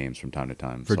some big games from time to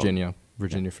time. Virginia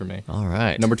for me. All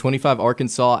right. Number 25,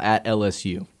 Arkansas at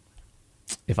LSU.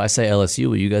 If I say LSU,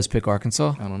 will you guys pick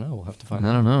Arkansas? I don't know. We'll have to find I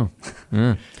out. don't know.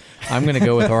 Yeah. I'm going to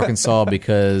go with Arkansas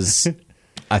because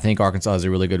I think Arkansas has a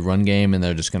really good run game, and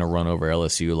they're just going to run over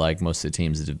LSU like most of the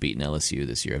teams that have beaten LSU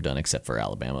this year have done, except for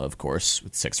Alabama, of course,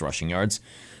 with 6 rushing yards.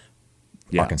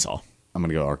 Yeah. Arkansas. I'm going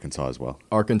to go Arkansas as well.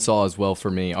 Arkansas as well for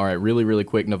me. All right, really, really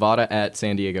quick. Nevada at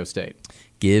San Diego State.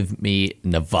 Give me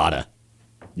Nevada.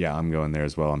 Yeah, I'm going there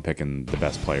as well. I'm picking the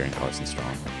best player in Carson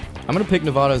Strong. I'm going to pick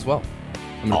Nevada as well.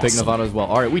 Pick Nevada as well.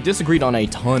 All right, we disagreed on a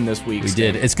ton this week. We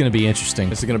did. It's going to be interesting.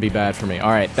 This is going to be bad for me. All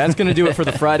right, that's going to do it for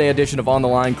the Friday edition of On the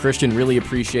Line. Christian, really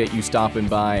appreciate you stopping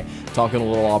by, talking a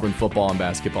little Auburn football and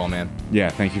basketball, man.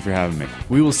 Yeah, thank you for having me.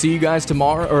 We will see you guys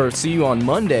tomorrow, or see you on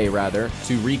Monday, rather,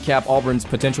 to recap Auburn's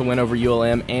potential win over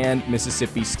ULM and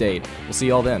Mississippi State. We'll see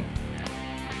y'all then.